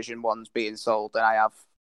digital version ones being sold than I have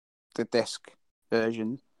the disc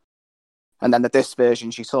version. And then the disc version,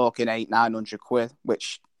 she's talking £800-900,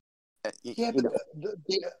 which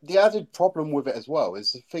the added problem with it as well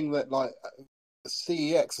is the thing that like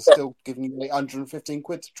CEX are still giving you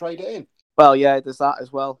 £815 to trade it in. Well, yeah, there's that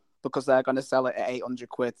as well, because they're going to sell it at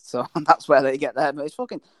 £800, so that's where they get there. But it's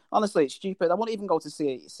fucking, honestly, it's stupid. I won't even go to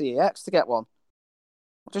CEX to get one.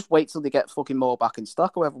 I'll just wait till they get fucking more back in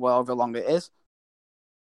stock, however long it is.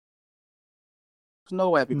 There's no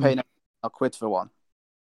way I'd be paying £1 for one.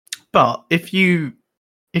 But if you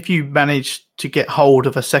manage to get hold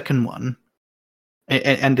of a second one,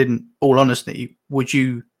 and in all honesty, would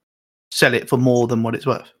you sell it for more than what it's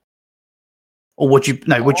worth? Or would you put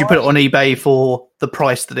it on eBay for the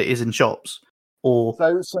price that it is in shops? Or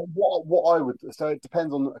so what I would, so it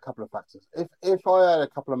depends on a couple of factors. If I had a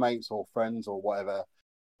couple of mates or friends or whatever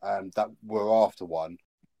that were after one,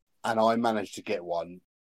 and I managed to get one,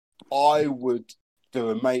 I would do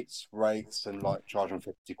a mate's rates and like charge them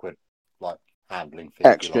 £50, like handling fee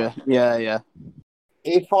extra. Like. Yeah.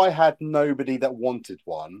 If I had nobody that wanted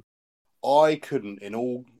one, I couldn't. In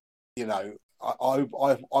all, I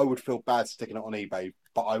would feel bad sticking it on eBay,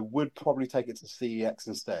 but I would probably take it to CEX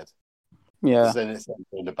instead. Yeah. Because then it's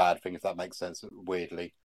not a bad thing, if that makes sense.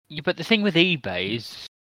 Weirdly. Yeah, but the thing with eBay is,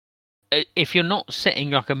 if you're not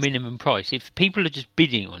setting like a minimum price, if people are just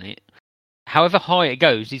bidding on it, however high it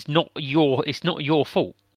goes, it's not your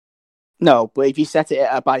fault. No, but if you set it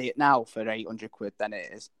at buy it now for £800, then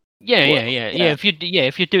it is. Yeah.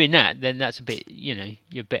 If you're doing that, then that's a bit, you're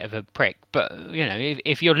a bit of a prick. But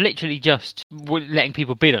if you're literally just letting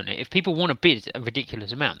people bid on it, if people want to bid a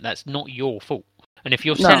ridiculous amount, that's not your fault. And if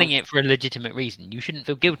you're selling it for a legitimate reason, you shouldn't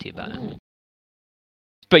feel guilty about it.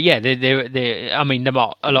 But yeah, I mean, a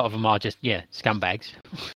lot of them are just scumbags.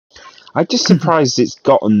 I'm just surprised it's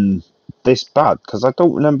gotten this bad, because I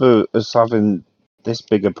don't remember us having this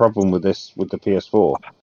big a problem with the PS4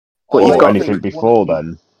 or anything before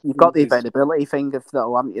then. You've got the availability thing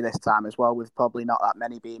though, haven't you, this time as well, with probably not that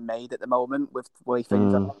many being made at the moment with the way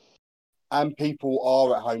things are. And people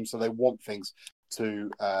are at home, so they want things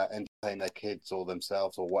to entertain their kids or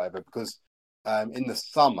themselves or whatever, because in the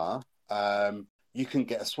summer you can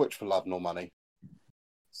get a Switch for love nor money.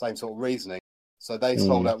 Same sort of reasoning. So they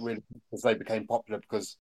sold out really because they became popular,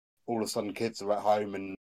 because all of a sudden kids are at home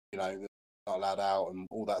and they're not allowed out and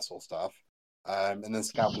all that sort of stuff. And then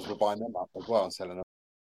scalpers were buying them up as well and selling them.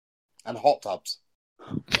 And hot tubs.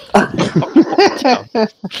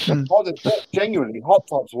 Genuinely, hot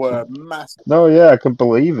tubs were massive. No, yeah, I can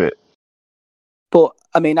believe it. But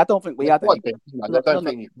I mean, I don't think we had any. I don't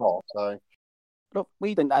think you can't. So look,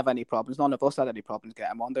 we didn't have any problems. None of us had any problems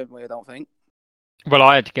getting one, did we? I don't think. Well,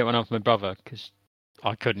 I had to get one off my brother because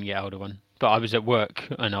I couldn't get hold of one. But I was at work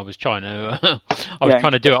and I was trying to,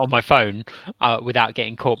 trying to do it on my phone without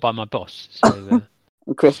getting caught by my boss. So,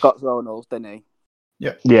 and Chris got zonals, didn't he?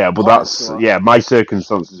 Yeah, but my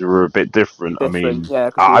circumstances were a bit different. I mean,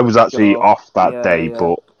 I was actually off that day,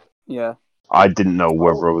 but I didn't know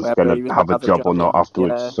whether I was going to have a job or not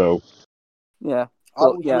afterwards. So I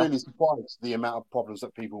was really surprised the amount of problems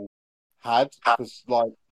that people had, because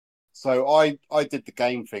so I did the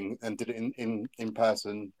game thing and did it in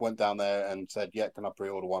person, went down there and said, yeah, can I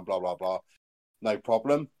pre-order one, blah, blah, blah. No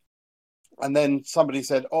problem. And then somebody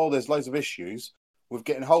said, oh, there's loads of issues with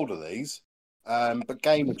getting hold of these. But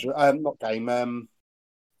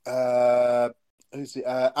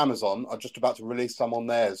Amazon are just about to release some on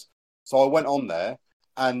theirs. So I went on there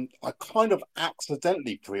and I kind of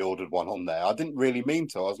accidentally pre-ordered one on there. I didn't really mean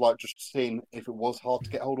to. I was just seeing if it was hard to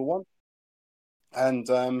get hold of one. And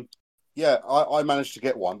I managed to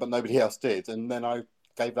get one, but nobody else did. And then I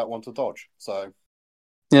gave that one to Dodge. So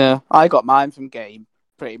I got mine from Game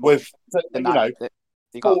pretty much.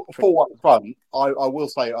 For up front, I will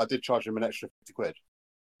say I did charge him an extra £50.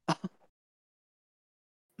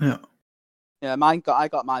 Yeah. Yeah, I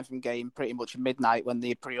got mine from game pretty much midnight when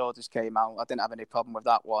the pre-orders came out. I didn't have any problem with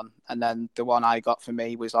that one. And then the one I got for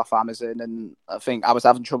me was off Amazon, and I think I was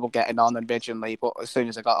having trouble getting on originally, but as soon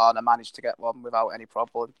as I got on, I managed to get one without any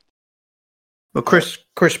problem. Well, Chris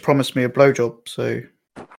promised me a blowjob, so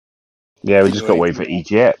Yeah, we just got to wait for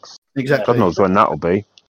EGX. exactly. God knows when that'll be.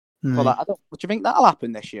 No. Well, do you think that'll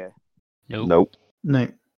happen this year? Nope. No.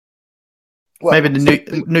 Well, Maybe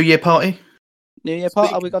the New Year party. New Year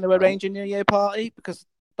party? Are we going to arrange a New Year party? Because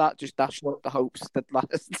that just dashed the hopes that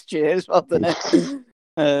last year as well, didn't it?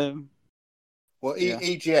 Well,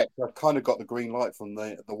 EGX, I've kind of got the green light from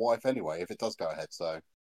the wife anyway, if it does go ahead. So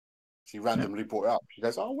she randomly brought it up. She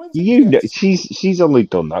goes, "Oh, when's EGX?" She's only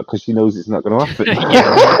done that because she knows it's not going to happen.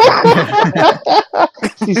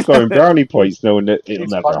 She's scoring brownie points knowing that it'll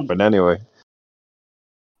never happen anyway.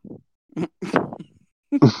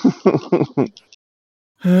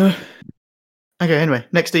 Okay, anyway,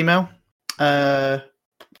 next email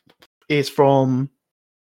is from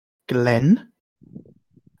Glenn.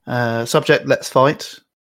 Subject, let's fight.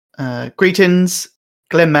 Greetings,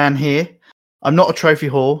 Glenn Man here. I'm not a trophy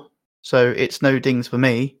whore, so it's no dings for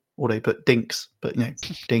me. Or they put dinks, but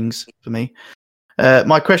dings for me.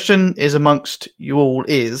 My question is amongst you all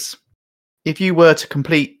is, if you were to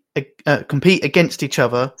compete against each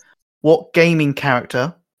other, what gaming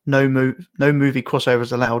character, no movie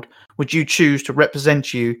crossovers allowed, would you choose to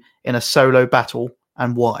represent you in a solo battle,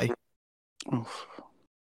 and why?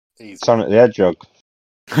 Sonic the Hedgehog.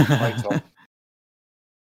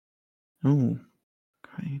 Ooh,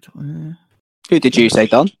 Kratos. Who did you say,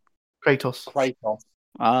 Don? Kratos.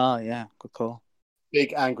 Ah, yeah, good call.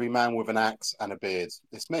 Big angry man with an axe and a beard.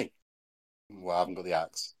 It's me. Well, I haven't got the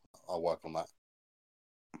axe. I'll work on that.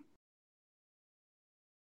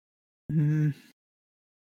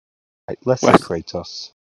 Let's say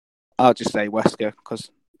Kratos. I'll just say Wesker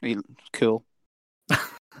because he's cool.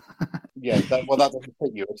 Yeah, that doesn't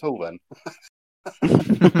fit you at all then.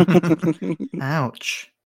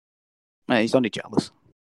 Ouch. Yeah, he's only jealous.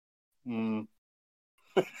 I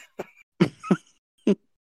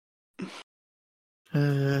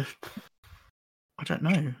don't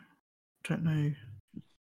know.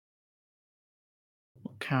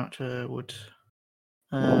 What character would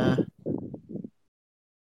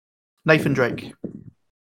Nathan Drake.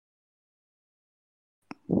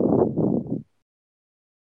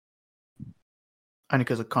 Only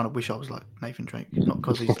because I kind of wish I was like Nathan Drake, not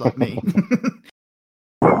because he's like me.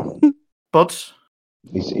 Bods?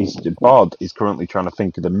 Bod is currently trying to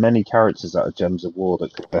think of the many characters out of Gems of War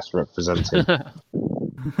that could best represent him.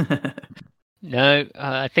 No,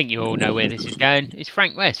 I think you all know where this is going. It's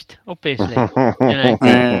Frank West, obviously.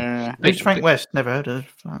 Who's Frank West? Never heard of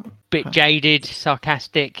that. Bit jaded,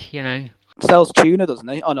 sarcastic, Sells tuna, doesn't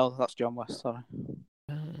he? Oh no, that's John West. Sorry.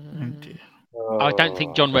 I don't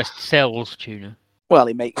think John West sells tuna. Well,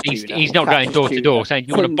 he makes tuna. He's not going door to door saying,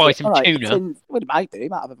 "You want to buy some tuna?" Well, he might do. He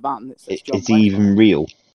might have a van that says John Is West. he even real?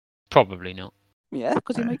 Probably not. Yeah,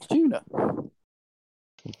 because he makes tuna.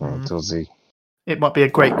 Does he? It might be a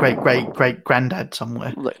great granddad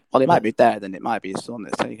somewhere. Well, he might be dead, and it might be his son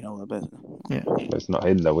that's taking over the business. Yeah. It's not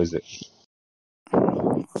him, though, is it?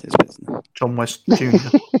 That's his business. John West Jr.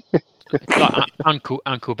 It's like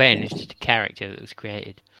Uncle Ben is just a character that was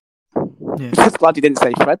created. Yeah. I'm just glad you didn't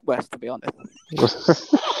say Fred West, to be honest.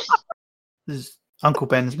 Uncle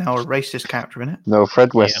Ben's now a racist character in it. No,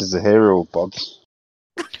 Fred West is a hero, Bob.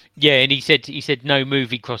 Yeah, and he said no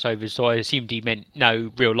movie crossovers, so I assumed he meant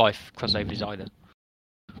no real life crossovers either.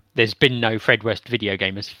 There's been no Fred West video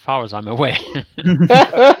game as far as I'm aware.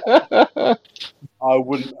 I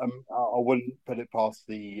wouldn't put it past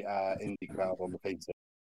the indie crowd on the pizza.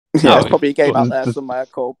 Yeah, there's probably a game out there somewhere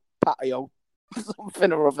called Patio,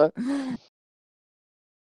 something or other.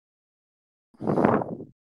 What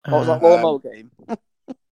was that lawnmower game?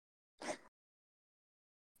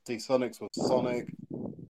 D-Sonics was Sonic.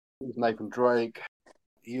 He was Nathan Drake.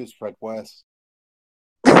 He was Fred West.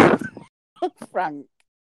 Frank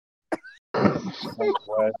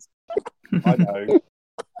West. I know.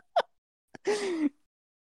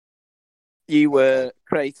 You were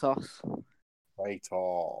Kratos.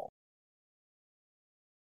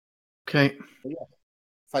 Okay. Yeah.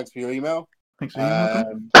 Thanks for your email. Thanks for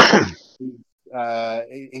your email.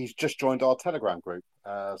 He's just joined our Telegram group.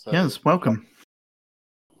 Yes, welcome.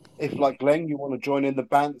 If, like Glenn, you want to join in the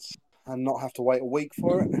bants and not have to wait a week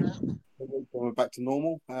for it, when we're back to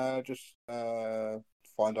normal, just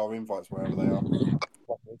find our invites wherever they are.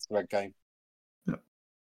 It's a red game.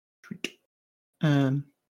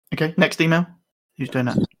 Okay, next email. Who's doing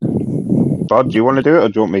that? Bod, do you want to do it or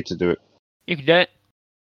do you want me to do it? You can do it.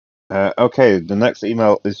 Okay, the next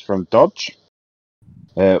email is from Dodge.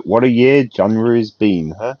 What a year January's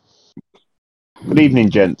been, huh? Good evening,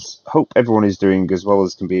 gents. Hope everyone is doing as well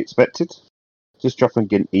as can be expected. Just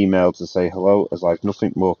dropping an email to say hello, as I've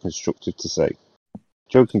nothing more constructive to say.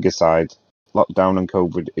 Joking aside, lockdown and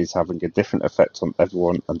COVID is having a different effect on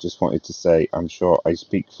everyone, and just wanted to say I'm sure I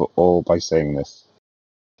speak for all by saying this.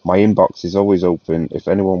 My inbox is always open if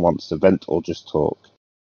anyone wants to vent or just talk.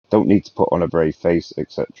 Don't need to put on a brave face,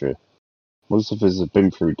 etc. Most of us have been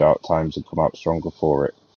through dark times and come out stronger for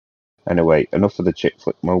it. Anyway, enough of the chick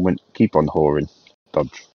flick moment. Keep on whoring.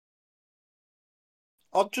 Dodge.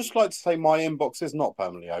 I'd just like to say my inbox is not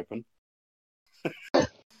permanently open.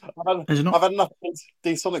 Is it not? I've had enough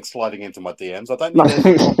D-Sonic sliding into my DMs. I don't need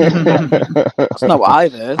it. That's not what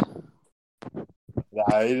I've heard.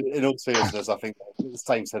 No, in all seriousness, I think the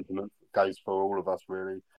same sentiment goes for all of us,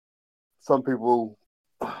 really. Some people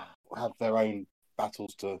have their own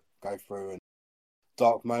battles to go through and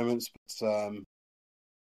dark moments, but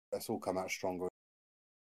let's all come out stronger.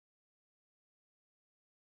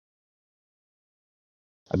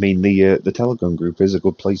 I mean, the Telegram group is a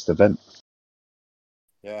good place to vent.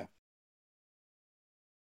 Yeah.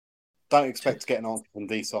 Don't expect to get an answer from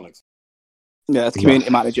D-Sonics. Yeah, the community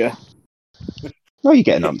manager. No, you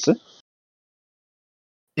get an answer.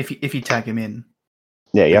 If you tag him in.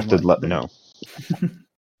 Yeah, you have to Anyway. let me know.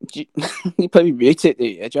 You probably mute it, do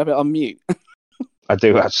you? Do you have it on mute? I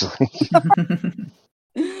do, actually.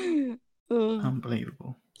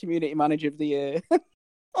 Unbelievable. Community manager of the year.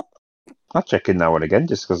 I check in now and again.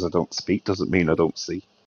 Just because I don't speak doesn't mean I don't see.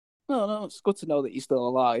 No, it's good to know that you're still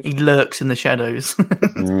alive. He lurks in the shadows.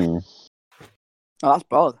 Mm. Oh, that's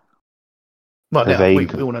bad. Well, yeah, we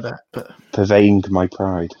Purveying. all know that, but Purveying my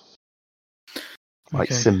pride. Like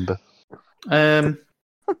okay. Simba.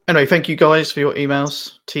 Anyway, thank you guys for your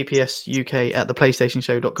emails. TPSUK at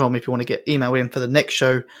theplaystationshow.com if you want to get email in for the next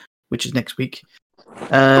show, which is next week.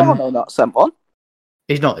 No, not sent one.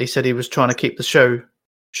 He's not. He said he was trying to keep the show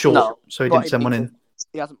short, No, so he didn't send one in.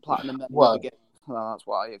 He hasn't platinum them. Well, that's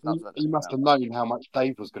why. He must have known how much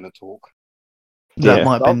Dave was going to talk. That Yeah.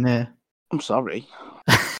 might have been there. I'm sorry.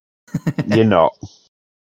 You're not.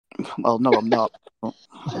 Well, no, I'm not.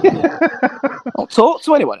 I'll talk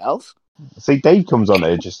to anyone else. See, Dave comes on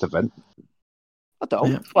here just to vent. I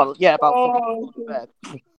don't. Yeah. Well, yeah, about Oh, bed.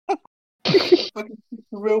 fucking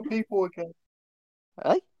real people again.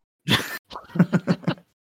 Eh?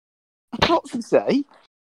 What's he say?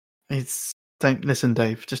 Don't listen,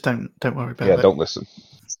 Dave. Just don't worry about Yeah, it. don't listen.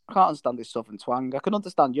 I can't understand his southern twang. I can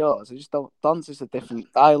understand yours. I just don't. Don's is a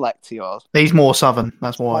different dialect to yours. He's more southern.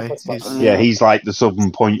 That's why. Yeah, he's like the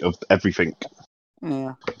southern point of everything.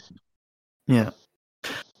 Yeah. Yeah.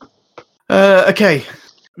 Okay.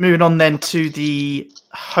 Moving on then to the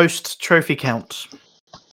host trophy count.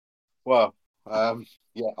 Well,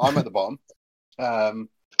 yeah, I'm at the bottom. I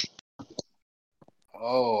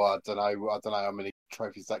don't know how many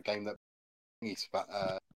trophies that game that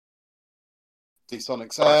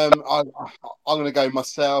D-Sonics. I'm going to go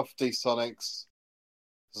myself, D-Sonics,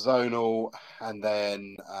 Zonal, and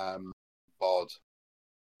then Bod.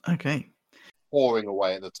 Okay. Pouring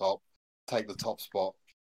away at the top. Take the top spot.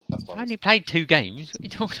 I only played 2 games. What are you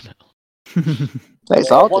talking about? It's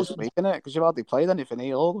hard this week, isn't it? Because you've hardly played anything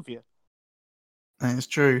here, all of you. That's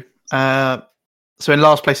true. So in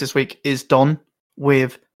last place this week is Don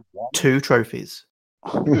with 2 trophies.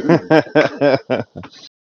 Good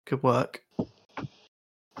work.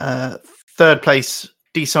 Third place,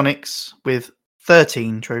 D-Sonics with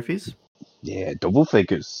 13 trophies. Yeah, double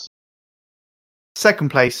figures. Second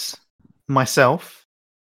place, myself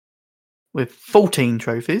with 14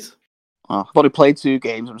 trophies. Oh, I've only played 2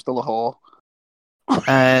 games. I'm still a whore.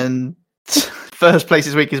 And first place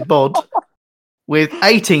this week is Bod with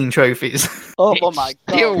 18 trophies. Oh my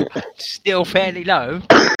god! Still fairly low.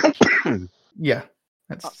 Yeah,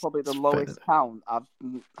 that's probably the lowest count I've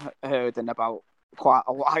heard in about quite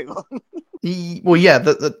a while. Well, yeah,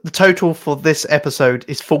 the total for this episode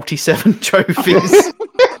is 47 trophies.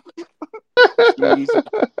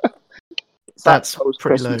 That's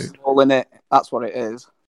pretty low. All in it. That's what it is.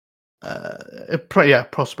 Yeah,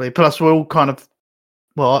 possibly. Plus, we're all kind of.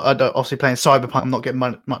 Well, I don't obviously playing Cyberpunk. I'm not getting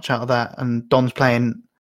much out of that, and Don's playing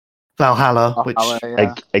Valhalla, which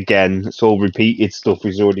again, it's all repeated stuff.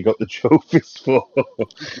 He's already got the trophies for.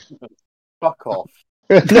 Fuck off.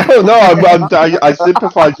 No, I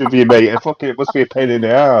sympathise with you, mate. It must be a pain in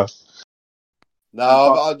the ass.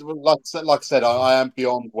 No, like I said, I am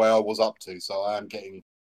beyond where I was up to, so I am getting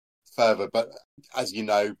further. But as you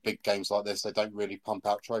know, big games like this, they don't really pump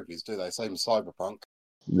out trophies, do they? Same as Cyberpunk.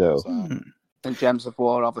 No. So. And Gems of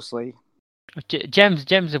War, obviously.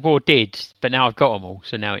 Gems of War did, but now I've got them all,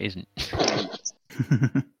 so now it isn't.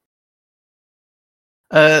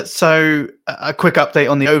 So a quick update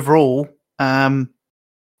on the overall.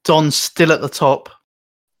 Don's still at the top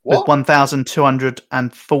with What?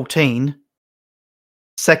 1,214.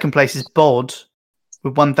 Second place is Bod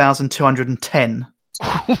with 1,210.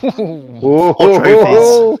 Oh, Four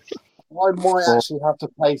trophies. I might actually have to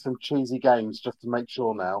play some cheesy games just to make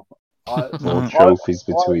sure now. More trophies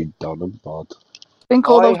between Don and Bod. Think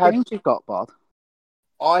all those had- games you've got, Bod.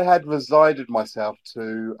 I had resided myself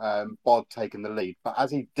to Bod taking the lead, but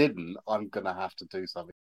as he didn't, I'm going to have to do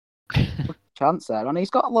something. Chance there. And he's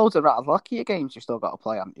got loads of rather luckier games you've still got to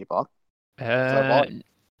play, haven't you, Bod?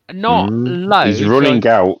 Not loads. He's running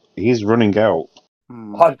out. He's running out.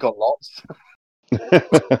 I've got lots. Okay.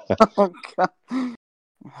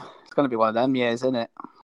 It's going to be one of them years, isn't it?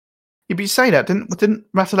 Yeah, but you say that, didn't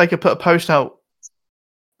Ratalaka put a post out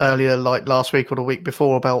earlier, like last week or the week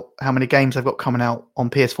before, about how many games they've got coming out on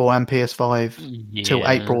PS4 and PS5 till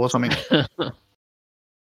April or something? I can't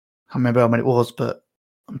remember how many it was, but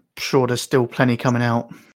I'm sure there's still plenty coming out.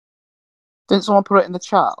 Didn't someone put it in the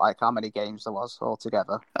chat, like how many games there was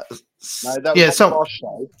altogether? No, that was on the last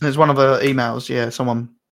show. There's one of the emails. Yeah, someone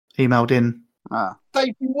emailed in.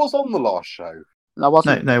 Dave, he was on the last show. No,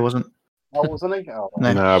 wasn't. No, it wasn't. Oh, wasn't he? Oh,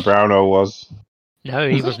 No. No, Browno was. No,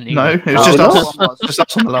 he wasn't. No, it was Oh, just no us. one was. Just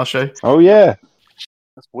us on the last show. Oh yeah.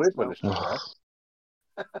 That's weird when it's not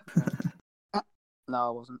No, I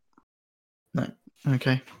wasn't.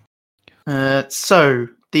 Okay. So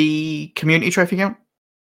the community trophy count.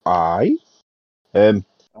 Aye.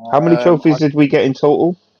 How many trophies did we get in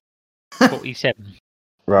total? 47.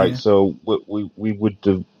 Right, Yeah. so we would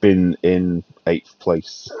have been in 8th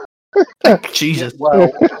place. Jesus.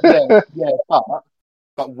 Well, yeah,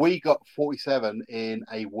 but we got 47 in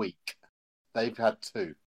a week. They've had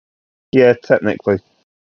 2. Yeah, technically.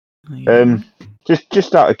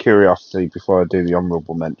 Just out of curiosity, before I do the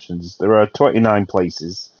honourable mentions, there are 29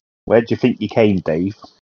 places. Where do you think you came, Dave?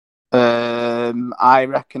 I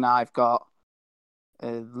reckon I've got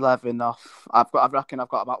 11 off. I reckon I've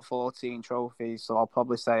got about 14 trophies, so I'll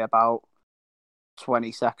probably say about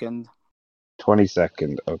 22nd.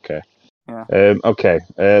 22nd, okay. Yeah. Okay.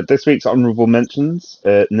 This week's honourable mentions: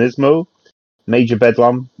 Nismo, Major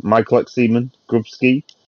Bedlam, Michael X. Seaman, Grubski,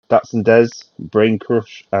 Datsun Des, Brain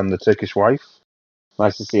Crush, and the Turkish Wife.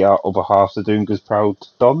 Nice to see our other halves are doing as proud,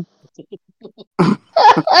 Don.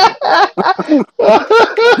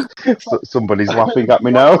 Somebody's laughing at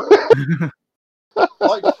me now.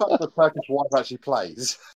 Like the fact the Turkish wife actually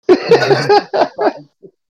plays.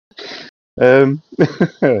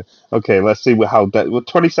 Okay, let's see how.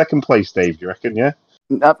 22nd place, Dave. You reckon? Yeah.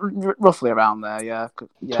 Roughly around there, yeah.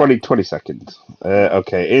 22nd.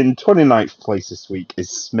 Okay, in 29th place this week is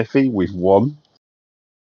Smithy with 1.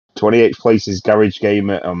 28th place is Garage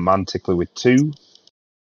Gamer and Mantickler with 2.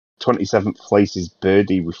 27th place is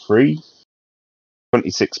Birdie with 3.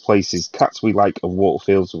 26th place is Cats We Like and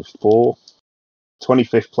Waterfields with 4.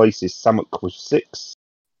 25th place is Samuk with 6.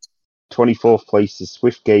 24th place is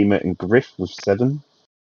Swift Gamer and Griff with 7.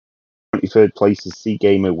 23rd place is Sea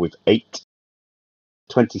Gamer with 8.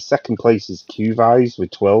 22nd place is Qvise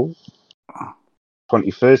with 12.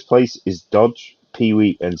 21st place is Dodge,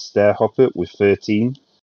 Peewee and Starehopper with 13.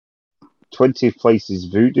 20th place is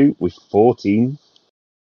Voodoo with 14.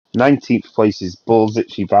 19th place is Bull's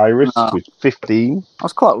Itchy Virus with 15. I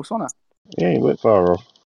was close, wasn't I? Yeah, you weren't far off.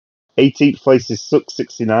 18th place is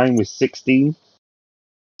Suck69 with 16.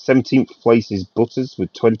 17th place is Butters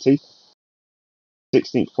with 20.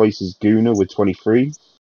 16th place is Gooner with 23.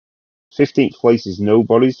 15th place is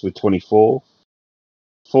Nobodies with 24.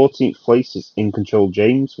 14th place is In Control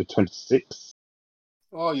James with 26.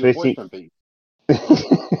 Oh, your 15th boyfriend beat.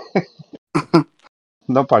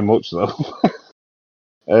 Not by much, though.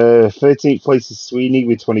 13th place is Sweeney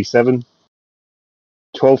with 27.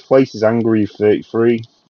 12th place is Angry with 33.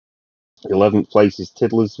 11th place is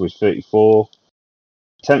Tiddlers with 34.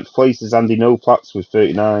 10th place is Andy Noplatz with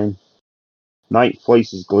 39. 9th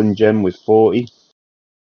place is Glingem with 40.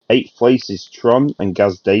 8th place is Tron and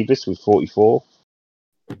Gaz Davis with 44.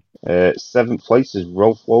 7th place is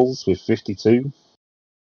Rolf Walls with 52.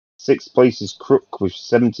 6th place is Crook with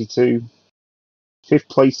 72. 5th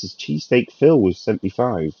place is Cheesesteak Phil with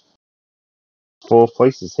 75. 4th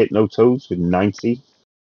place is Hypnotoads with 90.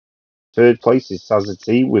 3rd place is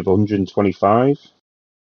Sazati with 125.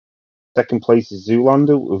 2nd place is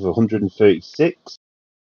Zoolander with 136.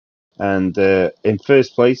 And in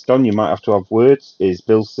 1st place, Don, you might have to have words, is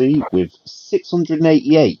Bill C with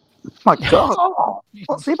 688. My God.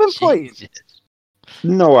 What's he been playing? Jesus.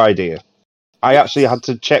 No idea. I actually had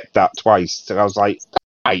to check that twice. So I was like,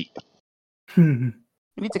 8.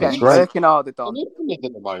 You need to get That's him right. working harder, Don. At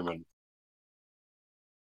the moment.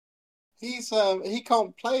 He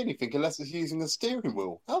can't play anything unless it's using a steering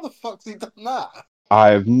wheel. How the fuck's he done that? I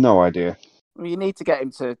have no idea. Well, you need to get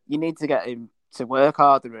him to work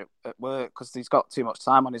harder at work because he's got too much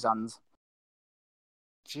time on his hands.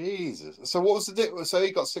 Jesus. So what was the so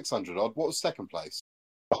he got 600 odd. What was second place?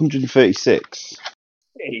 136.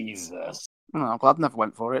 Jesus. Oh, I'm glad I never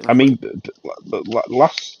went for it. I mean,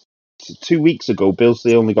 last 2 weeks ago,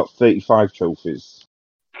 Billsley only got 35 trophies.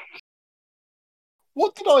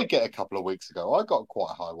 What did I get a couple of weeks ago? I got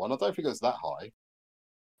quite a high one. I don't think it was that high.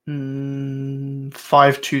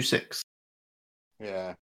 526.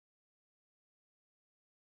 Yeah.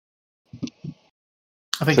 I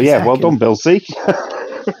think. So yeah, well done, Billsley.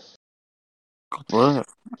 Good work.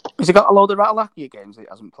 Has he got a load of Ratalakia games that he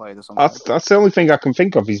hasn't played or something? That's the only thing I can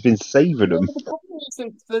think of. He's been saving them. The problem is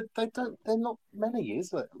they're not many,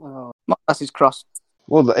 is it? Well, Not unless he's crossed.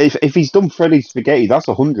 Well, if he's done Freddy's Spaghetti, that's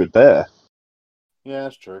 100 there. yeah,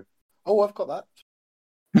 that's true. Oh, I've got that.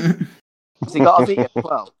 Has he got a Vita as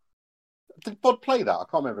well? Did Bod play that? I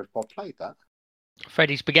can't remember if Bod played that.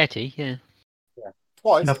 Freddy Spaghetti, yeah.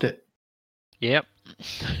 Twice. Loved it. Yep.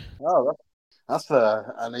 Oh, that's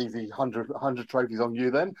an easy 100 trophies on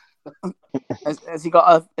you then. Has he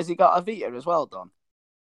got a Vita as well, Don?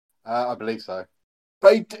 I believe so.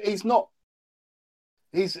 But he's not.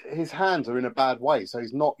 His hands are in a bad way, so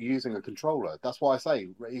he's not using a controller. That's why I say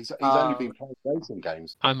he's only been playing racing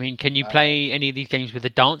games. I mean, can you play any of these games with a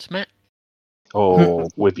dance mat? Or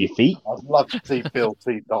with your feet. I'd love to see Bill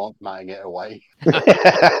T dance matting it away.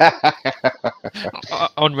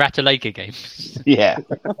 On Ratalaika games. Yeah.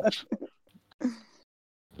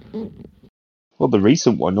 Well, the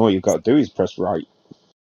recent one, all you've got to do is press right.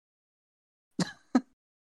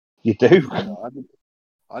 You do.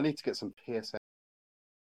 I need to get some PSN.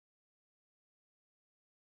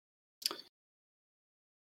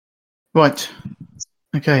 Right.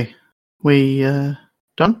 Okay. We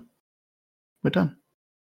done? We're done.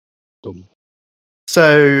 Done.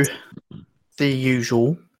 So, the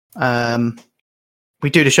usual. We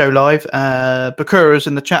do the show live. Bakura's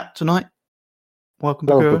in the chat tonight. Welcome,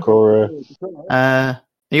 Hello, Bakura. Bakura.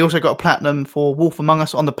 He also got a platinum for Wolf Among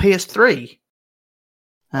Us on the PS3.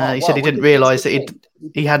 Oh, he said he wow. didn't realise that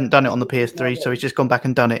he hadn't done it on the PS3, so he's just gone back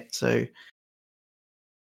and done it. So,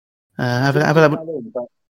 have a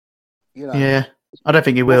You know, yeah. I don't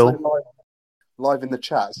think he will. live in the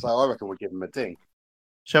chat, so I reckon we'll give him a ding.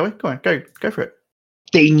 Shall we? Go on, go for it.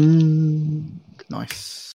 Ding.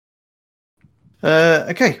 Nice.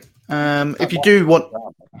 Okay. If you do want,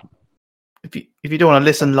 if you do want to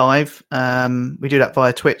listen live, we do that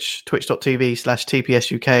via Twitch,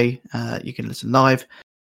 twitch.tv/TPSUK. You can listen live.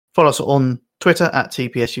 Follow us on Twitter at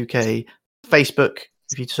TPSUK. Facebook,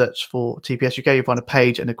 if you search for TPSUK, you'll find a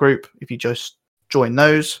page and a group. If you just join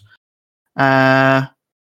those. And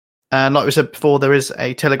like we said before, there is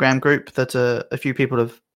a Telegram group that a few people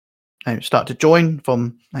have started to join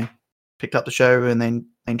from. They picked up the show and then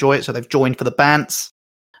enjoy it, so they've joined for the bants.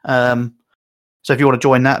 So if you want to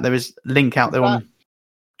join that, there is a link out there on.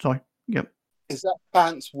 Sorry, yep. Is that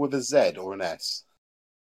Bants with a Z or an S?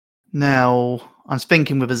 Now I'm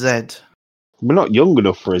thinking with a Z. We're not young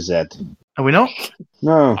enough for a Z. Are we not?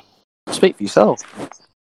 No. Speak for yourself.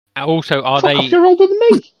 Also, are Fuck they off, you're older than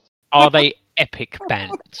me. are they epic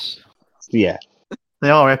bands? Yeah. They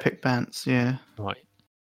are epic bants, yeah. Right.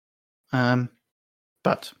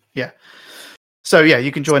 But yeah. So yeah,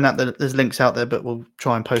 you can join that. There's links out there, but we'll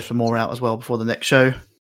try and post some more out as well before the next show.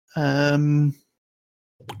 And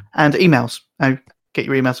emails. Get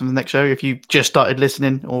your emails from the next show if you just started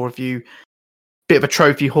listening, or if you bit of a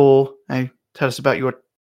trophy whore. Tell us about your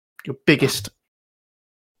biggest,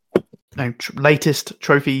 latest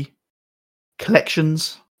trophy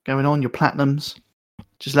collections going on, your platinums.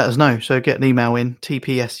 Just let us know. So get an email in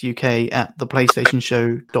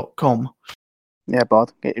tpsuk@theplaystationshow.com. Yeah,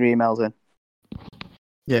 Bod, get your emails in.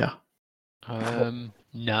 Yeah.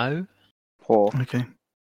 No. Poor. Okay.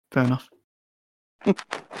 Fair enough.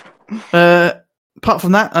 Apart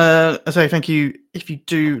from that, I say thank you if you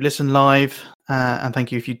do listen live, and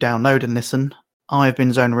thank you if you download and listen. I've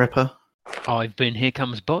been Zone Ripper. I've been Here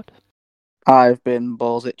Comes Bod. I've been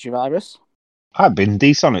Balls Itchy Virus. I've been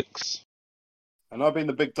D-Sonics. And I've been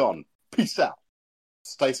the Big Don. Peace out.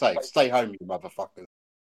 Stay safe. Stay home, you motherfuckers.